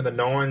home of the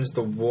Nines,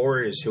 the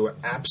Warriors, who are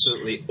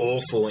absolutely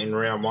awful in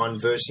round 1,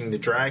 versus the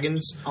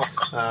Dragons.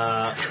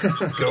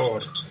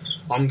 God,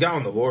 I'm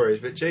going the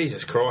Warriors, but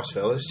Jesus Christ,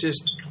 fellas,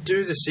 just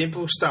do the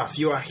simple stuff.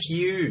 You are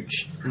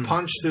huge.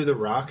 Punch through the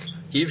ruck,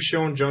 give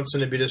Sean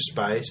Johnson a bit of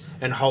space,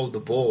 and hold the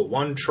ball.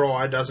 One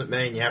try doesn't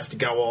mean you have to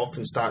go off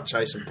and start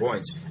chasing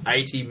points.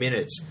 80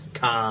 minutes.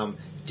 Calm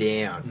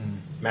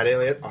down. Matt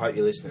Elliott, I hope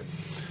you're listening.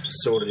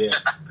 Sort it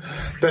out.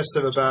 Best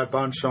of a bad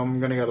bunch. I'm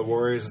going to go the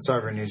Warriors. It's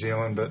over in New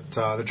Zealand, but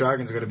the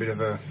Dragons have got a bit of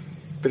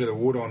the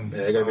wood on.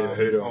 Yeah, they got a bit of a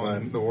hoodoo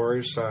on the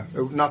Warriors. So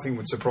nothing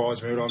would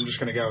surprise me. But I'm just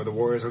going to go with the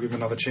Warriors. I'll give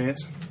them another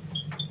chance.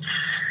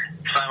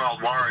 Same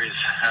old Warriors.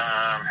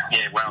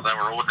 They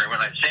were ordinary,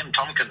 weren't they? Sam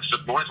Tompkins,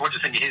 boys, what do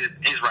you think of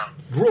his run?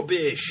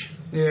 Rubbish.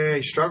 Yeah,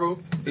 he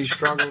struggled. But he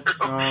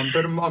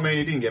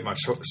didn't get much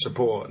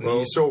support. And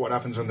you saw what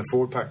happens when the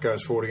forward pack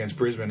goes forward against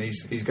Brisbane.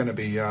 He's going to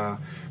be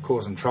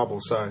causing trouble.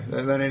 So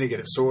they need to get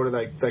it sorted.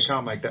 They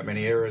can't make that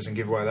many errors and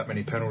give away that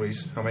many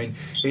penalties. I mean,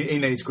 he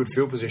needs good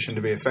field position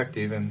to be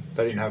effective, and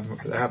they didn't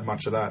have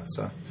much of that.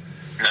 So.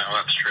 No,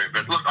 that's true.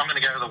 But look, I'm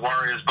going to go with the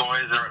Warriors,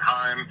 boys. They're at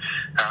home.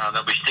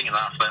 They'll be stinging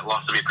after that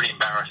loss. They'll be pretty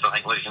embarrassed, I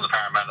think, losing the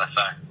Parramatta.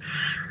 So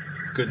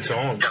good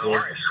times. Go the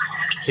Warriors.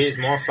 Here's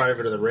my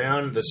favourite of the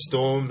round, the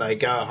Storm. They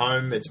go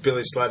home. It's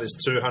Billy Slatter's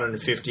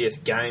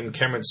 250th game.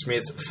 Cameron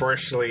Smith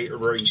freshly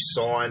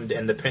re-signed,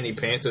 and the Penny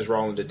Panthers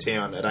roll into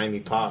town at Amy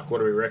Park. What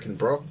do we reckon,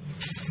 Brock?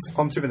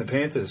 I'm tipping the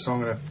Panthers, so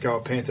I'm going to go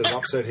a Panthers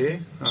upset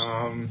here.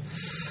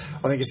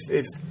 I think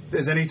if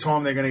there's any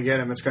time they're going to get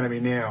them, it's going to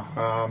be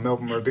now.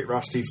 Melbourne were a bit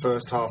rusty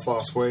first half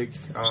last week.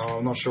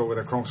 I'm not sure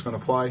whether Cronk's going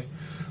to play.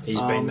 He's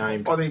been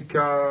named. I think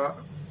the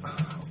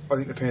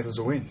Panthers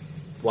will win.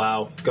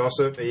 Wow.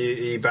 Gossip, are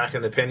you back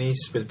in the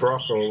pennies with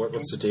Brock, or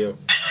what's the deal?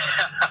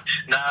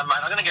 No, mate,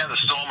 I'm going to go the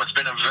Storm. It's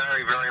been a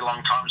very, very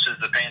long time since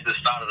the Panthers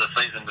started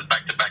the season with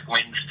back-to-back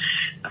wins.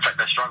 In fact,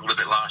 they struggled a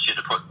bit last year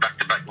to put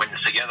back-to-back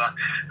wins together.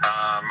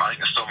 I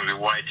think the Storm will be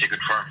way too good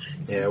for them.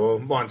 Yeah, well,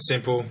 mine's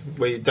simple.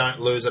 We don't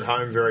lose at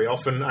home very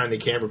often. Only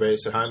Canberra beat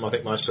us at home. I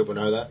think most people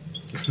know that.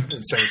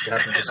 It seems to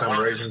happen for some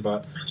reason,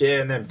 but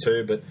yeah, and them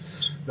too. But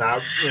no,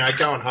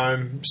 going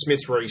home,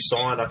 Smith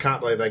re-signed. I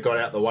can't believe they got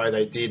out the way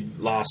they did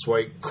last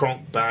week.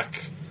 Cronk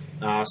back,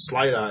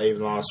 Slater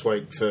even last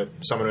week for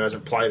someone who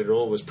hasn't played at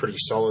all was pretty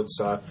solid.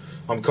 So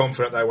I'm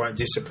confident they won't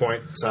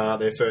disappoint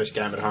their first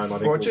game at home. I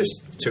think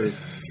just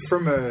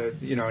from an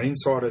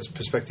insider's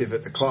perspective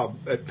at the club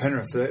at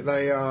Penrith,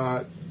 they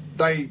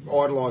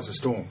idolise the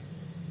Storm.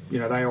 They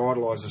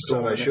idolise the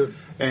Storm. So they should.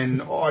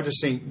 And I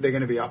just think they're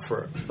going to be up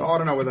for it. I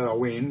don't know whether they'll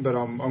win, but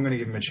I'm going to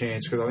give them a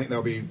chance because I think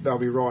they'll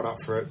be right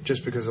up for it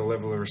just because of the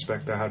level of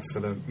respect they had for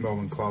the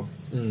Melbourne club.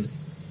 Mm.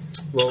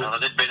 Well,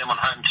 they did beat them on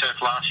home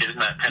turf last year,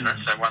 didn't they, Penrith?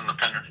 They won the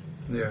Penrith.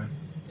 Yeah.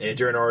 Yeah,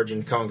 during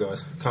Origin. Come on,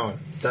 guys. Come on.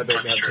 Don't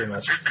beat me up too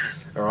much.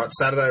 All right,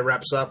 Saturday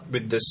wraps up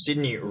with the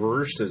Sydney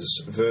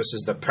Roosters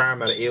versus the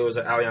Parramatta Eels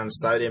at Allianz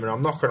Stadium, and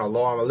I'm not going to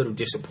lie, I'm a little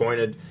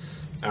disappointed.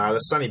 The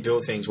Sonny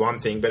Bill thing's one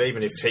thing, but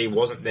even if he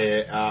wasn't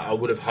there, I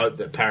would have hoped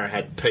that Parra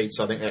had Pete,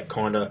 so I think that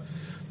kind of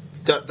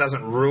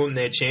doesn't ruin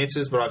their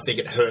chances, but I think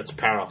it hurts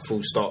Parra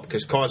full stop,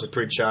 because Kaiser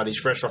Pritchard, he's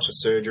fresh off a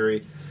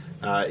surgery.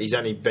 He's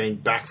only been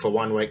back for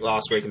 1 week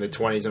last week in the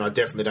 20s, and I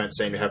definitely don't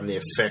see him having the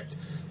effect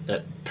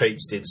that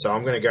Pete's did. So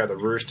I'm going to go the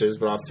Roosters,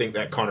 but I think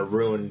that kind of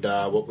ruined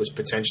what was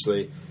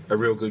potentially a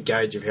real good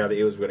gauge of how the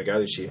Eels were going to go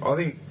this year.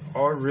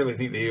 I really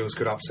think the Eels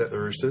could upset the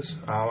Roosters.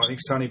 I think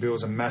Sonny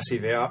Bill's a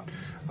massive out.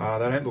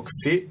 They don't look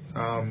fit.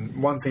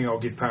 One thing I'll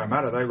give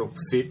Parramatta, they look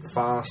fit,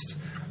 fast.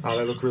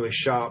 They look really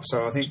sharp.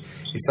 So I think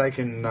if they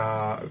can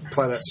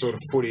play that sort of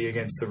footy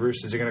against the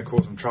Roosters, they're going to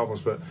cause them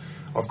troubles. But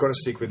I've got to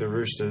stick with the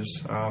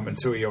Roosters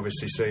until you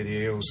obviously see the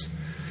Eels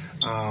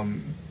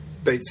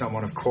beat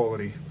someone of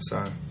quality.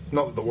 So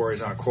not that the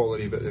Warriors aren't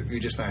quality, but you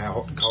just know how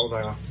hot and cold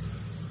they are.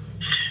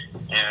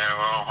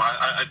 Yeah,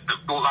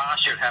 well,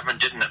 last year it happened,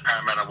 didn't it?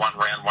 Parramatta won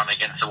round one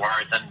against the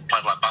Warriors and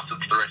played like buses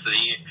for the rest of the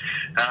year.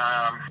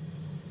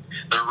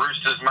 The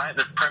Roosters, mate,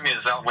 the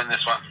Premiers, they'll win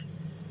this one.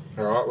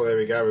 All right, well, there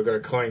we go. We've got a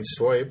clean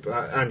sweep.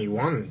 Only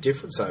one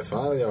different so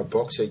far. The old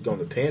box had gone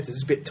the Panthers.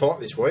 It's a bit tight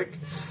this week.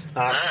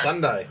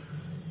 Sunday,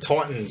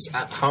 Titans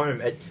at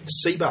home at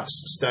Cbus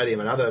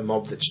Stadium, another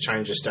mob that's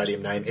changed the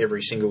stadium name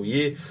every single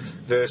year,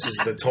 versus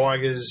the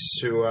Tigers,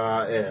 who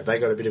they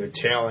got a bit of a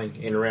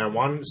toweling in round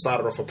one.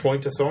 Started off a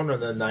point-a-thon,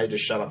 and then they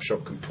just shut up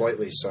shop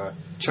completely. So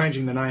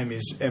changing the name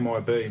is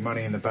MIB,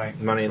 Money in the Bank.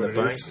 Money in the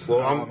Bank.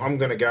 Well, I'm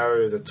going to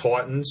go the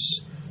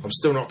Titans. I'm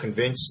still not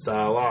convinced.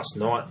 Last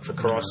night, for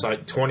Christ's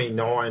sake,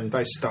 29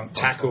 they stunk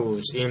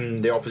tackles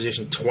in the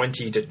opposition,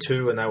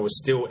 20-2, and they were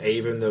still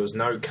even. There was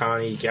no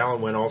Carney.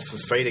 Gallen went off.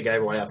 Fafita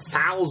gave away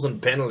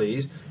 1,000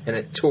 penalties, and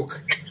it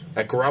took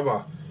a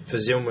grubber for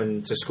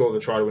Zillman to score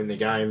the try to win the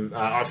game.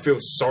 I feel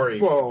sorry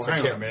for hang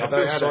on a minute. I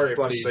feel sorry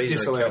for Caesar.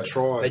 Disallowed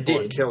try. They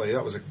did. Kelly.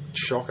 That was a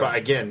shocker. But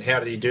again, how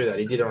did he do that?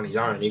 He did it on his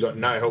own. He got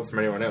no help from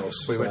anyone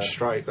else. We went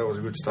straight. That was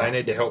a good start. They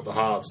need to help the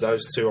halves.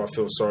 Those two I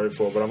feel sorry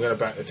for, but I'm going to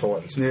back the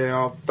Titans. Yeah,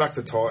 I'll back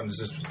the Titans.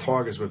 The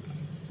Tigers were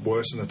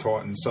worse than the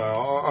Titans, so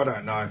I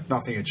don't know.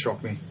 Nothing had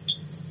shocked me.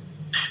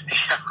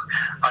 Yeah,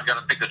 I've got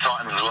to pick the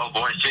Titans as well,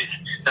 boys. Jeez,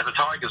 if the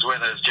Tigers wear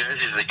those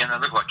jerseys again, they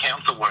look like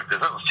council workers.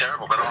 That was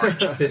terrible, but orange.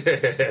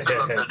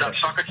 The Dutch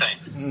soccer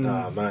team.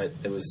 Mate,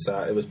 it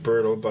was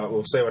brutal, but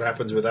we'll see what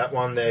happens with that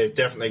one. They've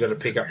definitely got to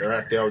pick up their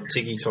act. The old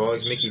Tiggy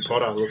Tigers. Mickey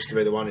Potter looks to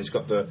be the one who's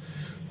got the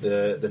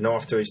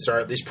knife to his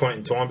throat at this point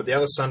in time. But the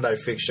other Sunday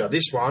fixture,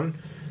 this one,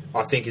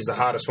 I think is the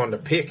hardest one to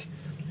pick.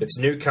 It's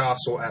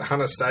Newcastle at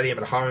Hunter Stadium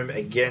at home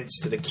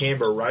against the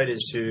Canberra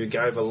Raiders, who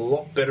gave a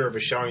lot better of a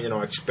showing than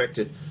I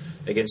expected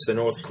against the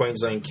North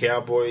Queensland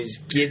Cowboys.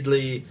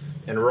 Gidley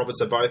and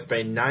Roberts have both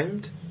been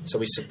named, so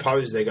we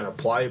suppose they're going to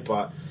play,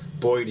 but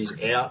Boyd is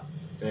out,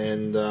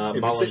 and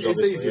Mullins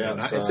obviously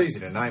out. It's easy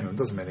to name them. It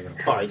doesn't mean they're going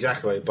to play. Oh,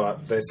 exactly,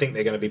 but they think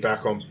they're going to be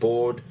back on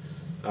board.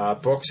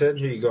 Boxhead,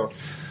 who you got?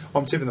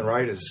 I'm tipping the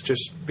Raiders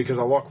just because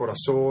I like what I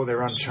saw.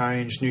 They're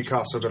unchanged.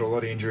 Newcastle got a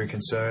lot of injury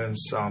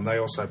concerns. They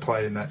also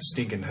played in that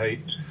stinking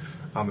heat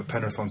at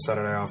Penrith on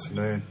Saturday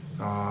afternoon.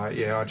 I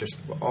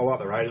like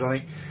the Raiders.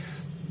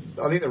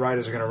 I think the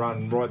Raiders are going to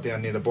run right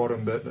down near the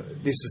bottom, but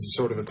this is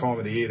sort of the time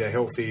of the year. They're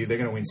healthy. They're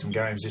going to win some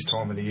games this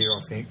time of the year, I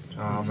think.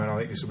 And I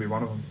think this will be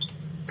one of them.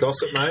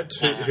 Gossip, mate?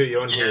 Who are you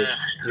on here?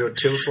 You're a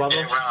Tills lover?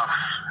 Yeah, well,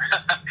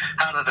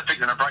 harder to pick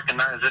than a broken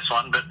nose, this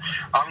one, but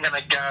I'm going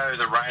to go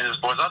the Raiders,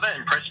 boys. They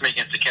impressed me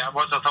against the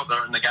Cowboys. I thought they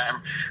were in the game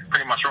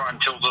pretty much right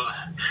until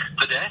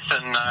the death,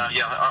 and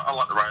I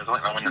like the Raiders. I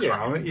think they'll win this one.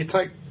 Yeah, I mean, you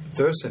take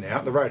Thurston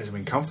out, the Raiders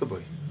win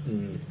comfortably.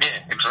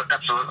 Yeah,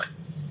 absolutely.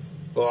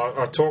 Well,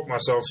 I talked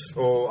myself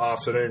all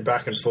afternoon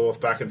back and forth,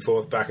 but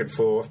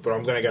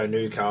I'm going to go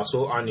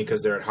Newcastle only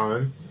because they're at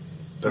home.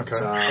 But,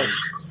 okay.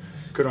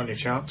 Good on you,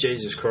 champ.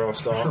 Jesus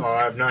Christ,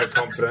 I have no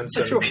confidence.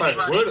 That's your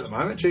favourite word at the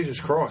moment, Jesus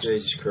Christ.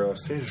 Jesus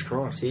Christ. Jesus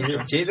Christ.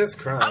 Jesus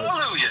Christ.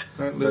 Hallelujah.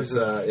 Don't lose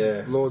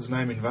the Lord's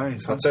name in vain,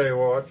 son. I'll tell you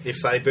what,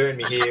 if they burn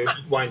me here,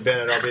 Wayne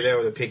Bennett, I'll be there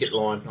with a picket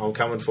line. I'm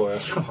coming for you.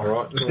 All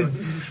right?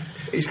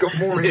 He's got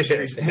more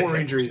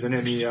injuries than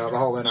any the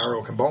whole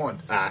NRL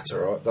combined. It's all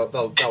right.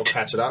 They'll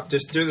patch it up.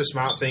 Just do the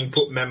smart thing.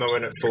 Put Memo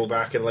in at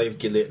fullback and leave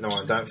Gidley at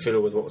 9. Don't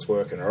fiddle with what's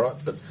working, all right?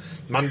 But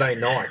Monday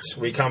night,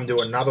 we come to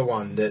another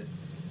one that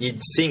you'd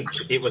think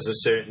it was a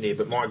certainty,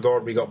 but my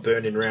God, we got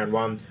burned in round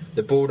 1.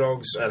 The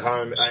Bulldogs at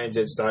home,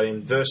 ANZ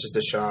Stadium, versus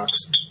the Sharks.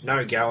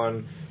 No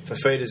Gallen.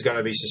 Fafita's going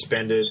to be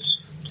suspended.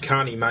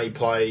 Carney may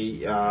play,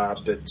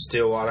 but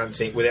still, I don't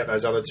think, without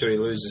those other two, he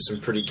loses some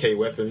pretty key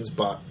weapons,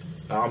 but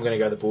I'm going to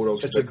go the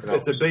Bulldogs. It's a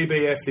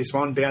BBF, this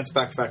one, bounce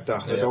back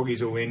factor. The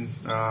Doggies will win.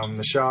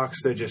 The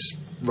Sharks, they're just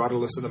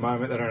rudderless at the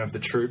moment. They don't have the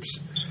troops.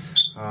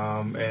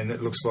 And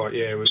it looks like,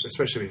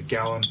 especially with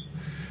Gallen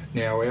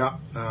now out,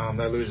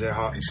 they lose their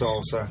heart and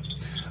soul. So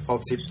I'll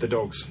tip the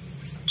Dogs.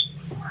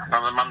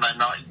 Another Monday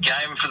night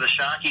game for the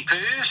Sharky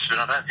Poos, but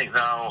I don't think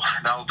they'll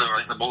do it. I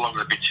think the Bulldogs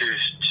will be too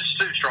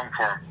strong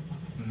for them.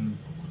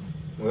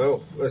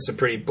 Well, that's a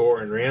pretty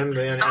boring round.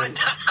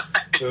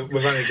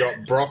 We've only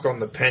got Brock on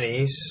the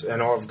pennies,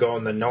 and I've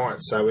gone the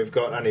Knights, so we've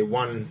got only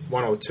one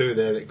or two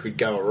there that could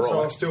go right.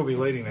 So I'll still be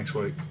leading next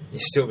week.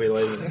 You'll still be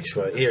leading next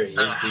week. Here he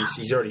is.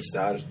 He's already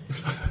started.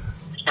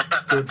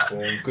 Good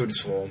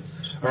form.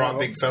 All right,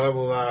 big fella.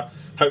 We'll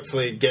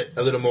hopefully get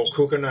a little more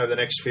cooking over the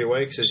next few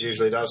weeks, as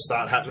usually does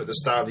start happening at the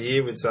start of the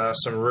year with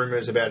some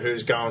rumours about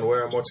who's going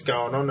where and what's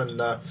going on,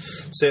 and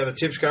see how the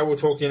tips go. We'll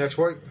talk to you next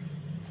week.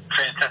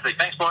 Fantastic.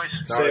 Thanks, boys.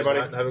 See you, buddy.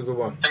 Mate. Have a good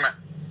one. See you, mate.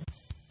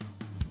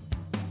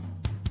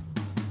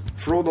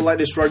 For all the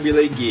latest rugby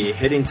league gear,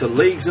 head into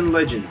Leagues and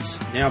Legends,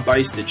 now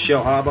based at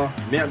Shell Harbour,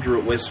 Mount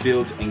Druitt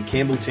Westfield and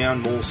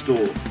Campbelltown Mall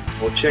Store,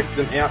 or check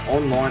them out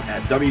online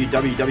at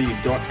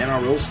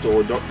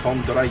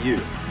www.nrlstore.com.au.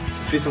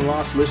 For fifth and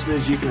last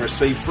listeners, you can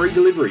receive free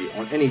delivery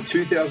on any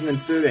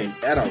 2013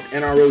 adult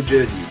NRL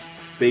jersey.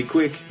 Be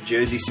quick,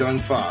 jersey selling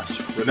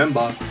fast.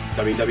 Remember,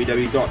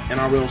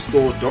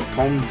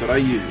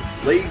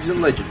 www.nrlstore.com.au. Leagues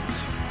and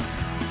Legends.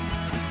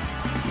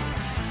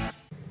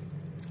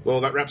 Well,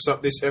 that wraps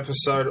up this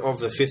episode of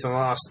the fifth and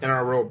last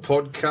NRL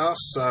podcast.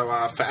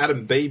 So for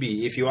Adam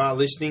Beebe, if you are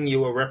listening,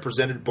 you are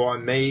represented by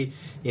me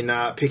in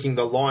picking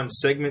the line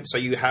segment. So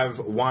you have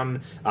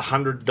won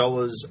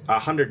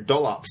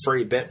 $100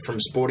 free bet from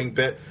Sporting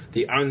Bet.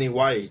 The only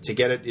way to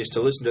get it is to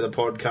listen to the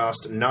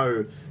podcast,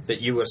 know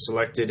that you were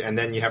selected, and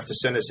then you have to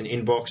send us an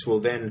inbox.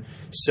 We'll then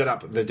set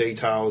up the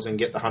details and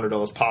get the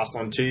 $100 passed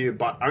on to you,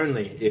 but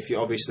only if you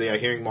obviously are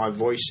hearing my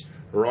voice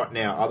right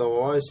now.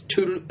 Otherwise,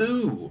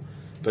 toodle-oo.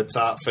 But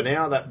for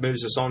now, that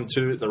moves us on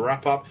to the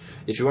wrap-up.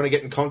 If you want to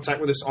get in contact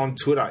with us on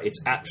Twitter,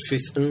 it's at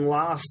Fifth and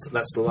Last.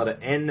 That's the letter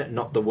N,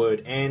 not the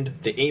word and.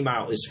 The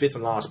email is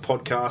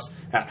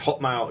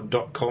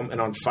fifthandlastpodcast@hotmail.com. And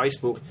on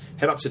Facebook,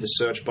 head up to the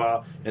search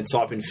bar and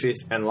type in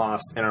Fifth and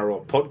Last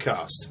NRL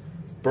Podcast.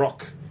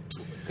 Brock,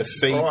 the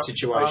feed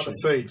situation.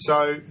 The feed.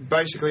 So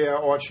basically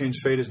our iTunes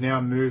feed has now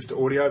moved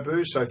to Audio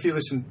Boost. So if you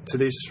listen to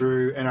this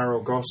through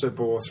NRL Gossip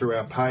or through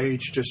our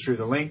page, just through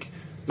the link,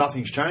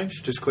 nothing's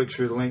changed. Just click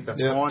through the link. That's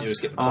fine. You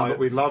just get but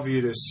we'd love you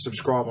to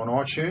subscribe on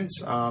iTunes.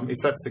 If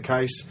that's the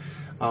case,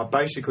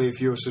 basically, if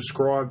you were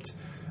subscribed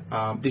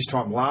this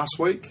time last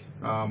week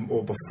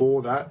or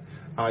before that,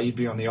 you'd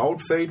be on the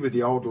old feed with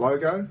the old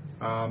logo.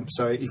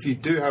 So if you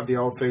do have the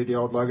old feed, the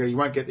old logo, you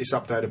won't get this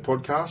updated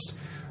podcast.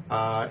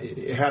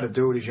 How to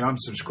do it is you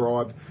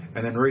unsubscribe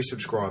and then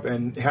resubscribe.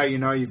 And how you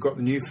know you've got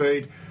the new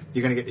feed,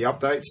 you're going to get the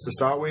updates to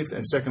start with,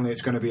 and secondly,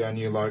 it's going to be our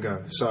new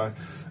logo. So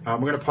we're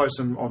going to post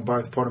them on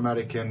both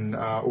Podomatic and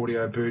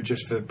Audio Boo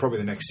just for probably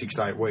the next 6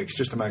 to 8 weeks,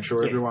 just to make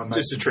sure everyone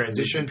makes the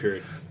transition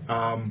period.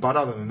 But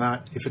other than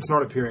that, if it's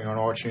not appearing on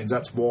iTunes,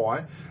 that's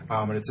why.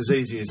 And it's as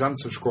easy as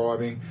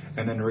unsubscribing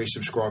and then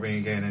resubscribing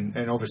again.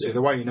 And obviously,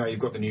 the way you know you've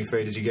got the new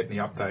feed is you get the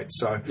updates.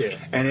 So,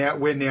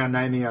 and we're now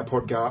naming our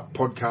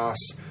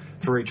podcasts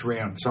for each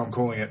round. So I'm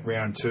calling it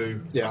round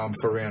 2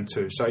 for round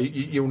 2. So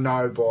you'll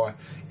know by,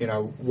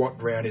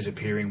 what round is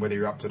appearing, whether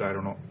you're up to date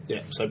or not.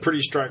 Yeah, so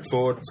pretty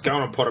straightforward. It's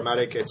going on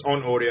Podomatic. It's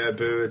on Audio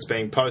Boo. It's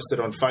being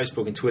posted on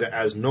Facebook and Twitter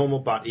as normal.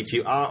 But if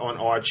you are on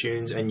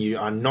iTunes and you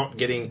are not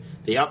getting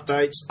the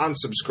updates,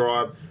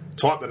 unsubscribe,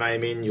 type the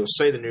name in, you'll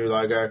see the new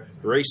logo,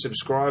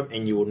 resubscribe,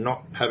 and you will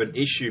not have an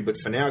issue. But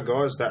for now,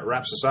 guys, that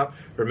wraps us up.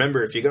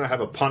 Remember, if you're going to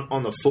have a punt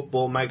on the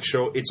football, make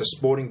sure it's a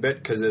sporting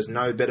bet, because there's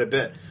no better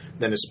bet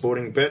than a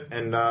sporting bet.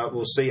 And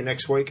we'll see you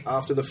next week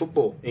after the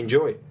football.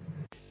 Enjoy.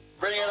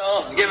 Bring it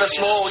on. Give us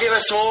more. Where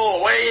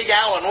are you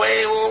going?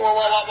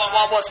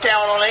 What's going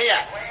on here?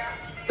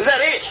 Is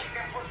that it?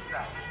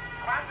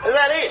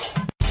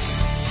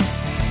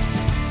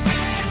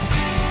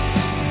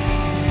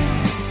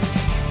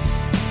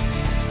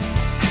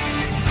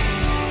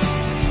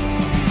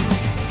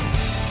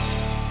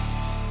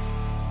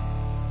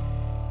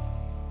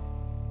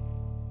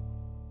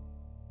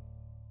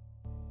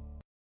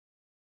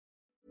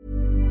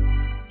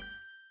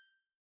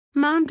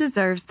 Mom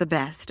deserves the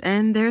best,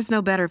 and there's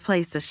no better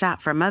place to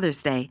shop for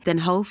Mother's Day than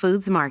Whole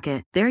Foods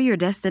Market. They're your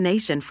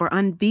destination for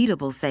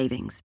unbeatable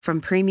savings,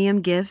 from premium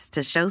gifts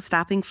to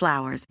show-stopping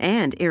flowers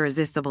and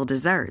irresistible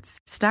desserts.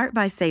 Start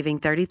by saving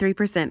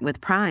 33%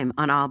 with Prime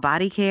on all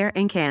body care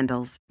and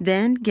candles.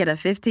 Then get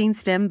a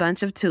 15-stem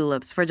bunch of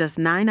tulips for just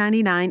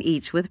 $9.99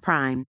 each with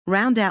Prime.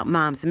 Round out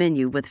Mom's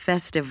menu with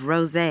festive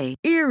rosé,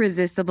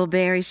 irresistible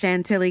berry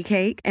chantilly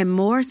cake, and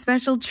more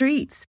special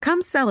treats.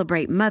 Come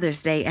celebrate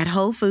Mother's Day at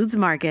Whole Foods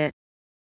Market.